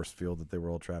weird force field that they were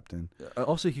all trapped in.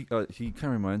 Also, he kind of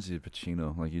reminds me of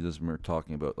Pacino. Like, you just were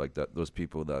talking about like that those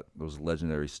people those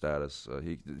legendary status.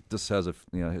 He just has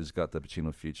he's got the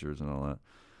Pacino features and all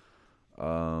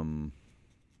that.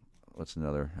 What's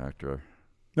another actor?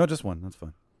 No, just one. That's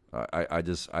fine.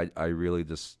 I really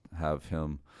just have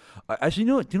him. Actually, you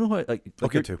know what? Do you know what? Like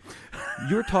Okay, too.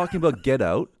 You were talking about Get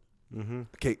Out. Mm-hmm.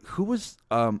 Okay, who was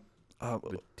the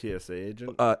TSA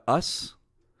agent? Us,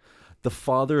 the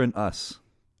father in Us.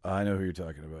 I know who you're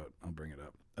talking about. I'll bring it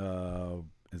up.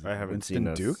 Is it I haven't Winston seen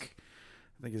this. Duke?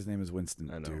 I think his name is Winston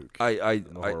Duke.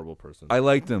 I'm a horrible person. I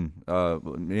liked him.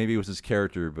 Maybe it was his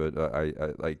character, but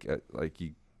I like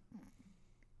he.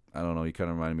 I don't know. He kind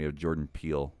of reminded me of Jordan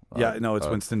Peele. Yeah, no, it's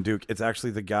Winston Duke. It's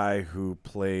actually the guy who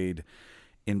played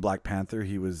in Black Panther.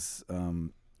 He was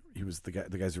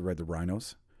the guys who ride the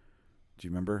rhinos. Do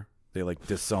you remember? They like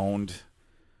disowned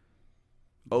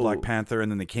Black Panther,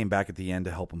 and then they came back at the end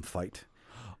to help him fight.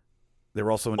 They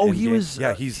were also in. He was.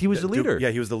 Yeah, he was the leader. Duke,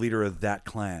 yeah, he was the leader of that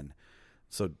clan.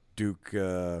 So Duke,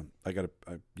 Duke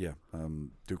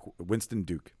Winston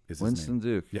Duke is his Winston name.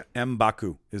 Duke. Yeah,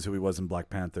 M'Baku is who he was in Black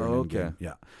Panther. Oh, okay.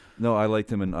 Yeah. No, I liked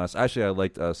him in Us. Actually, I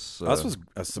liked Us. Us was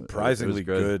a surprisingly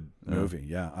good Yeah. movie.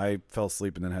 Yeah, I fell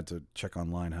asleep and then had to check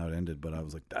online how it ended. But I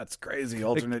was like, "That's crazy!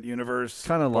 Alternate universe."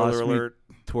 Kind of Spoiler lost alert.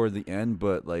 me toward the end,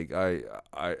 but like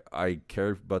I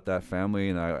cared about that family,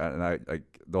 and I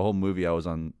the whole movie I was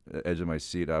on the edge of my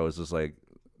seat. I was just like,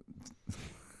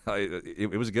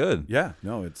 it was good. Yeah,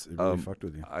 no, it really fucked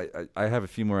with you. I have a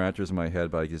few more actors in my head,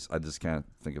 but I just can't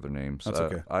think of their names. That's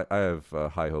okay. I have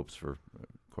high hopes for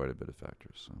quite a bit of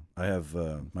actors. So. I have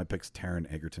my pick's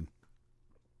Taron Egerton.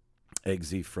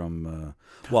 Eggsy from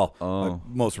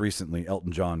most recently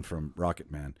Elton John from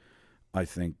Rocket Man. I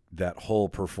think that whole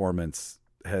performance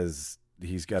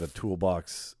he's got a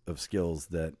toolbox of skills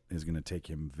that is going to take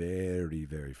him very,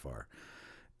 very far.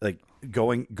 like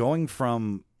going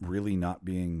from really not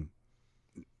being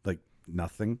like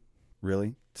nothing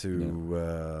really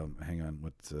to hang on,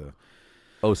 what's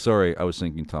Oh, sorry. I was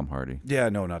thinking Tom Hardy. yeah,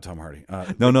 no, not Tom Hardy.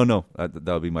 No. That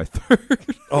would be my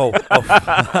third. Oh.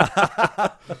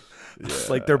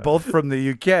 Like they're both from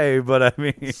the UK, but I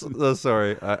mean,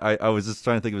 Sorry. I was just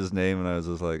trying to think of his name, and I was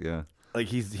just like, yeah. like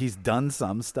he's done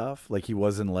some stuff. Like he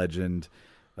was in Legend,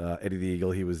 Eddie the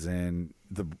Eagle. He was in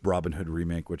the Robin Hood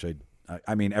remake, which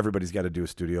I mean, everybody's got to do a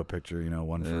studio picture,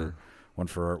 one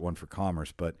for art, one for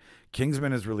commerce. But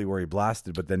Kingsman is really where he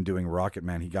blasted. But then doing Rocket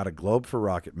Man, he got a Globe for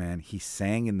Rocket Man. He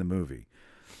sang in the movie.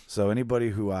 So anybody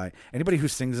who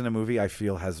sings in a movie, I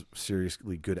feel has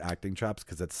seriously good acting chops,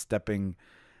 because that's stepping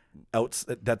out,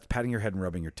 that's patting your head and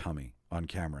rubbing your tummy on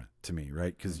camera to me,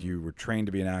 right? Because you were trained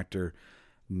to be an actor.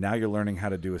 Now you're learning how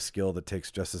to do a skill that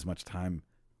takes just as much time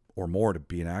or more to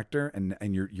be an actor, and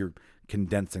you're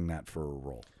condensing that for a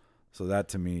role. So that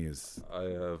to me is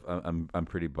I'm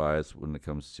pretty biased when it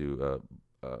comes to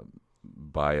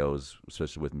bios,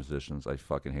 especially with musicians. I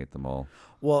fucking hate them all.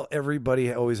 Well,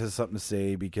 everybody always has something to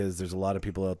say, because there's a lot of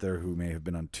people out there who may have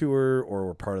been on tour or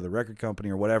were part of the record company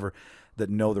or whatever that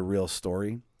know the real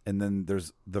story. And then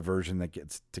there's the version that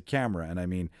gets to camera. And I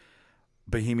mean,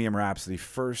 Bohemian Rhapsody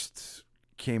first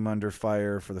came under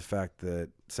fire for the fact that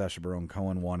Sacha Baron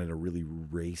Cohen wanted a really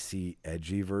racy,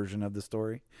 edgy version of the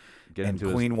story. And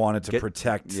Queen wanted to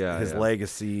protect his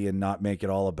legacy and not make it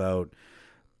all about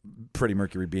Freddie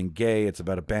Mercury being gay. It's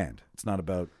about a band. It's not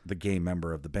about the gay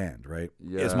member of the band, right?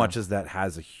 Yeah. As much as that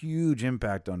has a huge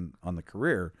impact on the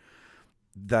career,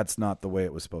 that's not the way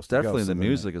it was supposed to go. Definitely So the then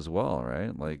music as well,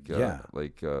 right? Like,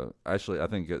 actually, I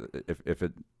think if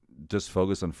it just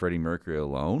focused on Freddie Mercury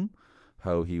alone,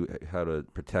 how to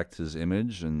protect his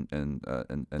image and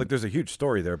like there's a huge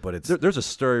story there, but it's there's a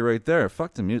story right there.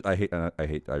 Fuck the music.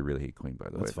 I really hate Queen, by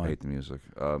the way. Fine. I hate the music.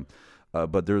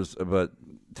 But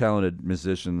talented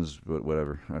musicians,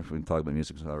 whatever. We can talk about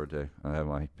music another day. I have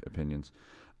my opinions.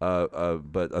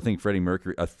 But I think Freddie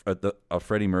Mercury, a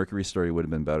Freddie Mercury story would have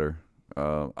been better.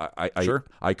 Sure.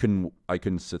 I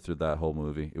couldn't sit through that whole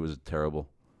movie. It was terrible.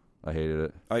 I hated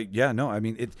it. I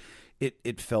mean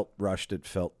it felt rushed. It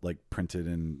felt like printed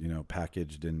and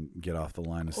packaged and get off the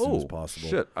line as soon as possible.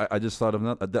 Shit! I just thought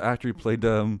of the actor who played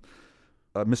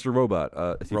Mr. Robot.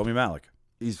 Rami Malek.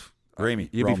 He's Rami.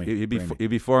 He'd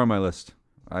be 4 on my list.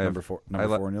 Number four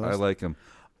on your list? I like him.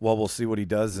 Well, we'll see what he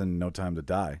does in No Time to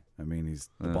Die. I mean, he's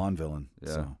the Bond villain.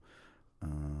 Yeah. So,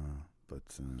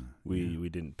 We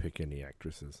didn't pick any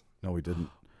actresses. no, we didn't.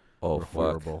 Oh, We're fuck.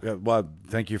 horrible. Yeah, well,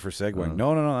 thank you for segueing.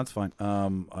 No, that's fine.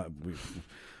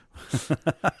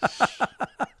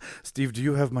 Steve, do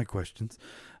you have my questions?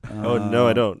 Oh no,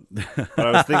 I don't.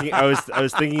 But I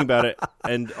was thinking about it,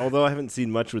 and although I haven't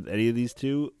seen much with any of these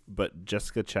two, but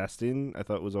Jessica Chastain I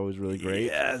thought was always really great.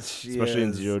 Yes, she especially is.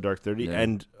 in Zero Dark 30, Yeah.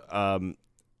 and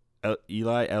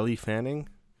Ellie Fanning.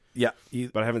 Yeah,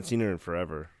 But I haven't seen her in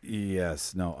forever.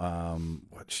 yes, no.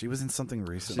 What, she was in something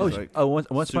recently. She's like Once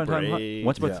upon Super a time. A.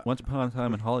 Once Yeah. upon a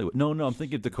time in Hollywood. No, I'm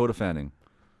thinking of Dakota Fanning.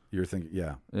 You're thinking,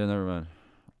 yeah. Yeah, never mind.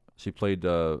 She played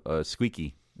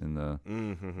Squeaky in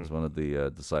Mm-hmm. as one of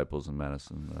the disciples in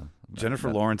Madison.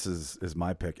 Jennifer Lawrence is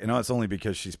my pick. And it's only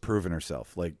because she's proven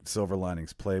herself. Like Silver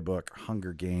Linings Playbook,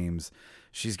 Hunger Games.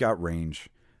 She's got range.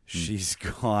 She's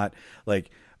got like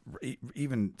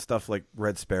even stuff like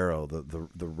Red Sparrow,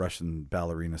 the Russian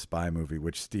ballerina spy movie,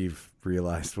 which Steve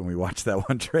realized when we watched that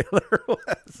one trailer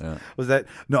was that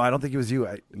no, I don't think it was you.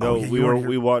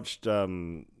 We watched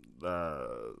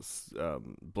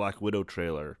Black Widow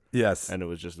trailer. Yes, And it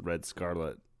was just Red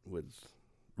Scarlet with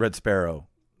Red Sparrow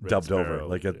dubbed Sparrow, over.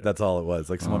 Like yeah. that's all it was.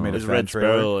 Like someone made it a was fan Red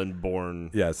trailer. Sparrow and Bourne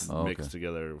Yes, Oh, mixed okay.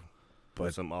 together But-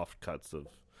 with some offcuts of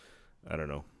I don't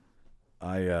know.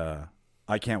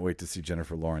 I can't wait to see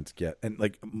Jennifer Lawrence get and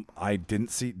like I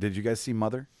didn't see. Did you guys see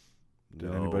Mother?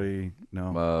 Did No. anybody?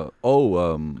 No.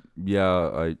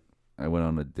 Yeah. I went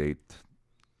on a date.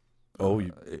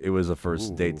 It was a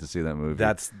first date to see that movie.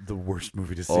 That's the worst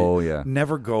movie to see. Oh, yeah.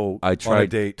 Never go I on a tried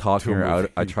date talking to a her out.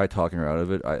 movie. I tried talking her out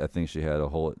of it. I think she had a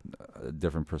whole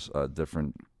different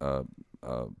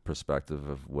perspective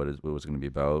of what it was going to be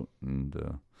about,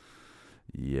 and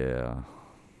yeah,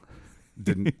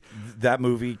 Didn't that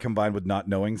movie combined with not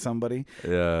knowing somebody?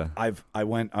 yeah. I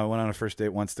went on a first date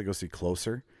once to go see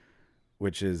Closer,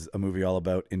 which is a movie all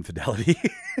about infidelity.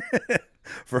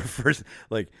 For a first,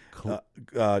 like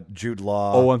Jude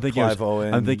Law. Oh, I'm thinking. Clive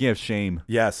Owen. I'm thinking of Shame.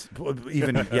 Yes,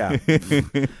 even yeah.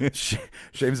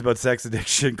 Shame's about sex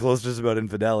addiction. Closer's about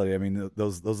infidelity. I mean,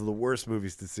 those are the worst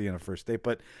movies to see on a first date.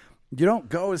 But you don't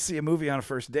go and see a movie on a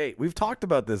first date. We've talked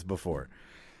about this before.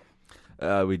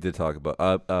 We did talk about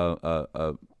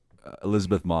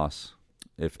Elizabeth Moss.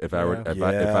 If I were to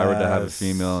have a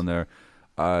female in there,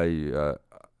 I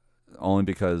only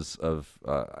because of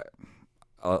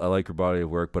I like her body of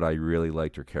work, but I really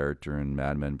liked her character in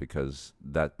Mad Men because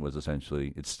that was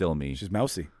essentially it's still me. She's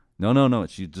mousy. No.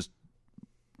 She just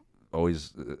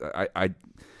always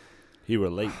He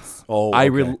relates. Oh, I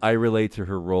okay. I relate to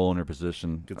her role and her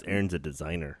position. Because Aaron's a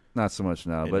designer. Not so much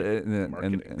now, but in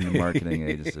the marketing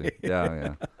agency.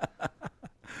 Yeah.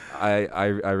 I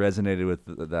resonated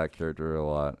with that character a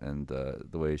lot, and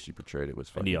the way she portrayed it was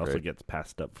fucking And he also great. gets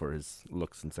passed up for his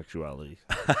looks and sexuality.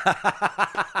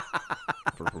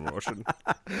 For promotion.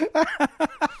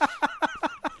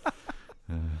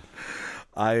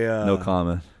 No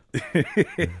comment.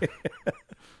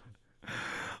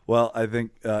 Well, I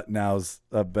think now's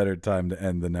a better time to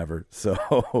end than ever.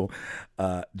 So,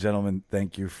 gentlemen,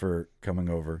 thank you for coming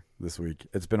over this week.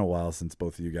 It's been a while since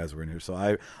both of you guys were in here.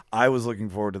 So I was looking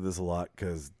forward to this a lot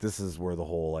because this is where the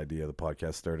whole idea of the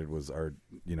podcast started was our,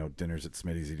 dinners at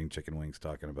Smitty's eating chicken wings,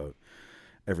 talking about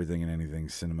everything and anything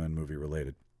cinema and movie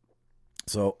related.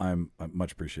 So I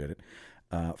much appreciate it.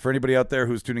 For anybody out there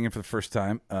who's tuning in for the first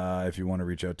time, if you want to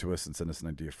reach out to us and send us an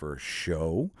idea for a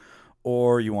show,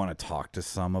 or you want to talk to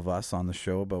some of us on the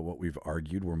show about what we've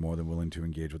argued, we're more than willing to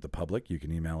engage with the public. You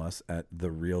can email us at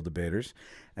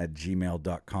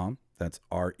thereeldebaters@gmail.com. That's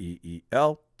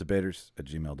REEL,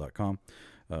 debaters@gmail.com.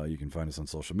 You can find us on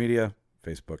social media,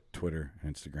 Facebook, Twitter,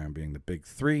 Instagram being the big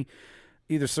three.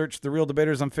 Either search The Real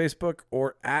Debaters on Facebook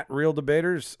or at Real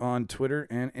Debaters on Twitter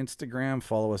and Instagram.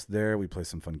 Follow us there. We play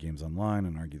some fun games online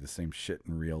and argue the same shit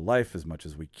in real life as much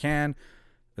as we can.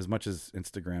 As much as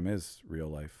Instagram is real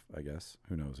life, I guess.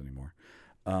 Who knows anymore?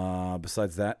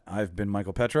 Besides that, I've been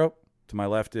Michael Petro. To my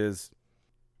left is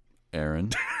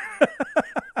Aaron.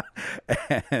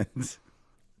 and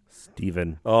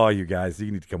Steven. oh, you guys, you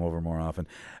need to come over more often.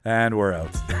 And we're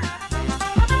out.